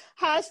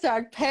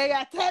 Hashtag pay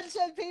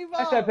attention, people.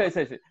 Hashtag pay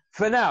attention.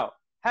 For now.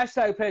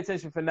 Hashtag pay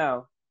attention for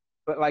now.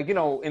 But, like, you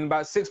know, in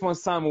about 6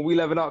 months' time when we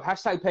level up,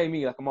 hashtag pay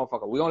me like a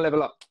motherfucker. We gonna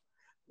level up.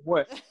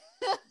 What?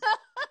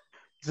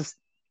 Just,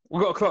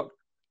 we got a clock.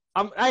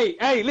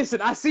 Hey,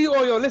 listen, I see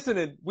all you're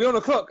listening. We on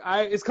the clock.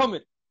 It's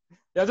coming.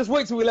 Yeah, just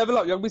wait till we level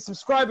up. You'll be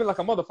subscribing like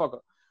a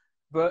motherfucker.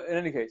 But in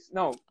any case,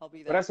 no. I'll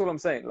be there. But that's what I'm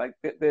saying. Like,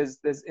 there's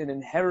an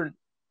inherent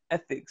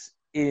ethics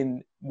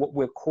in what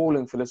we're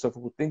calling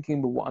philosophical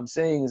thinking. But what I'm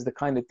saying is the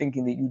kind of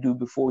thinking that you do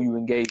before you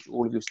engage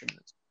all of your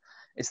stimulants.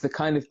 It's the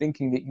kind of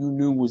thinking that you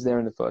knew was there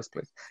in the first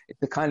place. It's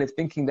the kind of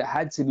thinking that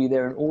had to be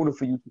there in order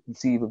for you to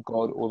conceive of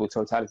God or the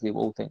totality of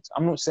all things.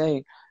 I'm not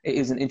saying it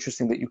isn't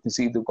interesting that you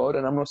conceived of God,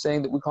 and I'm not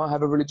saying that we can't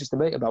have a religious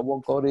debate about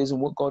what God is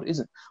and what God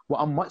isn't.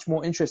 What I'm much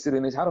more interested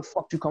in is how the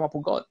fuck do you come up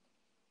with God?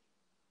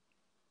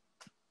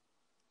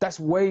 That's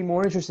way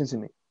more interesting to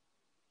me.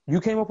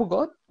 You came up with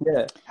God?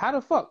 Yeah. How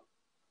the fuck?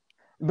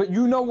 But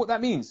you know what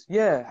that means.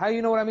 Yeah. How do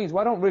you know what that means?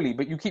 Well, I don't really,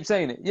 but you keep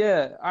saying it.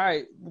 Yeah. All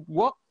right.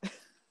 What?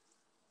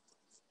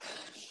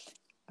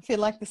 I feel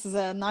like this is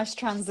a nice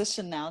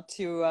transition now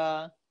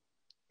to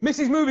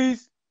Missy's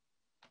Movies.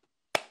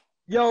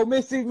 Yo,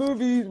 Missy's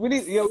Movies. We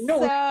need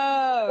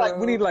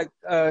we need like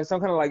some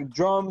kind of like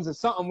drums or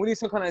something. We need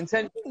some kind of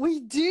intention.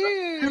 We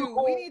do.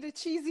 We need a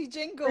cheesy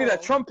jingle. We need a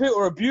trumpet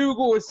or a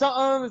bugle or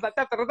something. It's like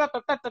da, da, da,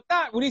 da, da, da,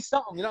 da. We need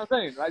something. You know what I'm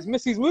saying? Like, it's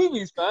Missy's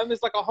Movies, fam.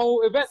 It's like a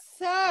whole event.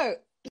 So,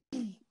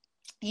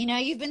 you know,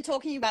 you've been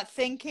talking about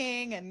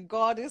thinking and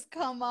God has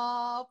come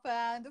up,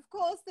 and of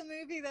course the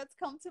movie that's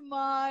come to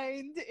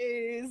mind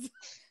is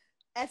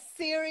A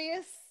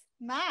Serious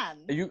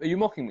Man. Are you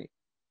mocking me?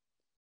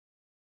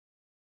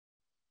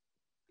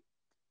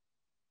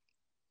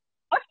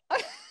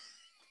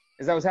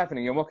 Is that what's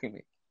happening? You're mocking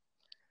me?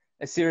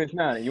 A Serious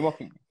Man? Are you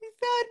mocking me?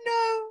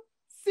 No.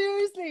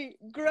 Seriously,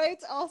 great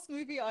ass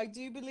movie. I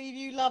do believe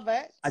you love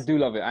it. I do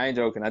love it. I ain't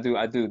joking. I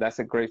do. That's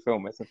a great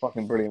film. It's a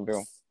fucking brilliant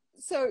film.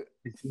 So,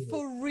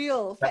 for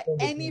real, for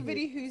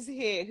anybody who's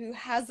here who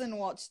hasn't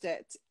watched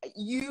it,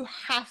 you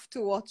have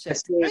to watch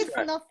it.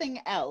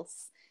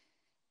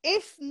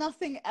 If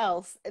nothing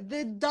else,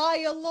 the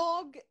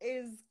dialogue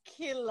is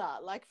killer.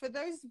 Like, for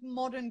those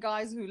modern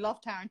guys who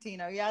love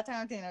Tarantino, yeah,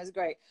 Tarantino is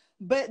great.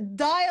 But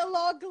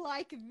dialogue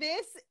like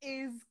this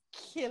is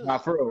killer. Nah,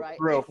 for real, right?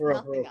 for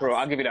real.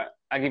 I'll give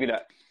you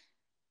that.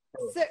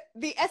 So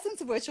the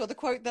essence of which, or the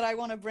quote that I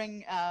want to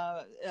bring,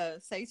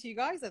 say to you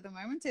guys at the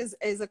moment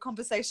is a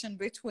conversation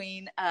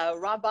between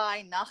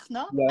Rabbi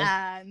Nachna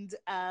and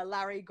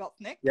Larry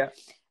Gopnik. Yeah.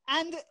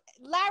 And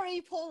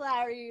Paul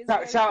Larry is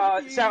shout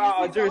out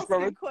our Jewish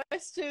brothers.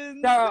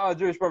 Questions. Shout out our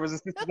Jewish brothers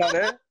and sisters out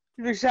there.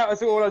 Big shout out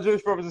to all our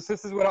Jewish brothers and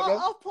sisters. What up, man?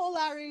 Paul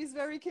Larry is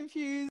very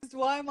confused.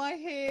 Why am I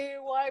here?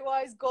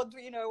 Why is God?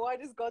 Why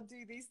does God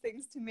do these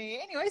things to me?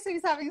 Anyway, so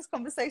he's having this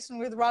conversation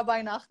with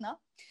Rabbi Nachna.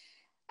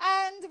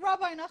 And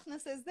Rabbi Nachna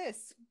says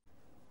this.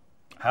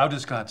 How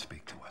does God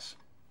speak to us?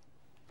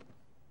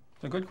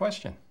 It's a good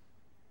question.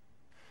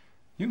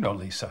 You know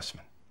Lee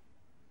Sussman.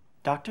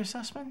 Dr.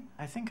 Sussman?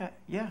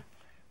 Yeah.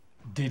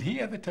 Did he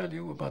ever tell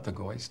you about the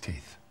goy's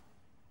teeth?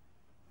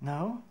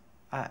 No.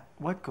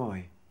 What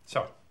goy?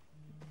 So,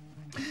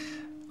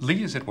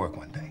 Lee is at work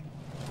one day.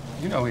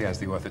 You know he has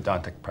the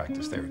orthodontic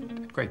practice there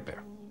at Great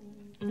Bear.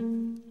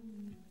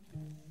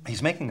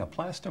 He's making a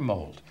plaster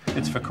mold.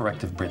 It's for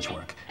corrective bridge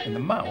work in the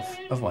mouth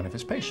of one of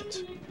his patients,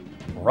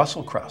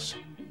 Russell Krauss.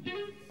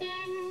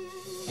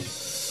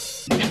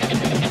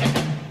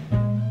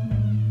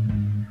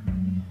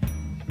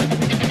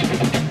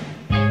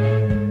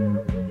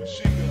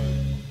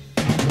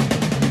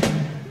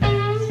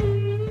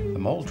 The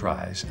mold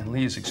dries, and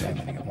Lee is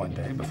examining it one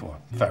day before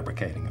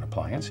fabricating an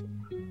appliance.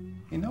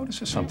 He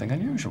notices something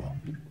unusual.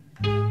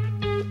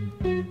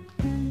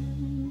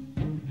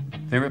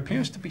 There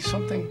appears to be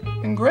something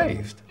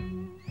engraved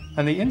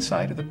on the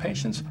inside of the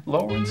patient's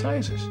lower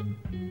incisors.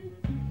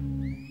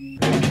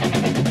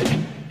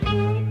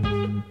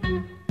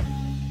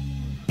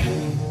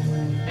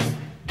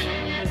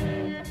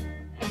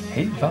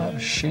 Vav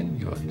Shin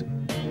Yud,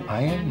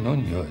 Ayin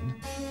Nun Yud,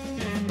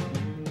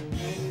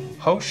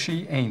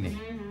 Hoshi Aini.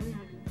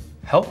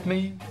 Help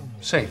me,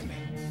 save me.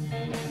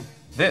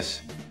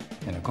 This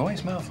in a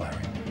goy's mouth, Larry.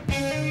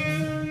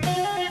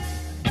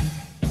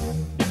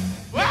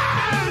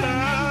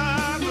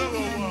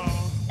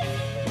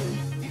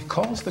 He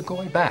calls the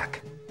goy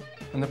back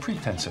on the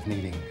pretense of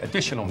needing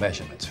additional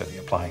measurements for the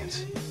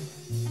appliance.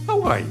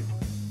 How are you?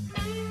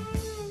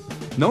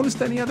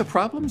 Noticed any other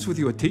problems with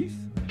your teeth?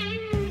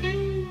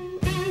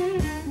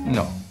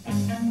 No.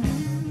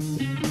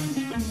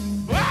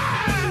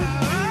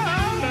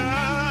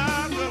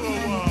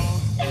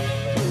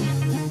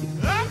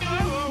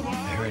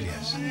 There it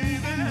is.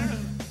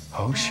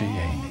 Hoshi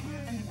Amy,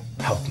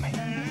 help me.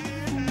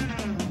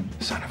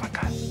 Son of a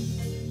gun.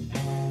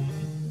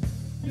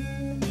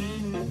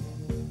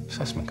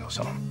 Sussman goes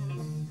home.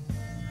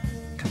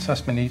 Can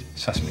Sussman eat?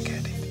 Sussman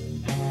can't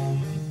eat.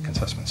 Can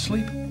Sussman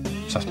sleep?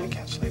 Sussman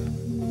can't sleep.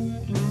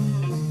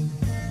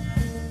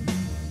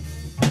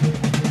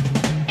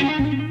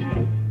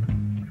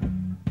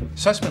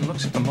 Sussman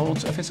looks at the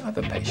molds of his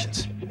other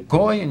patients,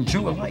 Goy and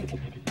Jew alike,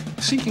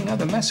 seeking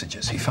other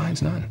messages. He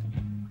finds none.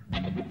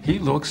 He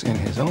looks in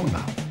his own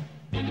mouth.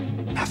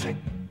 Nothing.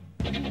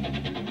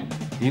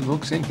 He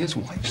looks in his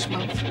wife's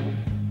mouth.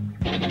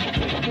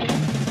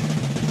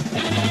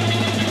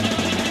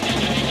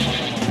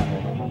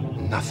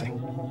 Nothing.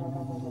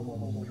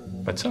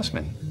 But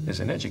Sussman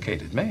is an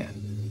educated man.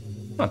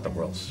 Not the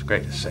world's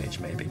greatest sage,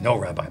 maybe. No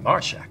Rabbi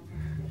Marshak.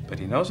 But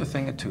he knows a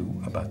thing or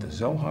two about the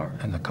Zohar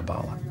and the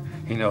Kabbalah.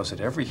 He knows that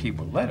every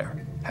Hebrew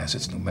letter has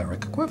its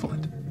numeric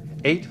equivalent.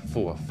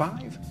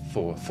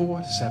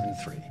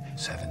 8454473.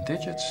 7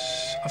 digits.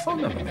 A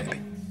phone number, maybe.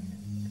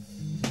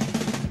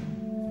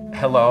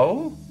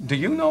 Hello? Do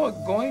you know a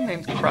guy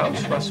named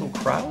Krauss, Russell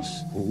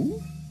Krauss? Who?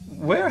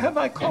 Where have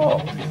I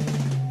called?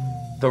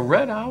 The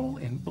Red Owl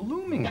in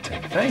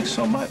Bloomington. Thanks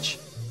so much.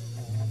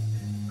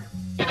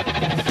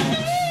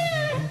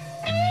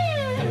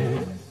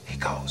 He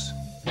goes.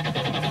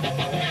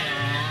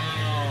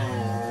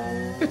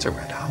 It's a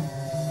red owl.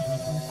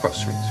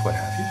 Groceries, what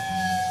have you.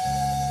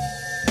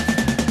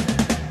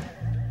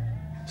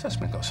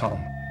 Sussman goes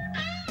home.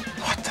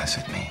 What does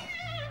it mean?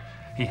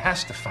 He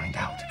has to find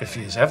out if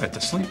he is ever to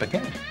sleep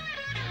again.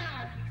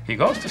 He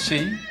goes to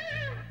see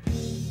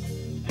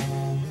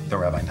the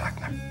Rabbi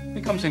Nachner. He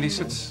comes in, he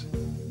sits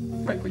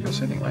right where you're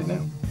sitting right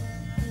now.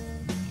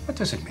 What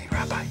does it mean,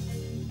 Rabbi?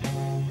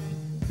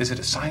 Is it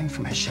a sign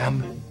from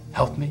Hashem?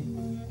 Help me?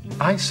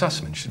 I,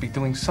 Sussman, should be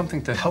doing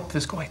something to help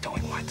this guy.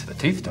 Doing what? The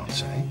teeth don't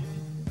say.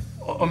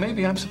 Or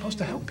maybe I'm supposed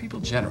to help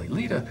people generally,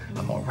 lead a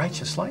more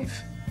righteous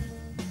life.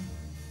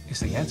 Is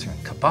the answer in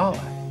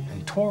Kabbalah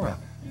and Torah?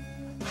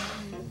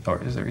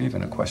 Or is there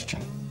even a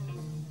question?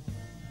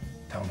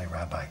 Tell me,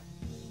 Rabbi,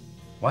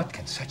 what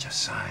can such a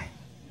sign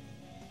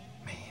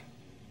mean?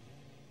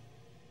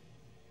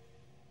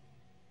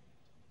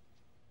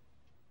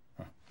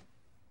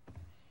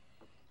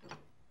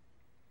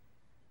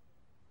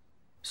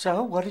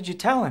 So, what did you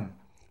tell him?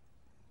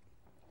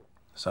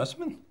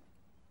 Sussman?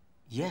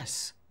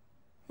 Yes.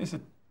 Is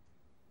it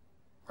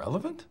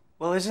relevant?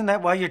 Well, isn't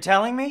that why you're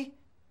telling me?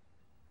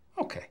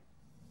 Okay.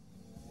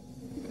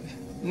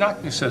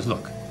 Nachner says,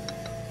 look,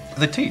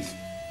 the teeth,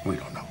 we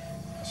don't know.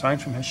 A sign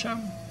from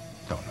Hashem?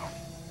 Don't know.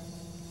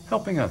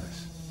 Helping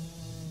others.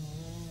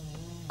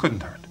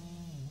 Couldn't hurt.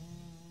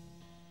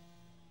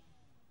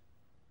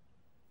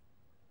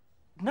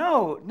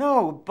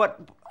 No, but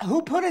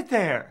who put it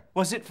there?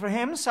 Was it for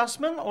him,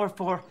 Sussman, or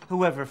for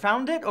whoever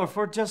found it, or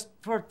for just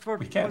for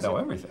We can't know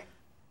everything.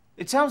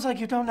 It sounds like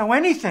you don't know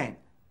anything.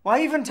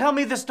 Why even tell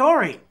me the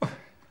story?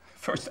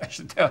 First I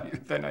should tell you,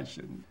 then I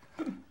shouldn't.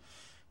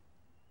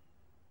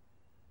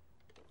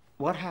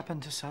 What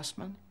happened to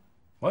Sussman?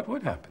 What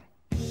would happen?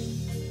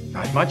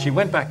 Not much. He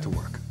went back to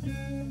work.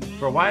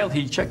 For a while,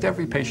 he checked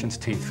every patient's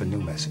teeth for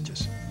new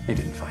messages. He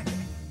didn't find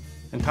any.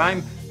 In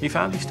time, he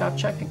found he stopped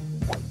checking.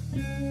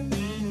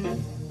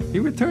 He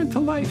returned to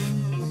life.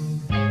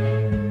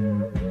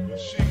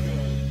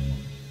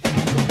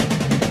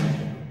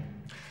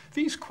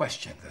 These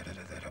questions that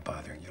are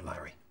bothering you,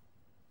 Larry,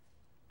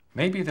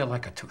 maybe they're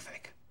like a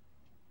toothache.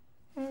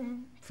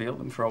 Feel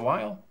them for a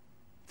while,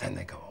 then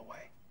they go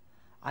away.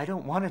 I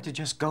don't want it to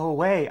just go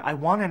away. I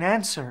want an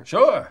answer.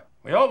 Sure,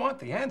 we all want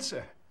the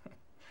answer.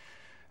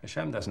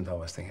 Hashem doesn't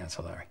owe us the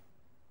answer, Larry.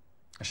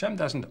 Hashem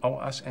doesn't owe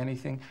us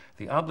anything.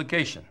 The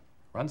obligation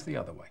runs the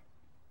other way.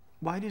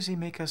 Why does he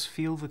make us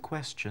feel the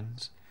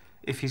questions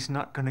if he's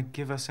not going to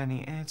give us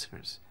any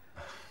answers?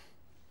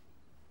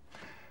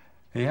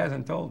 He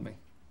hasn't told me.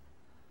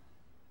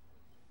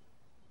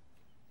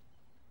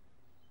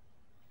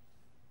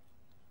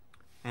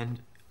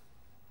 And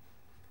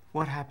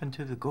what happened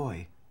to the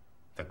goy?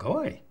 The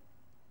goy?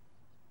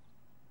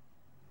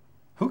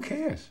 Who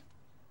cares?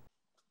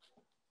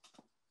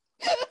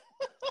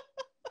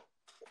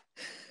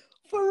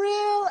 For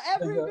real,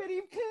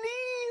 everybody,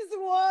 please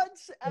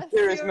watch a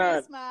Serious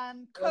serious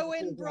man. man.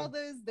 Coen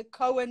brothers, the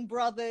Coen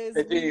brothers,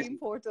 They're really geniuses.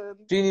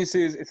 important.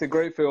 Geniuses. It's a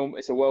great film.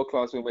 It's a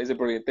world-class film. It's a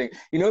brilliant thing.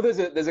 You know,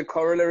 there's a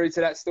corollary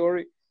to that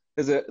story.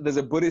 There's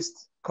a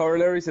Buddhist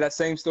corollary to that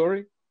same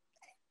story.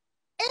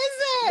 Is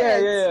Yeah,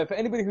 it? yeah, yeah. For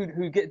anybody who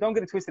don't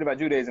get it twisted about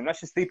Judaism, that's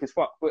just deep as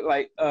fuck. But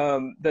like,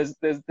 there's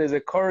a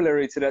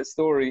corollary to that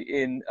story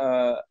in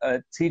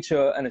a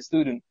teacher and a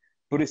student,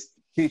 Buddhist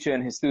teacher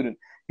and his student.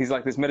 He's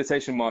like this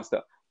meditation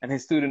master, and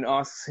his student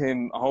asks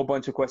him a whole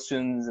bunch of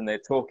questions, and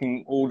they're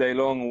talking all day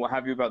long and what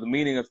have you about the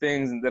meaning of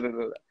things and da da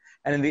da.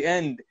 And in the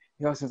end,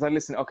 he asks him, like,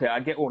 listen, okay, I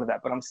get all of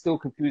that, but I'm still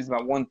confused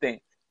about one thing.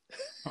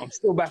 I'm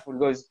still baffled. He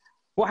goes,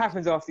 what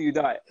happens after you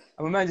die?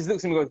 And my man just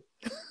looks at him and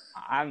goes,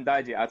 I haven't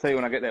died yet. I'll tell you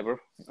when I get there, bro.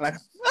 Like,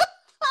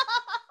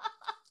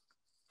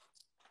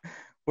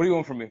 what do you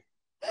want from me?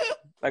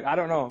 Like, I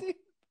don't know.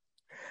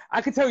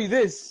 I can tell you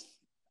this.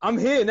 I'm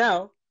here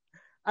now.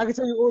 I can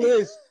tell you all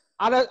this.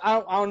 I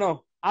don't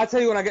know. I'll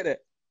tell you when I get there.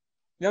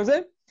 You know what I'm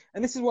saying?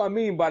 And this is what I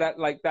mean by that,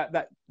 like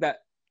that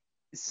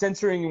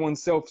censoring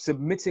oneself,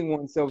 submitting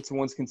oneself to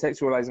one's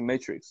contextualizing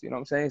matrix. You know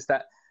what I'm saying? It's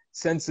that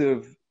sense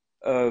of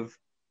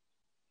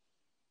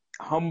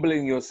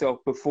humbling yourself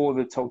before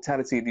the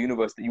totality of the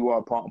universe that you are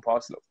a part and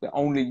parcel of, that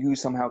only you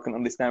somehow can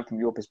understand from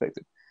your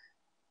perspective,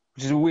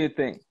 which is a weird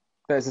thing.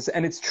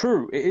 And it's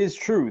true. It is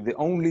true that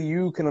only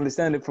you can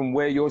understand it from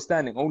where you're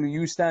standing. Only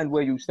you stand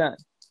where you stand.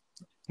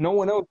 No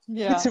one else.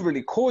 Yeah.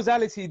 Literally,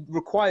 causality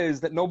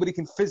requires that nobody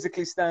can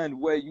physically stand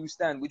where you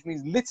stand, which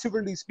means,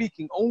 literally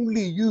speaking,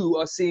 only you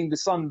are seeing the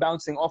sun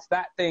bouncing off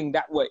that thing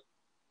that way.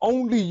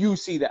 Only you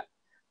see that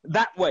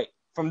way,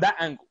 from that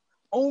angle.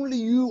 Only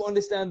you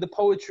understand the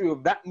poetry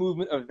of that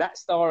movement, of that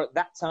star at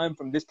that time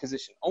from this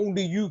position.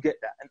 Only you get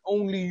that. And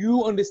only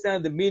you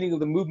understand the meaning of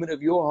the movement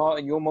of your heart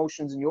and your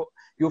emotions and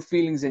your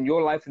feelings and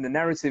your life and the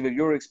narrative of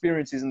your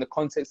experiences in the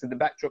context of the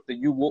backdrop that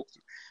you walk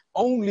through.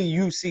 Only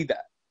you see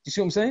that. Do you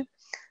see what I'm saying?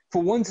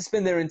 For one to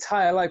spend their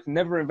entire life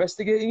never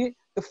investigating it,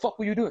 the fuck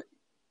were you doing?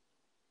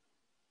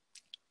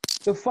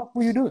 The fuck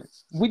were you doing?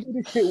 We do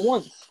this shit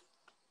once.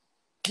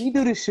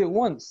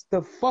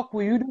 The fuck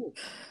were you doing?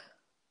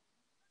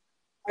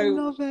 I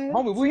love it.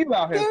 Homie, what you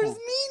out here for? There's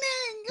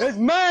meaning. There's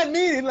mad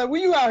meaning. Like, what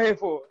you out here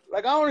for?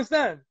 Like, I don't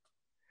understand.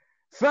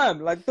 Fam,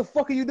 like, the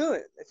fuck are you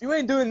doing? If you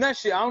ain't doing that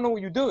shit, I don't know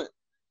what you're doing.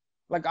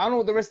 Like, I don't know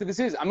what the rest of this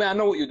is. I mean, I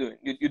know what you're doing.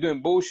 You're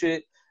doing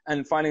bullshit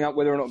and finding out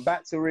whether or not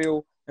bats are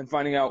real and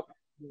finding out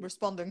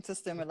responding to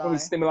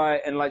stimuli.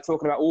 And like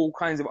talking about all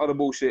kinds of other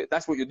bullshit.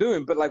 That's what you're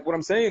doing. But like, what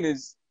I'm saying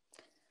is,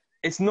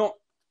 it's not,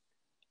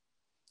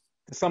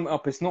 to sum it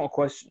up, it's not a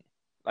question.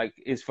 Like,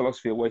 is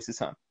philosophy a waste of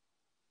time?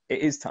 It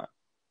is time.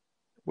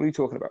 What are you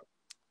talking about?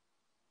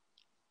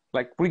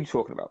 Like, what are you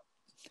talking about?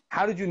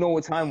 How did you know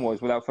what time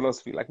was without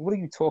philosophy? Like, what are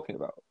you talking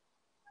about?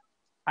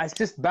 It's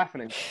just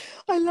baffling.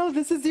 I love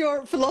this. Is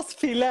your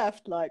philosophy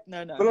left? Like,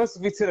 no.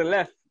 Philosophy to the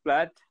left,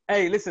 lad.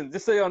 Hey, listen,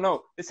 just so y'all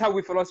know, this is how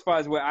we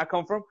philosophize where I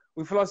come from.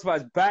 We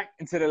philosophize back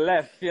and to the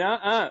left,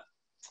 yeah?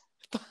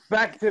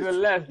 Back to the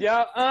left,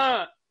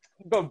 yeah?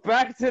 Go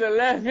back to the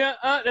left, yeah?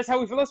 That's how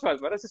we philosophize,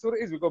 but that's just what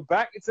it is. We go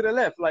back and to the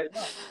left. Like,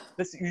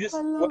 you just,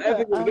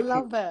 whatever you're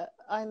looking at.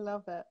 I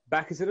love it.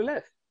 Back and to the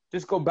left.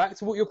 Just go back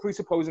to what you're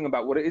presupposing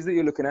about what it is that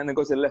you're looking at and then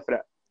go to the left of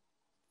that.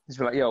 Just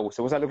be like, yo,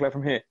 so what's that look like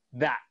from here?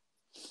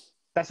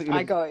 That's what you're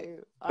looking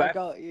at. I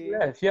got you.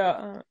 Left,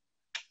 yeah.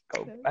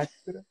 Go back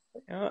to the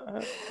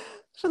left.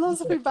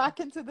 Philosophy back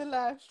into the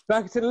left.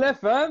 Back to the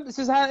left, man. This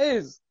is how it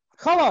is.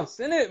 Khalas,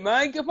 innit,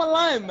 man? Get my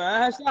line,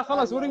 man.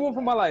 Khalas, what do you want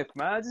from my life,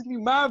 man? Just give me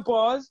my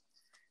pause.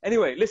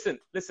 Anyway, listen.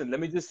 Let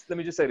me just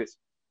say this.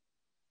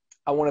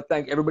 I want to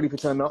thank everybody for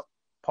turning up,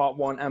 part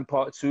 1 and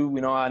part 2.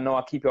 I know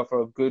I keep you up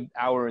for a good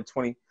hour and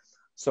 20.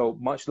 So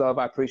much love.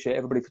 I appreciate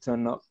everybody for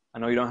turning up. I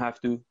know you don't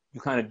have to. You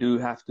kind of do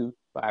have to,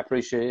 but I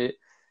appreciate it.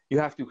 You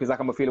have to because like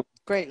I'm a feeling.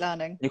 Great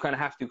learning. You kind of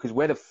have to because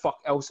where the fuck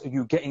else are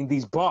you getting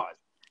these bars?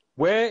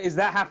 Where is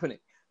that happening?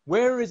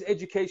 Where is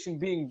education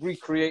being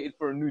recreated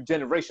for a new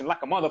generation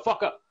like a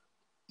motherfucker?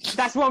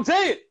 That's what I'm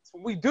saying. That's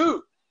what we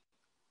do.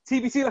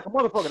 TBT like a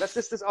motherfucker. That's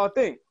just our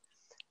thing.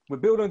 We're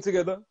building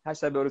together.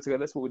 Hashtag building together.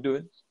 That's what we're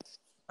doing.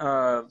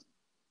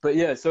 But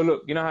yeah, so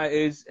look, you know how it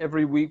is.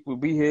 Every week we'll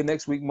be here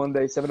next week,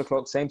 Monday, 7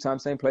 o'clock, same time,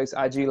 same place,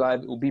 IG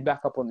Live. It will be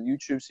back up on the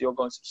YouTube, so you'll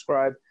go and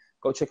subscribe.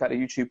 Go check out the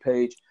YouTube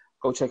page.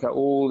 Go check out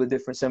all the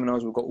different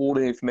seminars. We've got all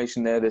the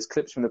information there. There's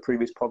clips from the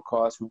previous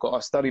podcast. We've got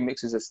our study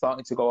mixes are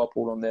starting to go up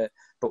all on there.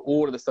 But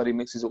all of the study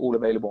mixes are all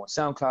available on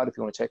SoundCloud if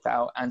you want to check that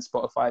out, and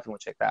Spotify if you want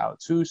to check that out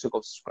too. So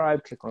go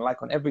subscribe, click on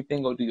like on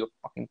everything. Go do your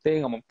fucking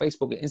thing. I'm on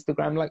Facebook and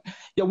Instagram. Like,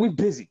 yo, we're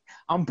busy.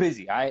 I'm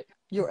busy, all right?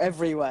 You're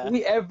everywhere.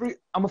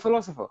 I'm a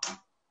philosopher.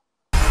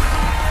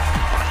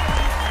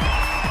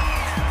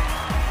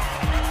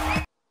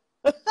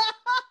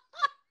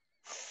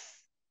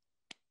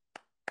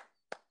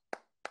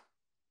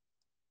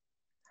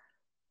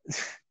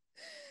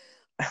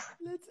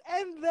 Let's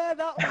end there.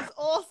 That was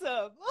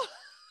awesome.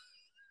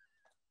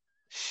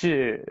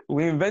 Shit,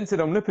 we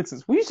invented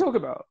omnipotence. What are you talking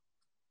about?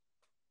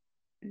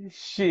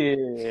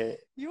 Shit.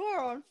 You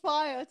are on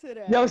fire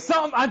today. Yo,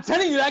 I'm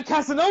telling you, that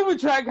Casanova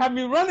track had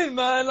me running,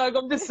 man. Like,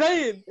 I'm just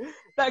saying.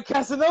 That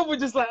Casanova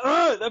just like,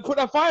 that put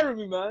that fire in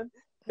me, man.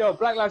 Yo,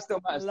 Black Lives Still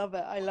Matters. I love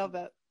it. I love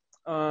it.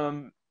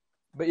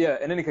 But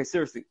yeah, in any case,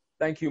 seriously,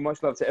 thank you.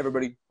 Much love to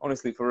everybody.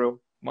 Honestly, for real.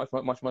 Much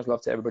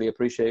love to everybody.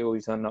 Appreciate all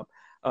you turning up.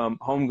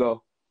 Homegirl,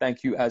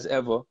 thank you as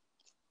ever.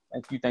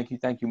 Thank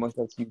you. Much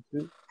love to you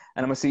too.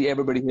 And I'm going to see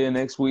everybody here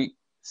next week,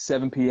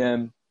 7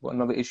 p.m. Got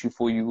another issue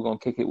for you. We're going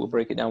to kick it. We'll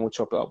break it down. We'll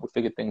chop it up. We'll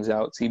figure things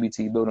out.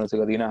 TBT, building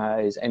together. You know how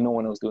it is. Ain't no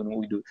one else doing what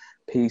we do.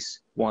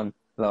 Peace, one,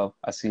 love.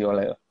 I'll see you all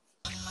later.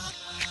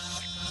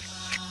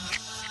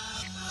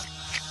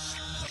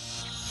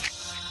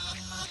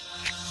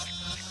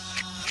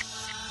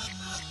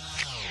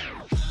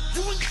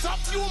 You ain't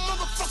tough, you a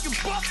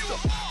motherfucking buster.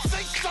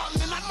 Say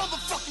something and I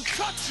motherfucking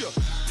cut you.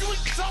 You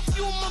ain't tough,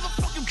 you a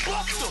motherfucking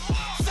buster.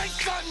 Say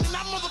something and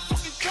I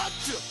motherfucking cut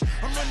you.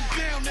 I'm running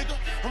down, nigga.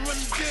 I'm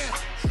running down.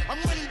 I'm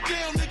running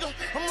down, nigga.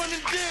 I'm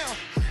running down.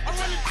 I'm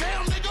running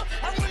down, nigga.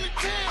 I'm running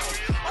down.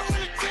 I'm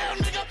running down,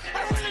 nigga.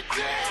 I'm running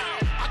down.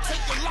 I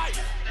take your life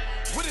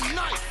with a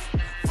knife.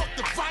 Fuck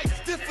the vice,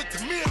 different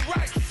to me and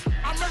rice.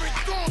 I'm Eric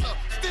Garner,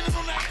 standing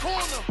on that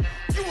corner.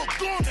 You a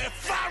goner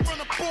if I run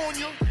up on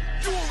you.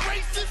 You a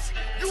racist,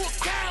 you a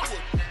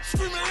coward.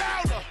 Screaming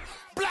louder,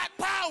 black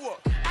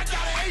power. I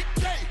got an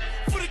 8K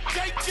for the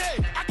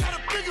KK. I got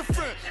a bigger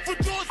friend for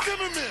George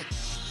Zimmerman.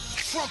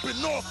 Trump in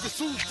office,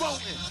 who's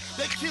voting?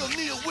 They killed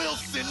Neil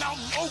Wilson out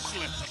in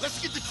Oakland.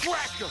 Let's get the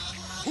cracker.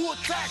 Who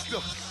attacked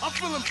her? I'm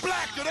feeling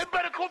blacker. They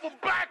better call for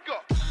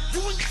backup.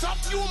 You ain't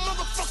tough, you a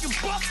motherfucking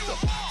buster.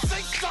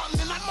 Say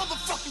something and I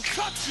motherfucking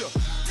cut you.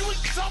 You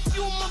ain't tough, you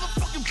a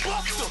motherfucking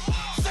buster.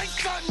 Say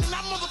something and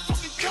I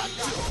motherfucking cut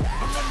you.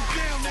 I'm running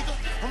down, nigga.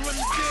 I'm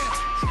running down.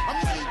 I'm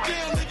running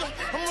down, nigga.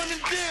 I'm running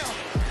down.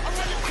 I'm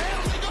running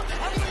down, nigga.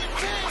 I'm running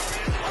down.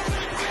 I'm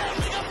running down,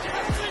 nigga.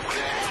 I'm running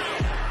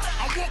down.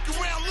 I walk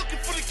around looking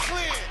for the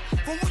Klan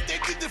for what they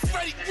did to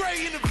Freddie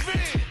Gray in the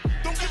van.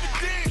 Don't give a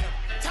damn.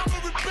 Time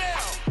to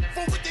rebel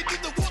for what they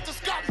did to Walter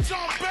Scott and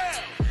John Bell.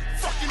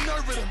 Fucking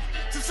nerve of them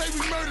to say we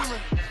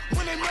murdering.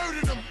 When they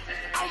murdered them,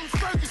 I was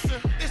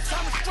Ferguson. It's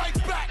time to strike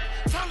back.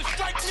 Time to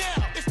strike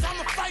now. It's time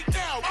to fight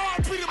now.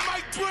 R.I.P. to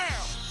Mike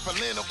Brown.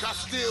 Philando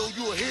Castile,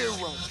 you a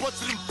hero. But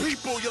to them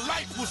people, your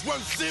life was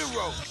worth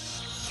zero.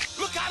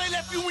 Look how they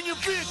left you in your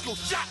vehicle.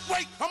 Shot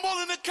wait, I'm all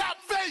in the cop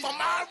face. I'm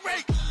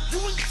irate. You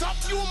ain't tough,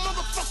 you a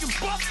motherfucking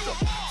buster.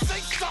 Say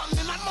something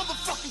and I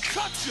motherfucking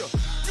cut you.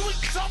 You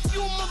ain't tough,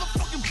 you a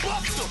motherfucking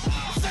buster.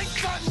 Say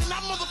something and I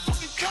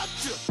motherfucking cut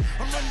you.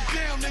 I'm running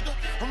down, nigga.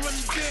 I'm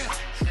running down.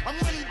 I'm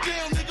running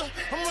down, nigga.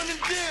 I'm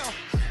running down.